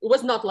ago, it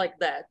was not like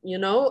that,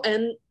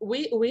 And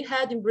we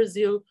had in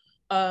Brazil,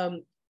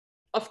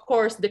 of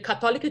course, the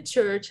Catholic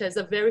Church has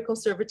a very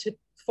conservative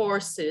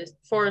force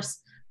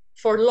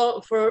for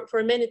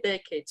many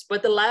decades,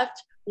 but the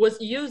left was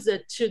used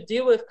to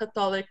deal with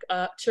Catholic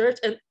Church,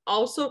 and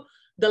also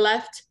the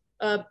left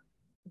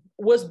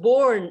was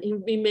born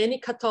in many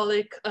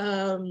Catholic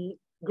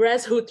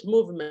grassroots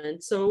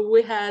movements. So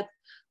we had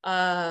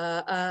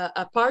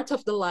a part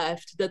of the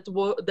left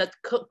that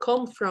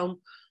come from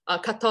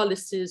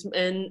Catholicism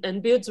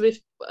and builds with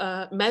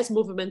mass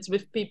movements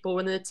with people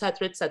and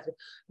etc. etc.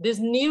 This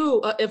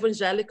new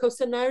evangelical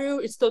scenario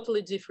is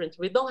totally different.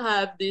 We don't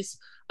have this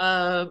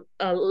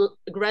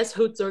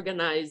grassroots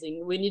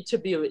organizing. We need to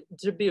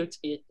build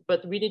it,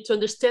 but we need to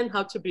understand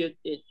how to build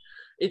it.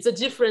 It's a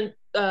different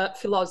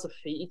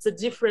philosophy. It's a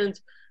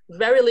different,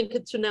 very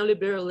linked to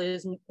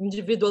neoliberalism,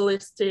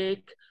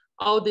 individualistic,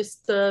 all this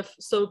stuff.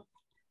 So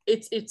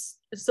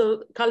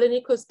so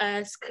Kalenikos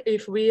asked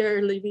if we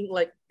are living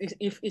like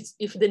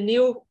if the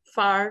new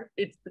far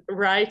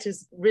right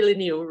is really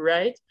new,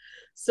 right?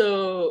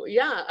 So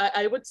yeah,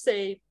 I would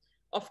say,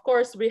 of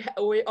course, we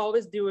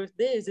always deal with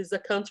this. It's a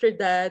country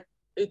that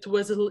it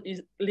was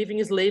living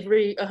in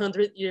slavery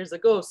 100 years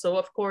ago. So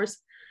of course,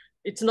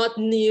 it's not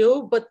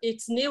new, but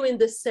it's new in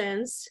the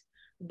sense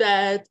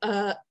that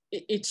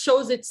it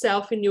shows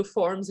itself in new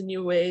forms, in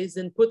new ways,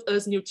 and put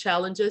us new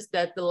challenges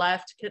that the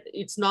left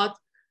it's not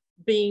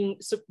being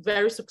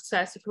very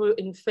successful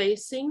in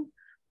facing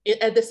it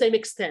at the same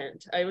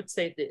extent. I would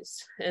say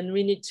this, and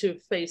we need to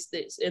face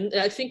this. And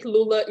I think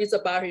Lula is a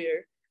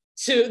barrier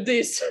to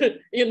this,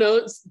 you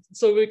know,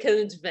 so we can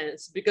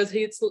advance, because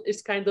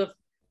he's kind of,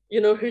 you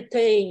know,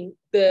 retain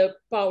the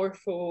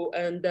powerful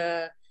and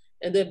the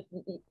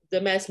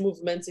mass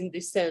movements in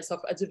this sense of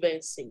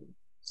advancing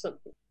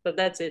something. But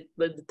that's it.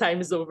 But the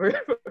time is over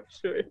for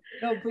sure.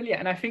 No, brilliant.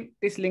 And I think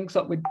this links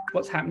up with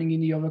what's happening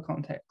in the other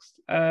context.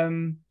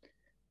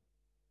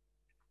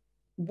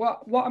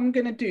 What I'm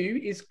going to do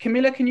is,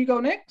 Camilla, can you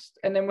go next?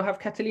 And then we'll have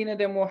Catalina,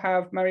 then we'll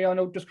have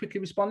Mariano just quickly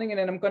responding. And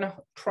then I'm going to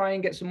try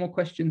and get some more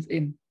questions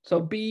in.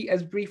 So be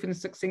as brief and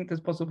succinct as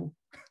possible.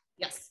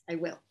 Yes, I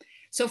will.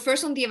 So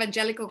first, on the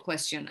evangelical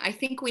question, I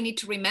think we need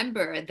to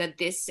remember that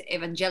this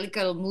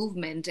evangelical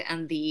movement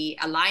and the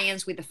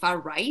alliance with the far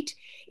right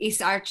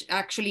is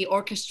actually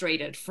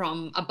orchestrated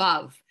from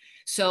above.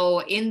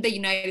 So in the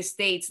United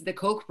States, the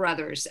Koch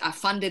brothers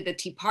funded the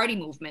Tea Party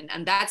movement,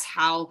 and that's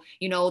how,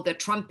 you know, the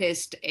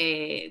Trumpist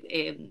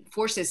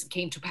forces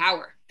came to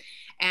power.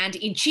 And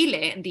in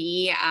Chile,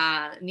 the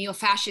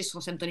neo-fascist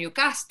José Antonio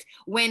Cast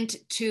went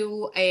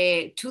to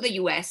the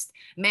U.S.,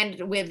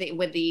 met with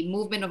the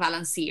movement of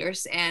Alan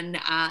Sears, and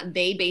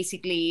they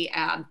basically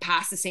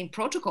passed the same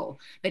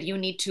protocol that you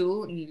need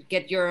to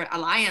get your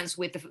alliance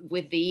with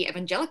the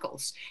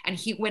evangelicals. And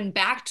he went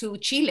back to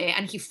Chile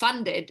and he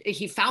founded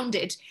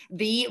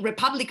the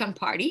Republican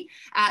Party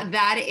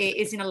that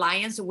is in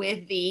alliance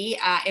with the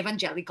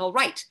evangelical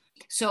right.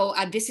 So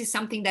this is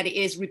something that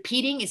is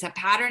repeating, is a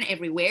pattern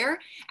everywhere,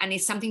 and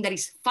it's something that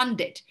is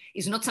funded.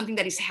 It's not something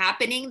that is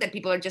happening, that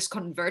people are just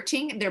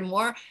converting. They're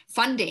more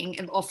funding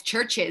of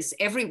churches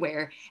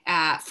everywhere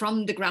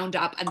from the ground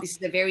up, and this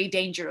is a very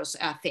dangerous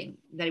thing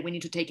that we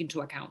need to take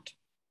into account.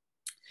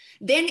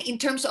 Then in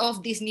terms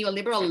of this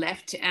neoliberal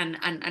left and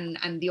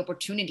the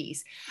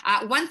opportunities,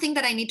 one thing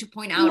that I need to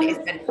point out is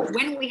that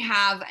when we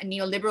have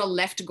neoliberal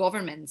left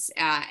governments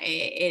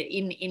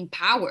in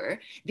power,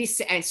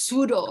 these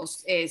pseudo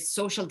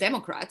social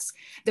democrats,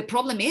 the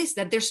problem is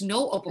that there's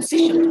no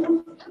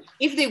opposition.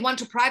 If they want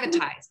to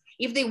privatize,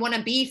 if they want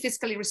to be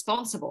fiscally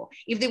responsible,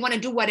 if they want to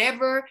do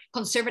whatever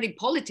conservative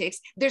politics,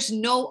 there's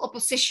no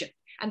opposition.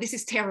 And this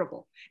is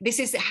terrible. This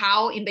is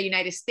how in the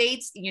United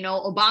States, you know,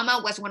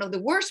 Obama was one of the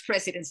worst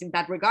presidents in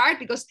that regard,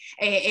 because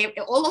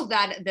all of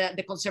that,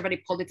 the conservative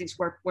politics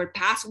were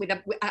passed with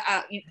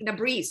in a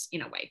breeze,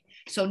 in a way.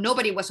 So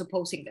nobody was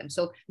opposing them.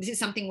 So this is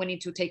something we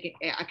need to take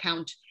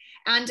account.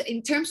 And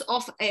in terms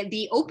of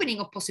the opening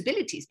of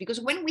possibilities, because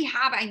when we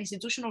have an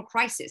institutional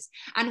crisis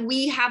and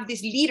we have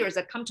these leaders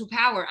that come to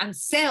power and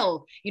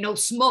sell, you know,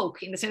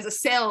 smoke, in the sense of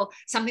sell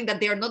something that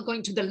they are not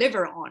going to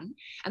deliver on,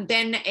 and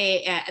then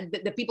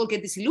the people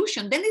get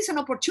disillusioned, then there's an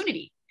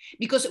opportunity.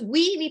 Because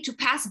we need to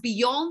pass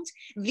beyond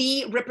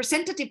the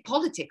representative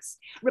politics.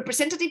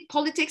 Representative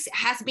politics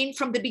has been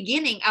from the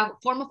beginning a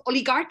form of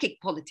oligarchic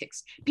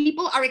politics.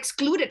 People are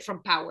excluded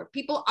from power.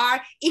 People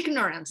are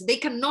ignorant. They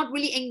cannot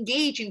really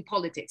engage in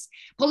politics.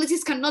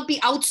 Politics cannot be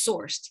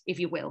outsourced, if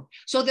you will.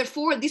 So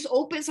therefore, this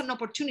opens an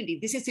opportunity.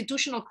 This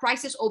institutional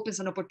crisis opens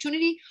an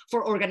opportunity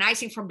for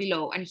organizing from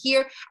below. And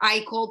here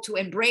I call to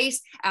embrace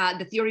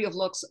the theory of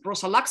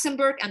Rosa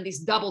Luxemburg and this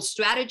double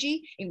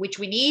strategy, in which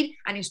we need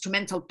an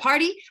instrumental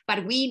party,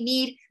 but we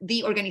need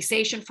the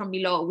organization from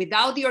below.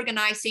 Without the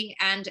organizing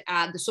and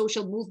the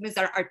social movements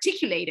that are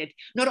articulated,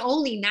 not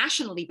only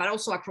nationally, but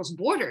also across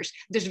borders,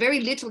 there's very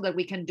little that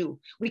we can do.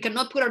 We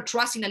cannot put our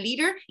trust in a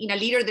leader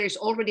that is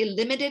already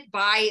limited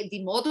by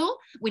the model.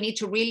 We need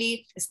to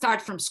really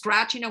start from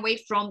scratch, in a way,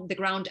 from the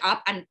ground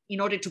up, and in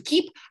order to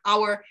keep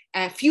our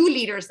few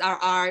leaders that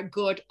are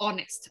good,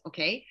 honest,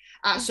 okay?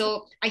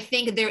 So I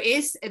think there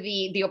is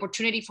the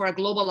opportunity for a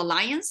global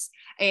alliance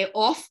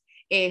of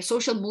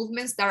social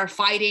movements that are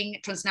fighting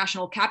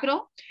transnational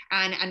capital.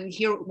 And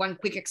here, one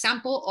quick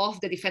example of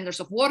the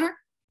Defenders of Water.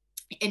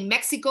 In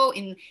Mexico,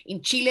 in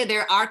Chile,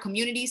 there are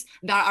communities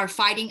that are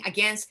fighting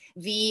against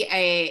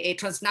the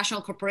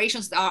transnational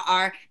corporations that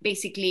are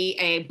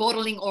basically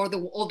bottling all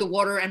the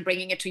water and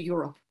bringing it to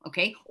Europe.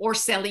 okay, or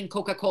selling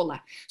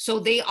Coca-Cola. So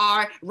they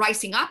are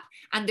rising up,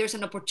 and there's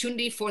an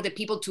opportunity for the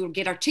people to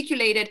get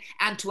articulated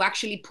and to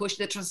actually push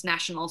the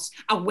transnationals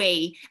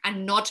away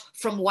and not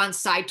from one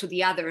side to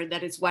the other.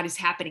 That is what is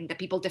happening, that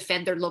people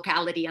defend their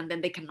locality and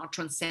then they cannot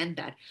transcend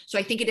that. So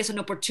I think it is an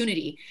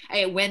opportunity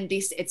when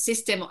this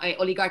system,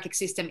 oligarchic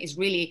system, is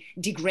really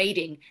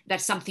degrading,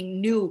 that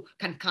something new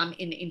can come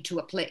into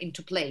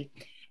play.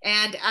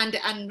 And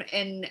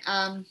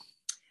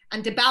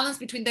the balance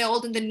between the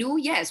old and the new,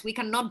 yes, we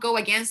cannot go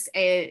against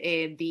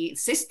the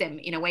system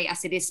in a way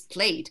as it is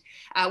played.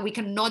 We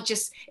cannot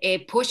just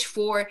push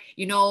for,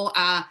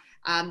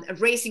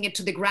 raising it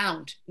to the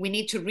ground. We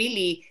need to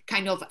really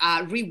kind of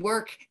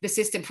rework the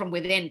system from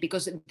within,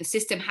 because the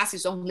system has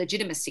its own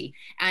legitimacy,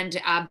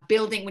 and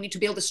we need to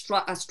build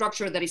a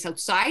structure that is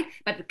outside,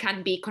 but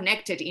can be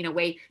connected in a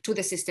way to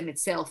the system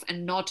itself,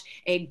 and not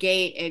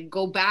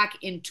go back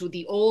into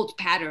the old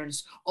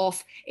patterns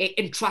of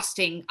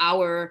entrusting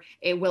our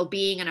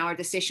well-being and our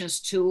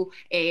decisions to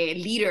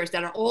leaders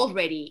that are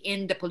already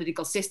in the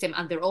political system,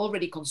 and they're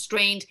already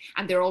constrained,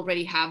 and they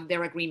already have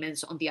their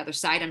agreements on the other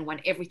side, and want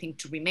everything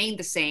to remain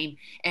the same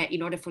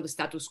in order for the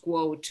status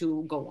quo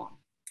to go on.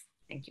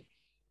 Thank you.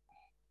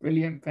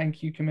 Brilliant.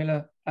 Thank you,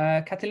 Camilla.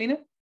 Catalina?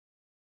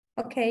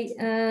 Okay,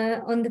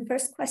 on the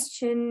first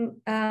question,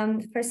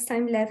 the first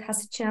time left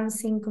has a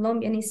chance in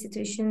Colombian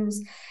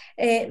institutions,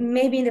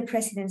 maybe in the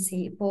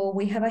presidency, but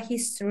we have a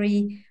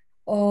history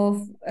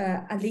of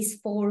at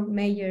least 4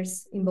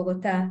 mayors in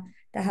Bogota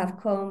that have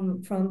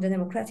come from the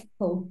Democratic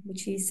Pole,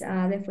 which is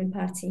a left-wing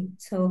party.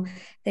 So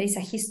there is a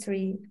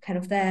history kind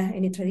of there,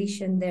 and a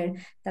tradition there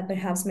that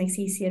perhaps makes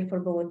it easier for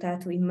Bogota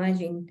to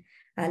imagine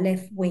a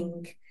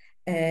left-wing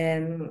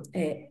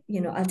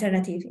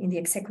alternative in the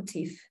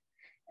executive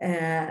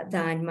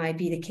than might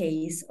be the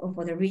case of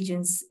other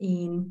regions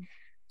in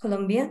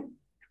Colombia.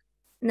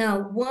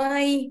 Now,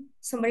 why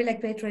somebody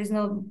like Petro is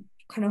not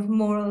kind of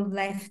more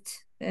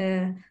left,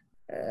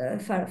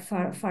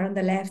 far on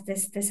the left?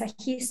 There's a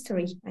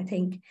history, I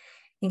think,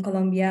 in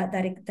Colombia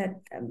that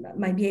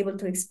might be able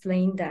to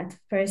explain that.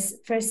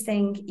 First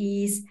thing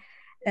is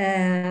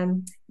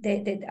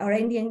our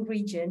Andean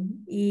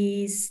region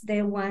is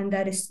the one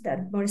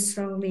that more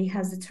strongly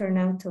has the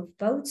turnout of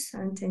votes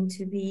and tend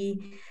to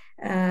be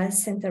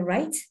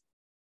center-right.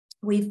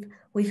 We've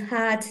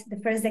had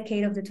the first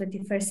decade of the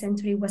 21st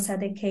century was a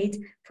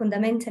decade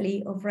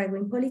fundamentally of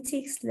right-wing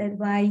politics led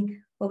by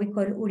what we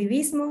call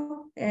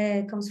Uribismo,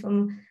 comes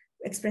from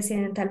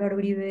ex-President Álvaro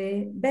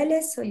Uribe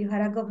Vélez. So you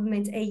had a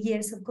government, 8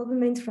 years of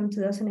government from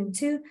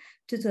 2002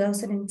 to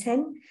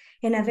 2010,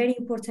 and a very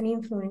important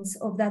influence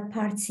of that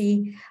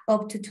party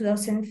up to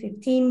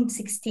 2015,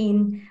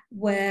 16,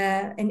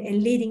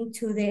 and leading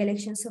to the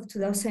elections of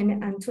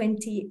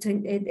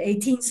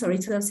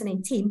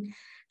 2018,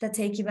 that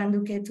take Iván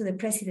Duque to the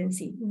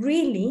presidency.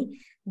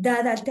 Really,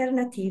 that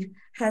alternative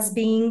has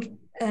been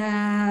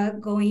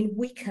going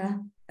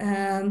weaker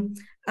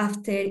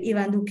after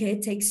Iván Duque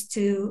takes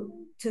to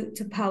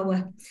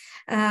power.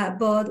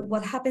 But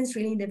what happens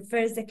really in the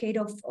first decade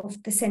of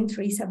the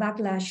century is a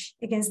backlash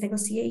against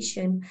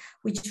negotiation,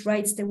 which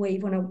rides the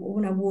wave on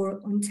a war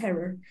on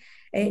terror.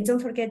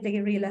 Don't forget, the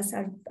guerrillas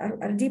are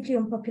deeply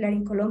unpopular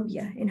in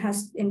Colombia, and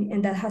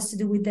that has to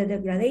do with the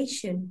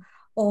degradation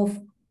of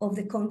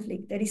the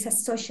conflict. There is a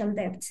social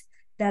debt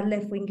that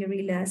left-wing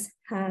guerrillas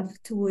have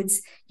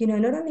towards,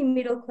 not only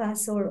middle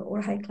class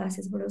or high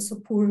classes, but also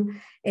poor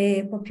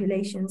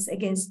populations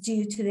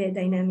due to the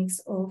dynamics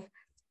of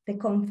the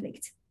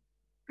conflict.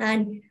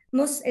 And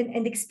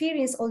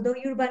experience, although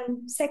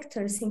urban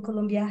sectors in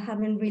Colombia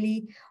haven't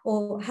really,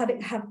 or have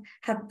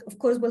of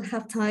course will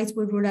have ties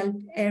with rural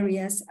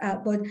areas,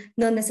 but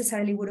not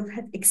necessarily would have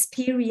had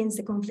experienced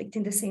the conflict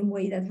in the same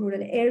way that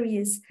rural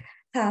areas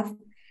have.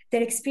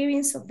 Their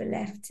experience of the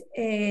left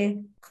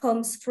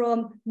comes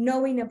from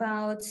knowing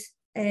about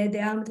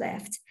the armed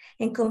left,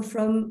 and come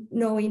from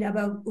knowing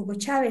about Hugo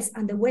Chávez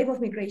and the wave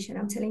of migration.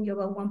 I'm telling you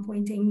about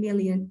 1.8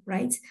 million,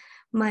 right?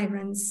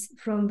 Migrants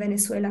from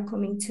Venezuela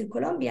coming to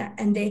Colombia,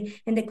 and the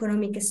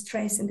economic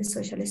stress and the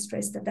social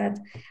stress that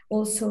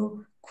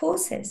also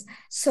causes.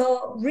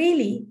 So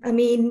really, I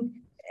mean,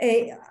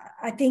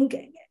 I think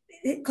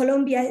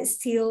Colombia is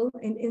still,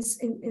 in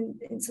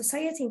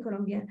society in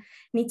Colombia,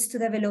 needs to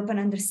develop an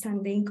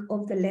understanding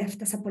of the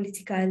left as a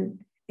political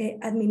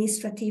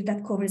administrative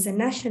that covers a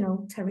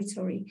national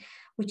territory,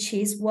 which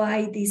is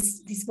why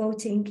this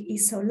voting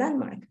is so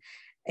landmark.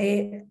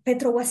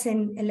 Petro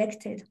wasn't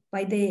elected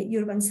by the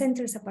urban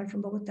centers apart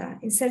from Bogota,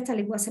 and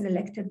certainly wasn't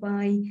elected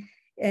by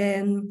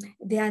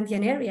the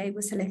Andean area. It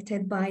was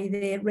elected by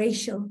the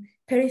racial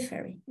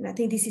periphery. And I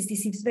think this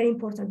is very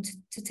important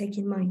to take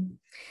in mind.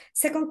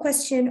 Second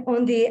question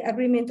on the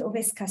agreement of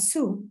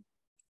Escazú.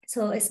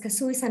 So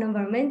Escazú is an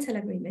environmental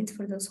agreement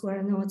for those who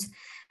are not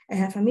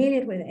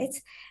familiar with it.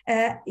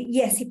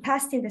 Yes, it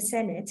passed in the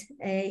Senate.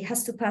 It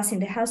has to pass in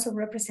the House of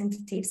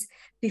Representatives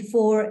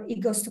before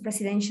it goes to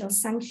presidential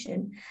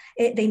sanction.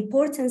 The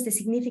importance, the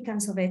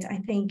significance of it, I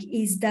think,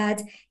 is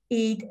that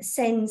it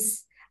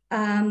sends,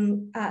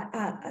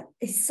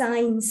 it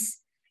signs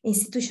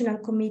institutional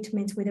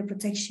commitment with the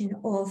protection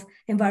of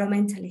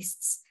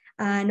environmentalists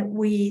and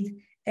with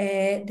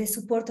the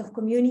support of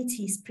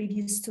communities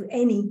previous to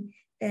any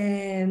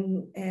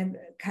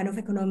kind of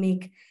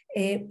economic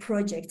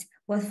project.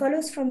 What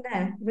follows from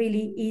that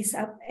really is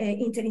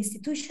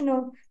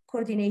interinstitutional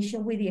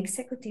coordination with the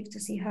executive to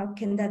see how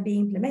can that be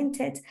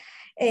implemented,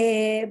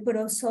 but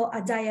also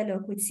a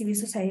dialogue with civil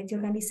society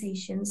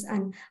organizations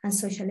and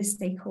social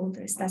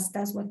stakeholders.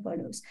 That's what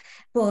follows.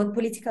 But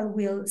political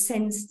will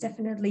sends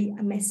definitely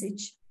a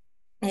message,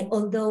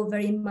 although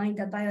bear in mind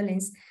that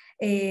violence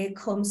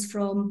comes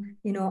from,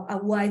 you know, a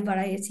wide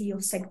variety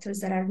of sectors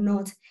that are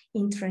not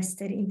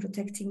interested in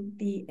protecting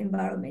the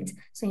environment.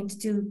 So you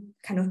need to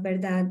kind of bear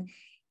that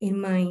in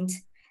mind.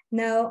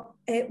 Now,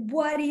 to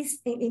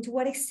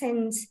what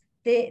extent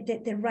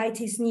the right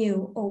is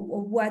new,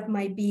 or what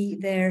might be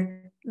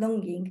their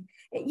longing?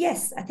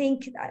 Yes, I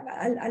think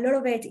a lot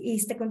of it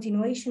is the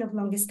continuation of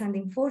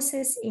long-standing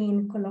forces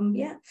in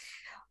Colombia.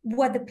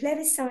 What the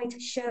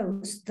plebiscite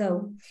shows,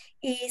 though,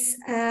 is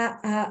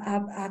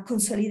a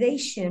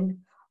consolidation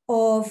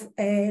of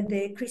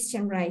the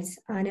Christian right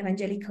and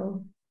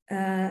evangelical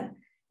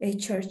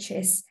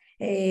churches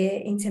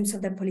in terms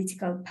of their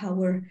political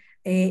power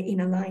in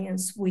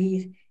alliance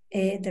with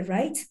the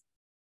right.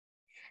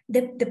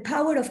 The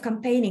power of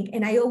campaigning,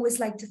 and I always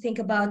like to think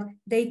about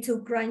they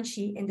took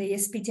Gramsci and they are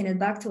spitting it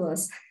back to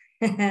us.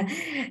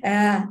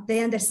 They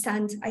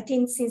understand, I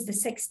think since the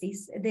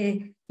 60s,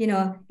 the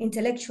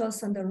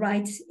intellectuals on the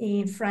right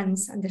in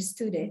France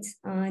understood it,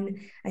 and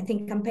I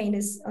think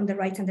campaigners on the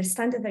right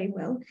understand it very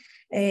well.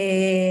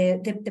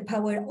 The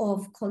power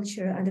of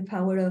culture and the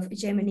power of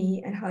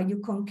hegemony and how you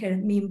conquer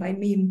meme by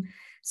meme.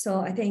 So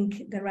I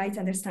think the right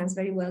understands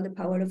very well the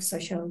power of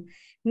social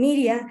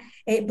media,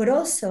 but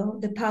also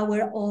the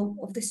power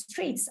of the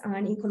streets.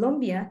 And in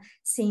Colombia,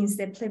 since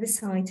the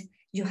plebiscite,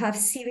 you have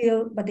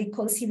what they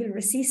call civil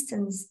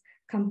resistance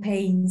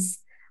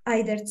campaigns,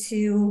 either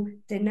to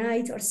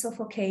deny or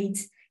suffocate,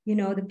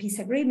 the peace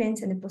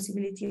agreement and the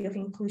possibility of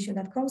inclusion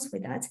that comes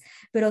with that,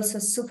 but also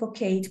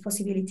suffocate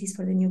possibilities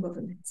for the new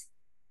government.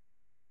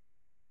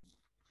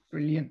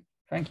 Brilliant.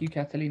 Thank you,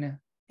 Catalina.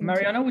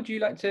 Mariana, would you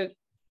like to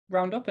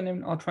round up, and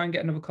then I'll try and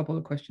get another couple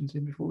of questions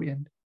in before we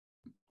end.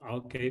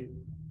 Okay,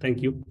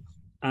 thank you.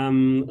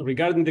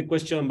 Regarding the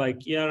question by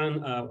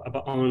Kieran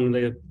on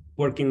the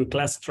working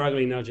class struggle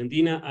in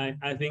Argentina,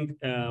 I think,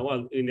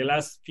 well, in the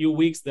last few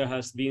weeks, there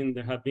have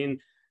been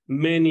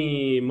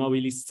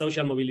many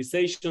social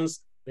mobilizations.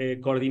 The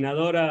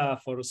Coordinadora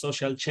for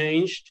Social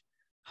Change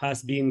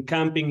has been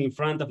camping in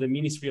front of the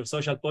Ministry of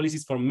Social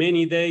Policies for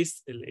many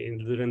days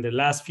during the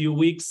last few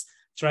weeks,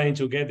 trying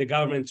to get the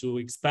government to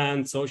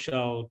expand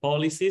social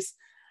policies.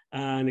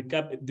 And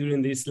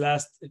during these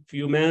last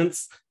few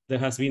months, there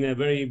has been a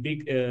very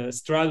big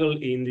struggle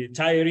in the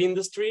tire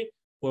industry,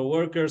 where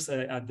workers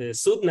at the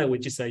SUTNA,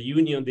 which is the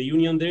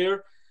union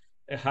there,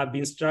 have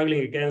been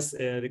struggling against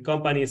the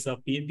companies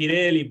of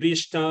Pirelli,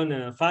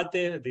 Bridgestone,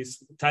 Fate,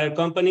 these tire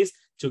companies,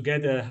 to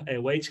get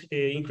wage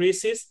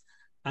increases.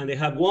 And they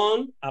have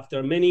won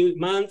after many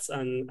months,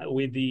 and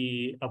with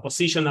the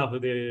opposition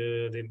of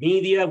the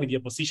media, with the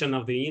opposition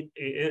of the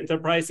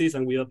enterprises,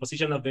 and with the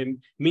opposition of the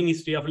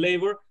Ministry of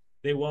Labor,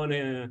 they won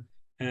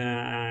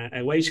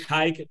a wage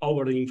hike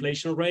over the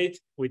inflation rate,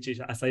 which is,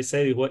 as I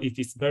said, it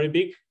is very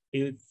big.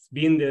 It's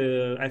been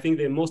I think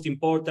the most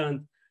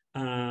important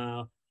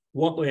triumph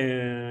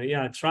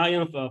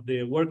of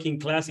the working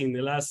class in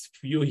the last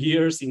few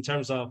years in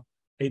terms of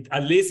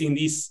at least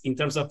in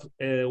terms of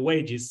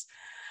wages.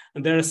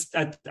 And there's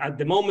at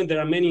the moment there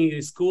are many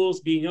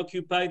schools being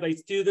occupied by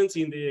students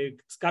in the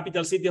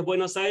capital city of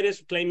Buenos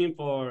Aires, claiming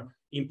for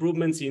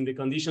improvements in the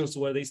conditions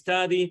where they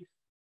study.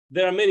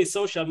 There are many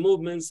social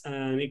movements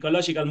and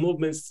ecological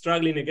movements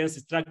struggling against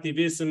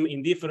extractivism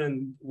in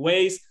different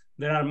ways.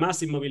 There are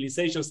massive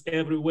mobilizations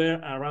everywhere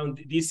around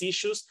these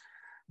issues.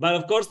 But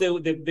of course,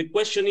 the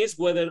question is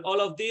whether all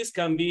of this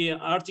can be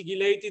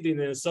articulated in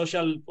a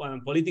social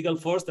and political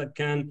force that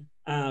can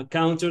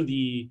counter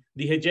the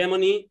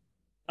hegemony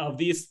of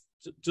these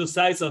two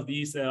sides of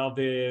these of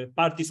the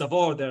parties of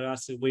order,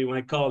 as we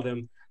might call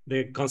them,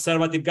 the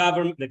conservative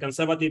government, the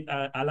conservative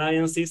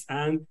alliances,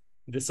 and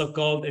the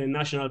so-called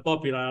National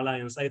Popular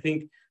Alliance. I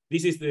think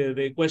this is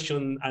the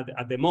question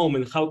at the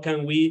moment. How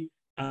can we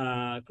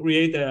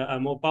create a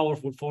more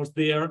powerful force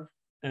there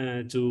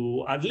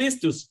to at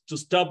least to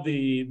stop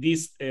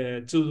these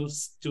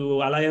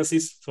two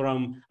alliances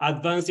from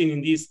advancing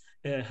in this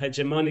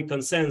hegemonic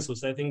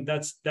consensus? I think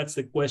that's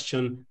the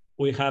question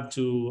we have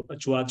to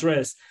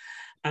address.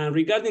 And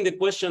regarding the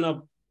question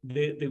of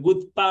the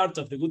good part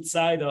of the good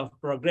side of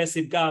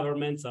progressive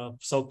governments, of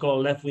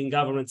so-called left-wing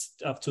governments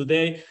of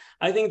today,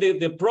 I think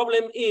the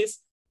problem is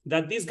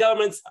that these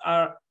governments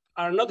are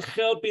not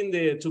helping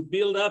to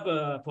build up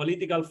a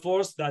political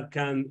force that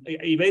can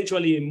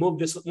eventually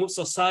move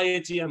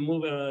society and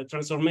move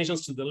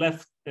transformations to the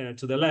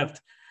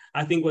left.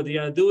 I think what they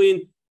are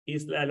doing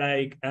is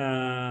like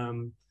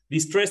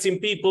distressing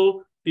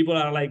people people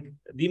are like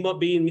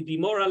being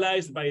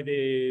demoralized by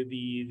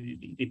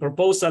the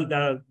proposal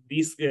that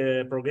these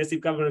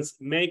progressive governments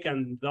make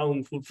and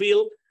don't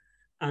fulfill.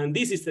 And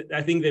this is,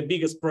 I think, the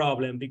biggest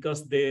problem,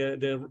 because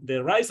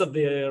the rise of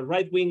the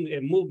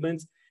right-wing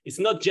movements is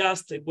not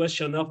just a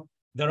question of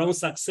their own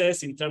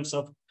success in terms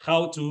of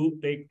how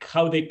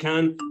they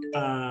can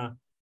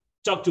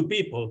talk to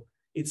people.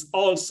 It's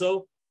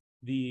also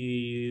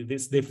the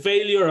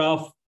failure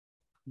of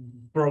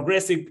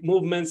progressive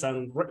movements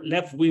and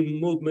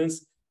left-wing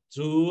movements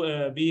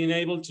to being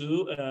able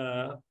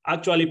to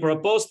actually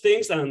propose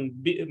things and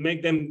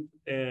make them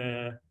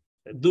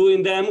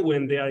doing them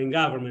when they are in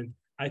government.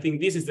 I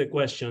think this is the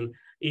question.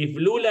 If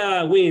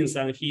Lula wins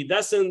and he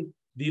doesn't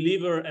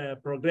deliver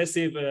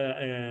progressive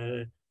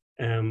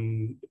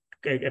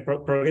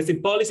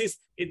policies,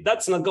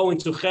 that's not going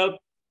to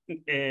help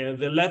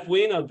the left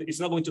wing, or it's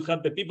not going to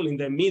help the people in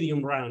the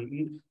medium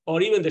run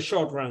or even the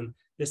short run.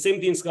 The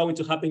same thing is going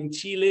to happen in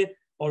Chile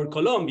or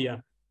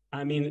Colombia.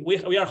 I mean,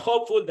 we are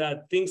hopeful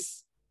that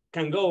things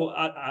can go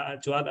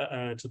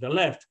to the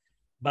left,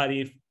 but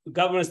if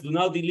governments do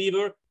not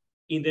deliver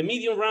in the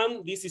medium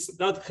run, this is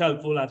not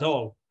helpful at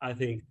all. I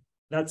think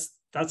that's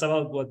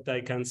about what I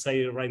can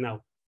say right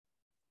now.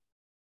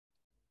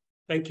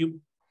 Thank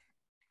you.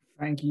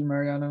 Thank you,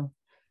 Mariano.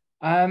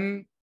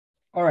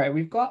 All right,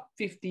 we've got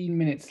 15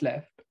 minutes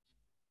left.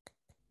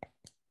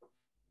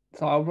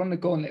 So I'll run the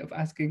gauntlet of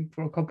asking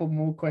for a couple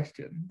more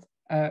questions.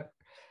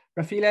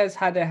 Rafila has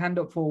had her hand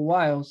up for a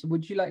while, so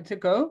would you like to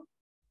go?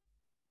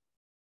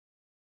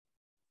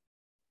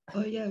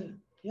 Oh yeah,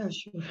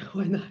 sure.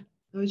 Why not?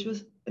 No,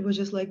 it was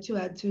just like to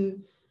add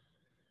to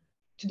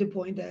the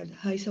point that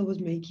Haisa was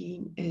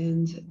making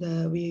and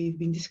that we've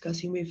been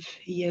discussing with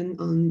Ian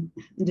on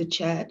the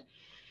chat.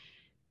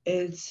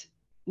 It's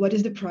what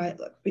is the pride?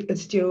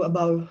 It's still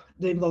about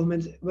the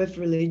involvement with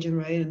religion,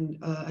 right? And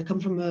I come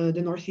from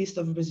the northeast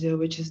of Brazil,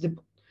 which is the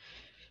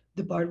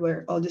part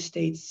where all the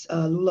states,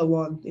 Lula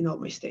won in all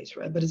my states,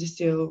 right? But it's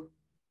still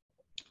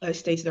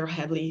states that are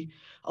heavily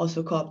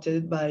also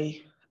co-opted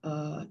by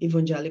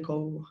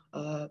evangelical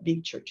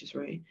big churches,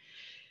 right?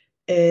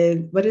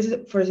 And but is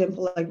it, for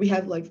example, like we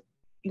have like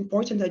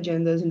important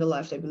agendas in the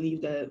left, I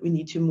believe, that we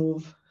need to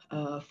move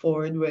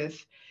forward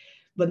with.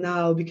 But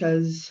now,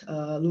 because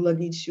Lula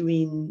needs to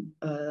win,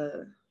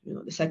 the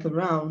second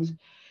round,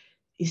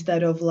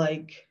 instead of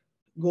like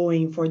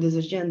going for these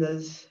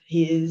agendas,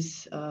 he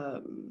is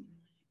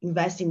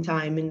investing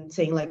time in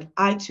saying like,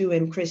 I too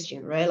am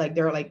Christian, right? Like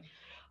there are like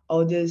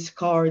all these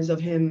cards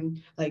of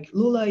him, like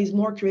Lula is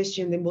more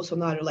Christian than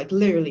Bolsonaro. Like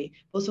literally,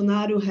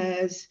 Bolsonaro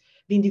has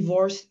been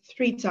divorced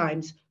 3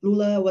 times.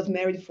 Lula was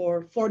married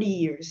for 40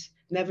 years,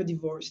 never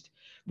divorced.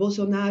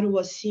 Bolsonaro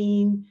was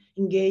seen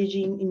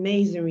engaging in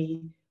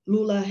masonry.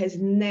 Lula has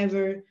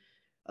never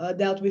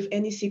dealt with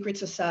any secret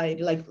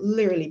society. Like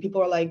literally,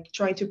 people are like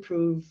trying to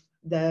prove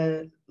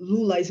that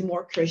Lula is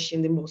more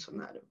Christian than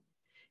Bolsonaro.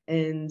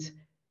 And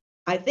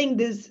I think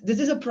this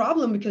is a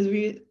problem because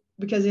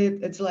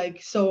it's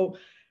like, so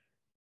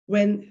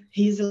when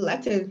he's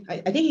elected, I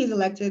think he's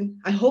elected,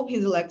 I hope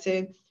he's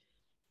elected,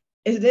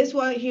 is this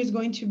what he's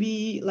going to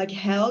be like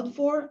accounted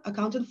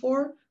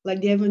for?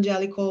 Like the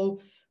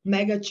evangelical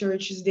mega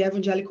churches, the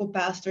evangelical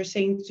pastor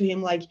saying to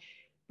him like,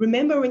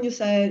 remember when you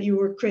said you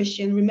were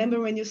Christian, remember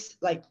when you,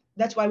 like,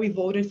 that's why we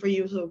voted for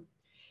you. So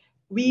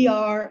we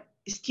are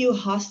still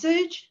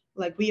hostage,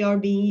 like we are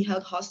being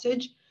held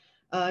hostage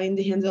in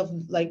the hands of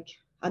like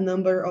a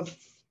number of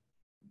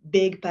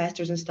big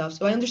pastors and stuff.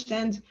 So I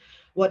understand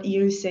what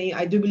Ian is saying.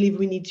 I do believe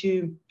we need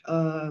to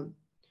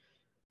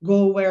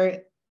go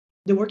where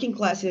the working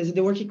class is.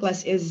 The working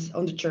class is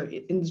on the church,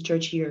 in the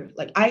church here.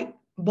 Like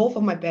both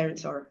of my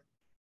parents are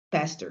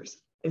pastors,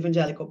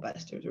 evangelical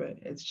pastors, right?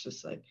 It's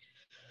just like,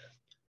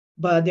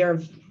 but they're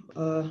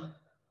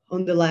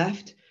on the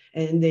left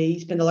and they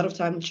spend a lot of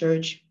time in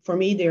church. For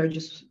me, they're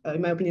just,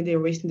 in my opinion, they're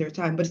wasting their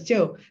time, but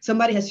still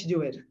somebody has to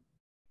do it,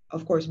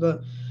 of course,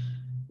 but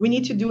we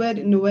need to do it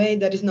in a way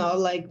that is not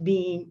like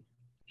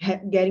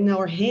getting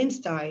our hands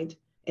tied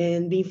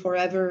and being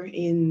forever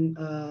in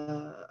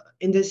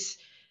this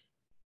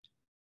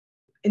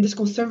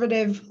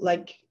conservative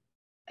like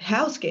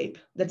hellscape.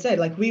 That's it.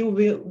 Like we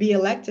will be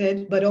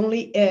elected, but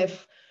only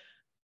if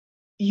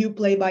you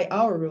play by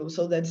our rules.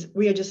 So that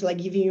we are just like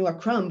giving you a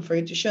crumb for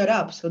you to shut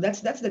up. So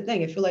that's the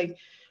thing. I feel like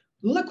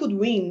Lula could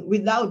win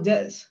without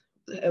this.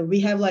 We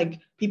have like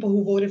people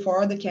who voted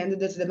for other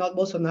candidates that are not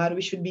Bolsonaro.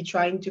 We should be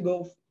trying to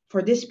go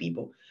for these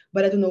people.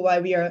 But I don't know why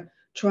we are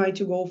trying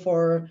to go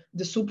for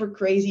the super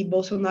crazy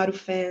Bolsonaro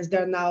fans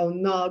that are now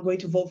not going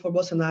to vote for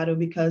Bolsonaro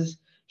because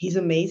he's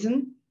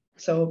amazing.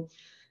 So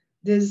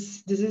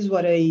this is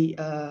what I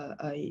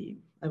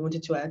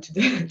wanted to add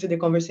to the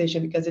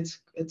conversation, because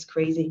it's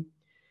crazy.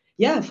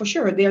 Yeah, for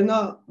sure. They're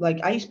not like,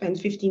 I spent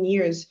 15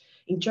 years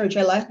in church.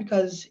 I left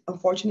because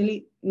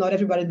unfortunately not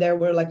everybody there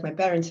were like my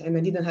parents, and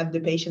I didn't have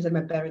the patience that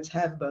my parents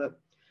have. But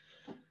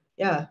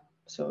yeah,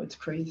 so it's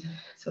crazy.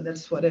 So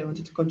that's what I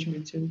wanted to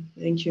contribute to.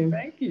 Thank you.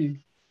 Thank you.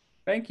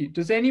 Thank you.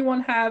 Does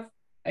anyone have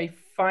a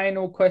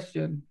final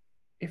question?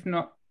 If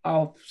not,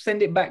 I'll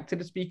send it back to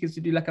the speakers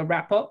to do like a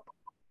wrap up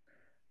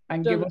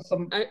and give us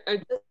some. I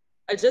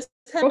just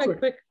have a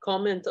quick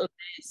comment on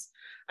this.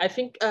 I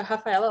think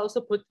Rafaela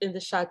also put in the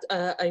chat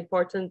an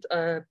important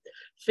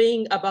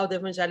thing about the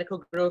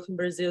evangelical growth in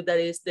Brazil, that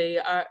is they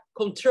are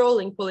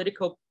controlling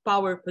political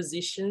power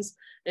positions,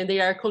 and they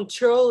are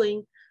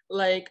controlling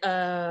like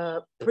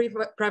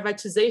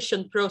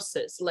privatization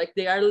process, like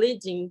they are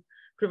leading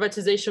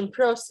privatization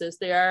process.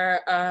 They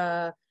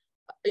are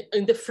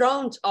in the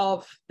front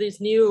of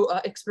this new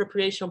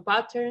expropriation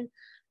pattern.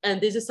 And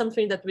this is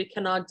something that we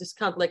cannot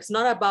discount. Like, it's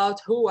not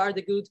about who are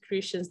the good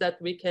Christians that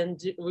we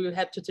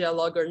have to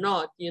dialogue or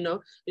not, you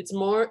know, it's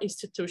more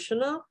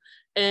institutional.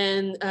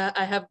 And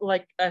I have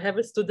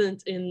a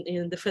student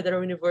in the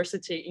Federal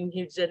University in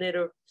Rio de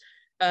Janeiro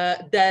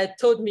that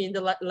told me in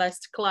the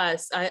last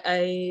class,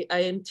 I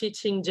am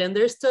teaching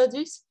gender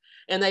studies.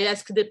 And I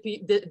asked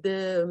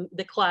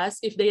the class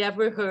if they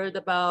ever heard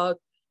about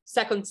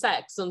second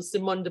sex on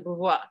Simone de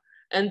Beauvoir.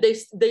 And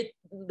they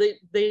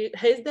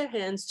raised their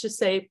hands to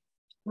say,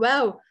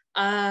 well,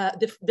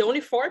 the only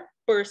 4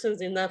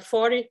 persons in a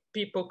 40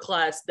 people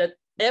class that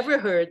ever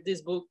heard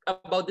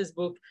about this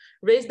book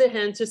raised their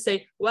hand to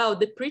say, wow,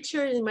 the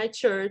preacher in my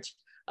church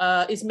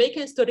is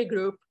making a study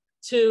group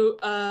to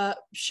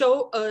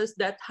show us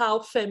that how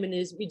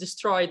feminists, we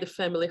destroy the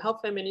family, how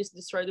feminists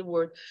destroy the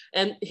world.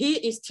 And he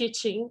is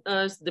teaching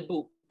us the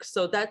book.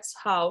 So that's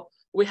how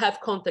we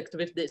have contact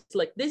with this.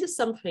 Like, this is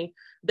something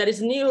that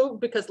is new,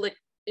 because like,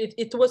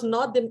 it was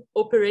not the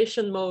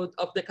operation mode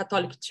of the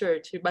Catholic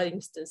Church, by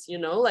instance, you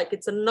know, like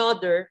it's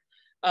another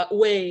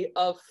way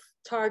of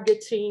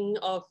targeting,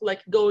 of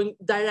like going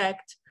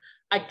direct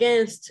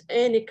against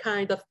any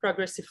kind of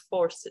progressive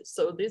forces.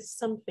 So this is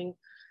something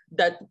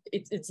that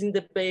it's in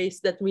the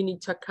base that we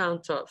need to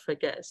account of, I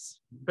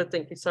guess. But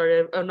thank you,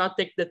 sorry, I'll not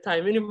take the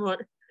time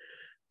anymore.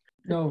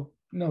 No,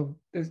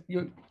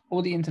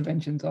 all the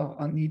interventions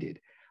are needed.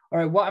 All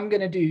right, what I'm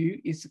going to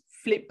do is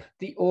flip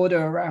the order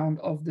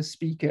around of the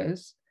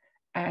speakers,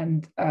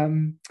 and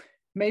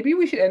maybe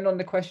we should end on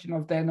the question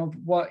of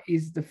what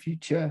is the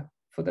future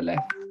for the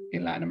left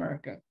in Latin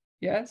America?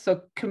 Yeah,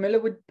 so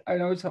Camilla, I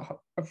know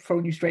I've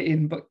thrown you straight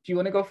in, but do you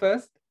want to go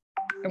first?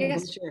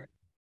 Yes, sure.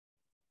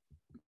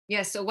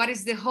 Yes, so what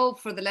is the hope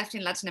for the left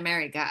in Latin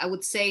America? I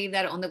would say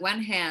that on the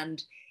one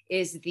hand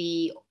is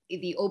the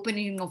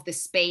opening of the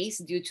space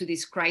due to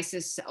this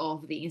crisis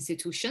of the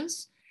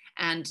institutions,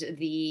 and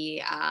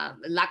the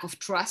lack of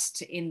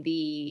trust in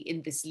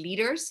these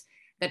leaders,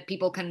 that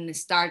people can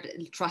start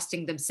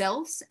trusting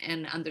themselves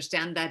and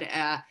understand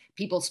that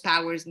people's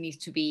powers need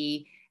to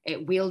be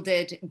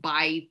wielded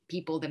by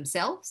people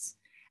themselves.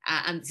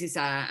 And this is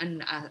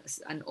an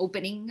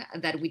opening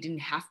that we didn't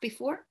have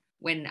before,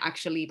 when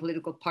actually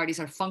political parties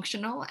are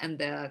functional and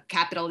the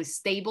capital is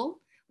stable.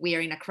 We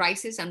are in a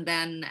crisis, and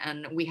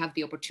we have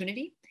the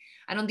opportunity.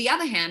 And on the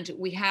other hand,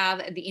 we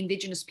have the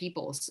indigenous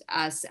peoples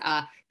as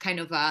kind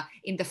of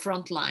in the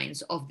front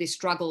lines of the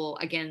struggle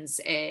against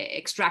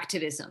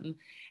extractivism,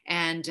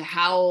 and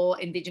how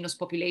indigenous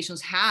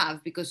populations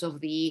have, because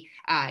of the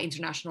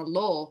international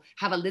law,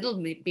 have a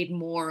little bit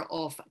more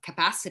of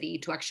capacity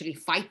to actually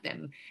fight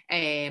them,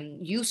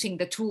 using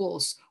the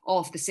tools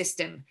of the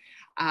system.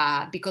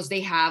 Because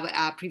they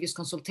have previous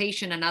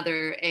consultation and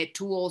other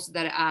tools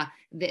that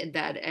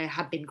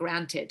have been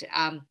granted.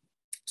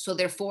 So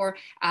therefore,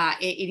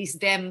 it is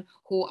them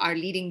who are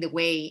leading the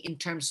way in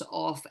terms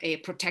of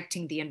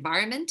protecting the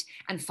environment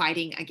and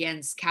fighting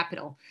against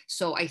capital.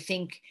 So I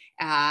think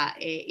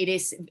it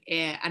is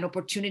an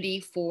opportunity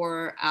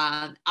for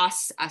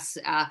us as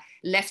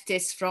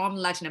leftists from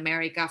Latin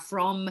America,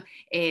 from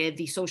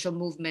the social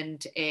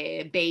movement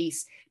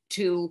base,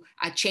 to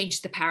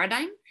change the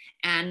paradigm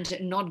and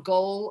not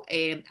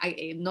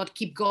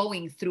keep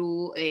going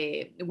through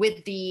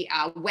with the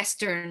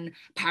Western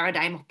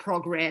paradigm of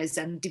progress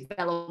and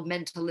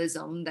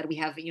developmentalism that we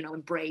have,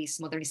 embraced,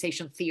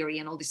 modernization theory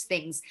and all these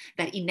things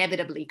that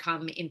inevitably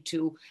come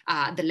into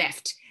the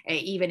left.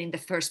 Even in the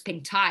first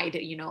pink tide,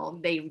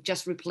 they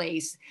just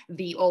replaced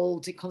the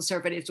old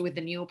conservatives with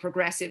the new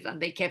progressive,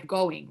 and they kept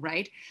going,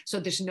 right? So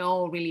there's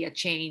no really a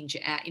change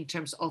in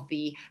terms of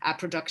the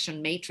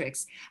production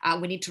matrix.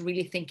 We need to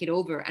really think it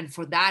over, and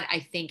for that, I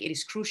think it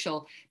is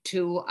crucial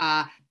to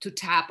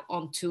tap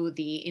onto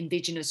the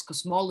indigenous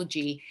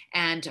cosmology,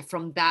 and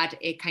from that,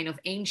 a kind of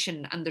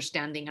ancient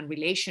understanding and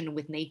relation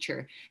with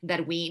nature,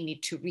 that we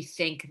need to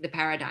rethink the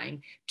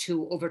paradigm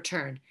to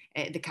overturn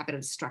the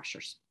capitalist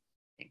structures.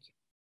 Thank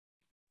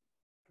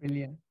you.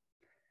 Brilliant.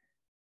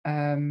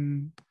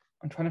 I'm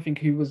trying to think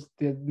who was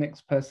the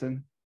next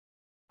person.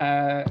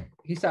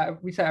 We said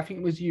I think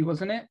it was you,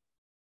 wasn't it?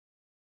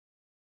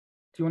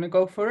 Do you want to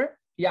go for it?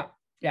 Yeah.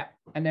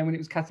 And then when it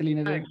was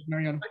Catalina, then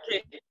Mariana.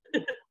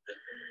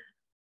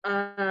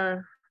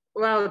 Okay.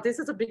 Well, this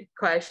is a big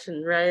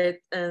question, right?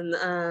 And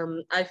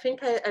I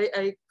think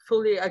I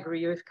fully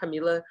agree with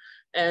Camila,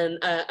 and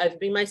I've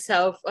been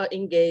myself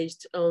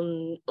engaged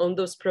on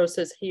those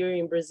processes here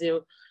in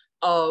Brazil,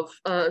 of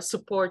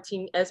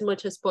supporting as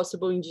much as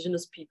possible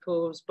indigenous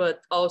peoples,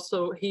 but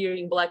also here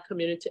in Black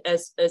community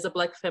as a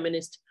Black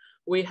feminist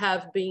we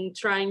have been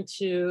trying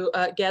to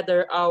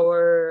gather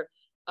our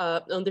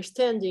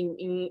understanding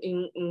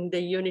in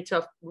the unity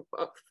of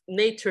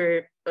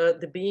nature,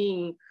 the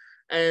being,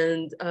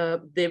 and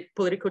the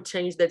political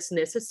change that's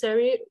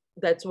necessary.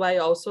 That's why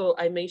also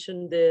I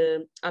mentioned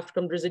the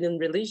African Brazilian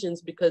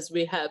religions, because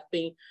we have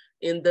been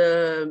in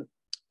the,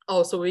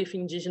 also with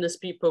indigenous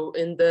people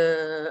in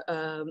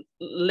the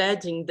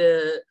leading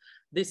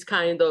this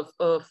kind of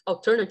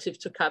alternative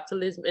to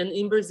capitalism. And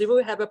in Brazil,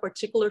 we have a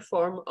particular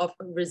form of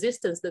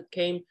resistance that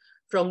came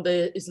from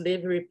the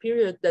slavery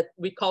period that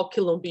we call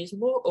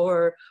quilombismo,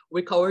 or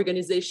we call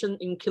organization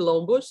in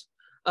quilombos,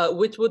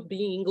 which would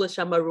be in English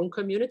a maroon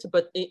community,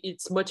 but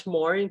it's much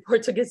more in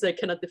Portuguese. I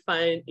cannot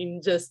define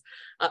in just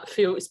a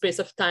few space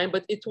of time,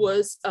 but it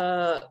was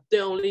the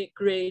only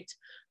great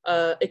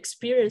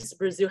experience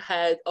Brazil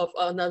had of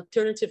an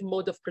alternative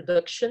mode of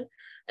production.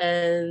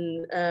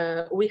 And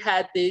we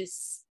had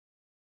this,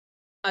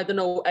 I don't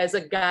know, as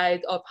a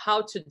guide of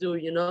how to do,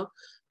 you know,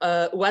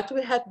 what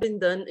we have been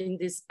done in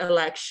these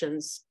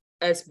elections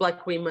as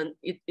Black women.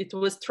 It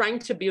was trying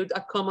to build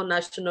a common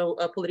national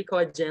political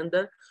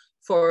agenda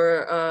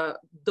for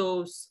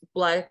those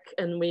Black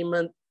and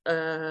women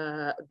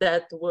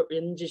that were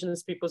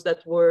indigenous peoples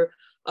that were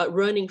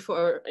running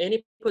for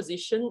any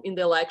position in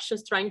the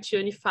elections, trying to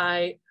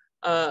unify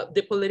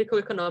the political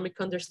economic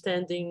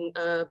understanding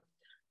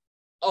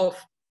of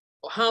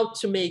how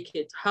to make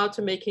it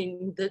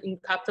in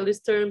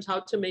capitalist terms,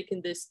 how to make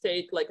in the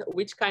state, like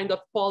which kind of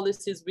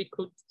policies we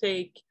could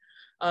take,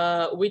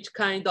 which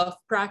kind of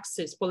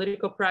praxis,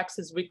 political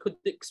praxis we could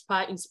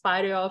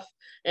inspire of.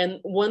 And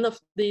one of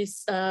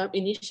these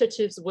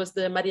initiatives was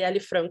the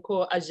Marielle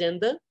Franco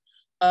agenda,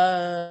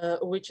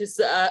 which is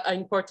an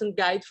important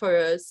guide for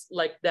us,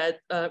 like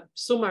that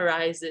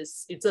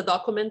summarizes, it's a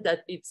document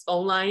that it's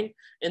online,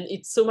 and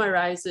it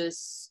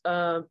summarizes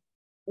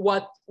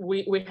what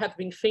we have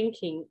been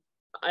thinking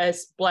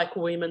as Black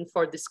women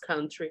for this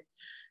country,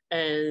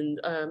 and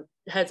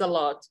has a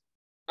lot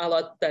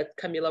that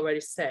Camila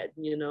already said,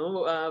 you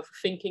know,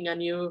 thinking a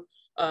new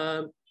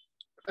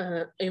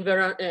a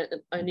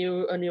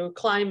new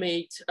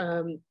climate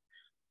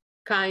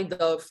kind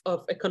of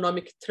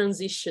economic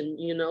transition,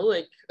 you know,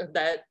 like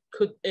that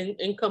could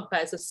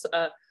encompass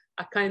a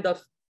kind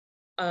of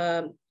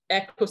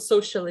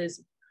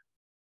eco-socialism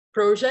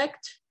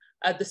project,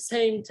 at the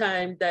same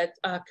time that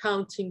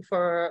accounting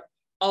for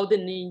all the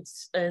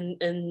needs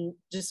and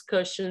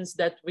discussions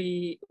that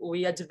we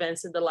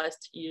advanced in the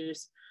last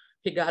years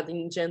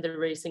regarding gender,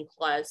 race, and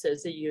class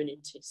as a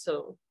unity.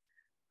 So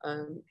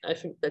I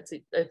think that's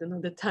it. I don't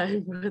know the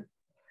time, but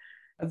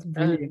that's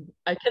brilliant.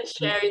 I can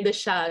share in the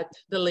chat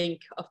the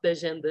link of the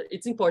agenda.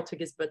 It's in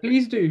Portuguese, but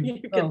please do.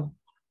 Oh,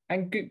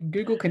 and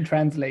Google can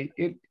translate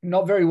it,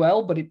 not very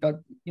well, but it does,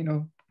 you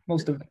know,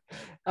 most of it.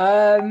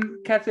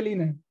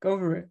 Catalina, go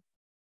for it.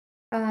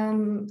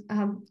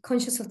 I'm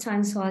conscious of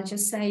time, so I'll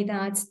just say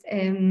that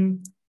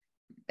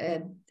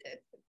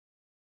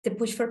the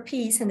push for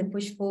peace and the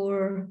push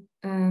for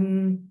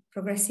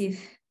progressive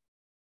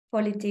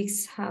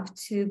politics have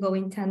to go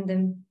in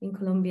tandem in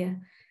Colombia.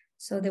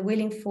 So the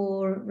willing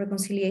for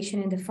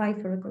reconciliation and the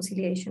fight for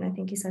reconciliation, I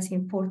think, is as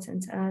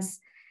important as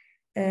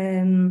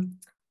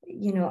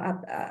you know,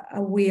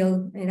 a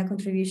will and a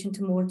contribution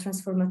to more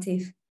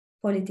transformative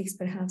politics,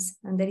 perhaps.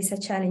 And there is a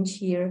challenge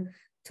here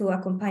to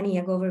accompany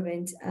a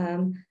government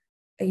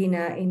in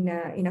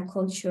a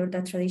culture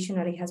that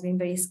traditionally has been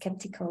very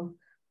skeptical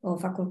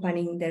of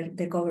accompanying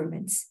their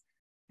governments.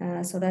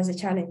 So that's a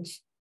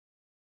challenge.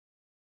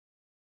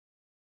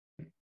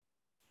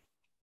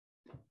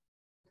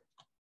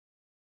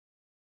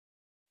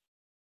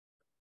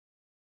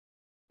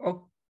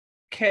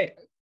 Okay,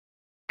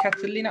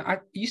 Catalina,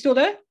 are you still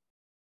there?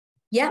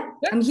 Yeah,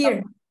 I'm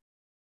here.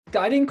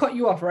 I didn't cut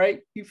you off,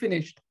 right? You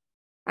finished.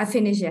 I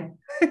finished, yeah.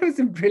 It was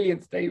a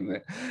brilliant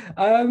statement.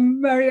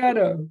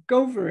 Mariano,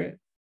 go for it.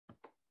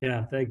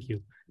 Yeah, thank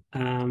you.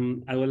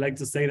 I would like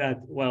to say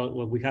that, well,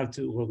 what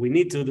we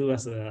need to do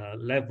as a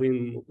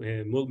left-wing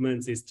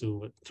movements is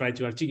to try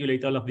to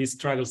articulate all of these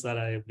struggles that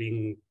I've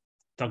been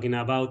talking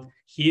about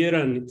here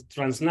and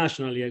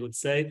transnationally, I would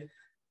say,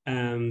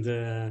 and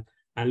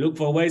look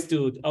for ways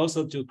to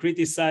also to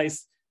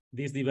criticize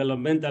this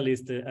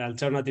developmentalist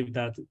alternative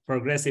that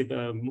progressive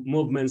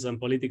movements and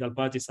political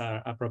parties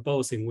are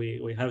proposing.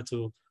 We have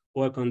to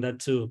work on that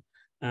too.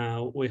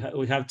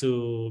 We have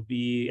to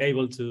be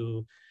able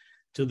to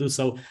do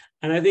so.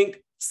 And I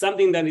think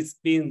something that is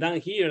being done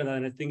here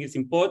that I think is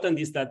important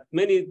is that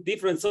many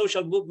different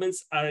social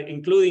movements are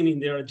including in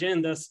their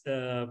agendas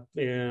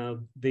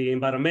the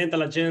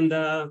environmental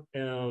agenda,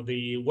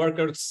 the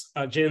workers'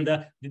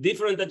 agenda, the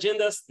different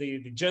agendas,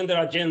 the gender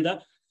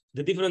agenda.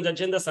 The different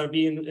agendas are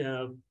being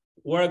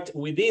worked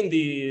within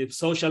the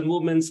social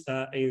movements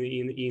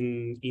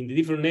in the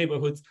different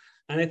neighborhoods.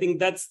 And I think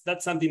that's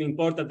something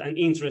important and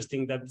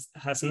interesting that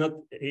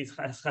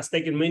has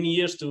taken many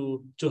years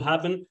to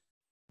happen.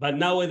 But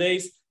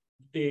nowadays,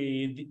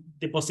 the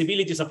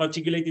possibilities of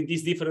articulating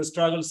these different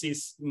struggles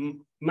is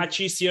much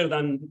easier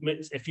than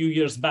a few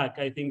years back.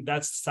 I think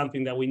that's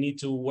something that we need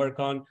to work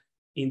on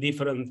in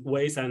different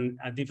ways and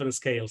at different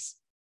scales.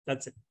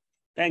 That's it.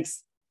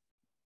 Thanks.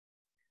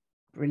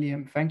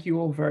 Brilliant. Thank you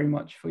all very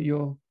much for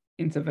your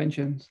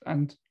interventions.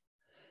 And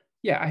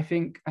yeah, I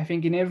think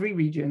in every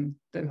region,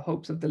 the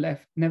hopes of the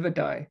left never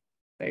die.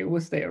 They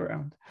always stay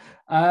around.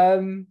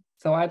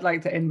 So I'd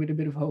like to end with a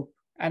bit of hope.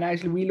 And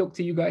actually, we look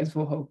to you guys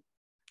for hope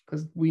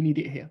because we need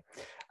it here.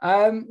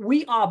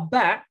 We are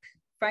back.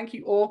 Thank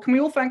you all. Can we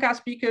all thank our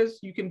speakers?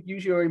 You can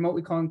use your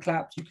emoticon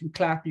claps. You can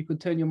clap. You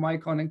could turn your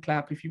mic on and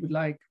clap if you would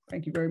like.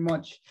 Thank you very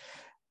much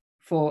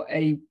for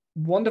a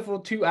wonderful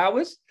 2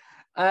 hours.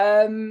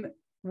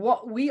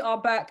 We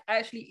are back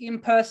actually in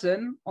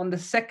person on the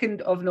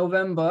 2nd of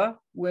November.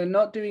 We're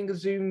not doing a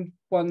Zoom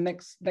one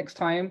next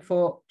time.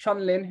 For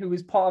Chunlin, who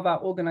is part of our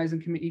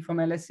organizing committee from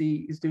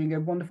LSE, is doing a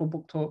wonderful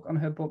book talk on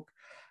her book,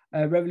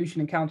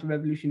 Revolution and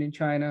Counter-Revolution in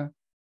China.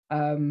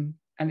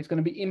 And it's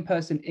going to be in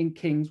person in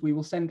Kings. We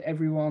will send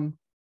everyone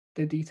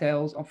the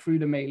details through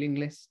the mailing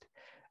list.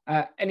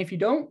 And if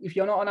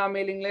you're not on our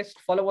mailing list,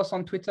 follow us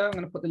on Twitter. I'm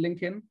going to put the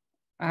link in.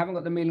 I haven't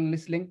got the mailing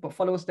list link, but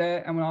follow us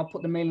there. And I'll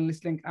put the mailing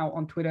list link out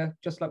on Twitter,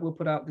 just like we'll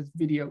put out this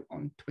video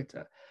on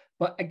Twitter.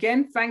 But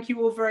again, thank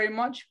you all very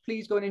much.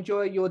 Please go and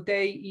enjoy your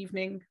day,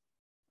 evening,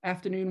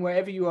 afternoon,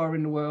 wherever you are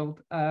in the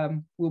world.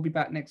 We'll be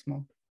back next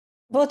month.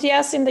 Vote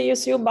yes in the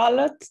UCU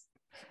ballot.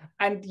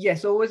 And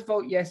yes, always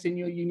vote yes in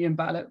your union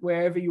ballot,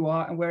 wherever you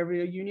are and wherever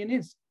your union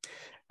is.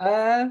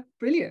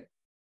 Brilliant.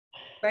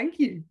 Thank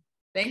you.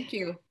 Thank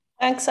you.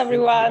 Thanks,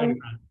 everyone. It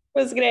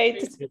was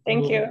great.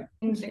 Thank you.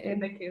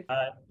 Thank you.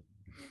 Bye.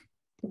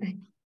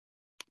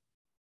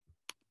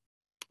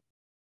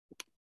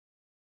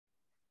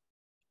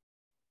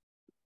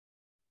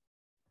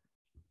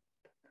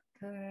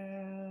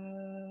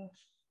 Okay,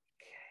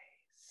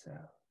 so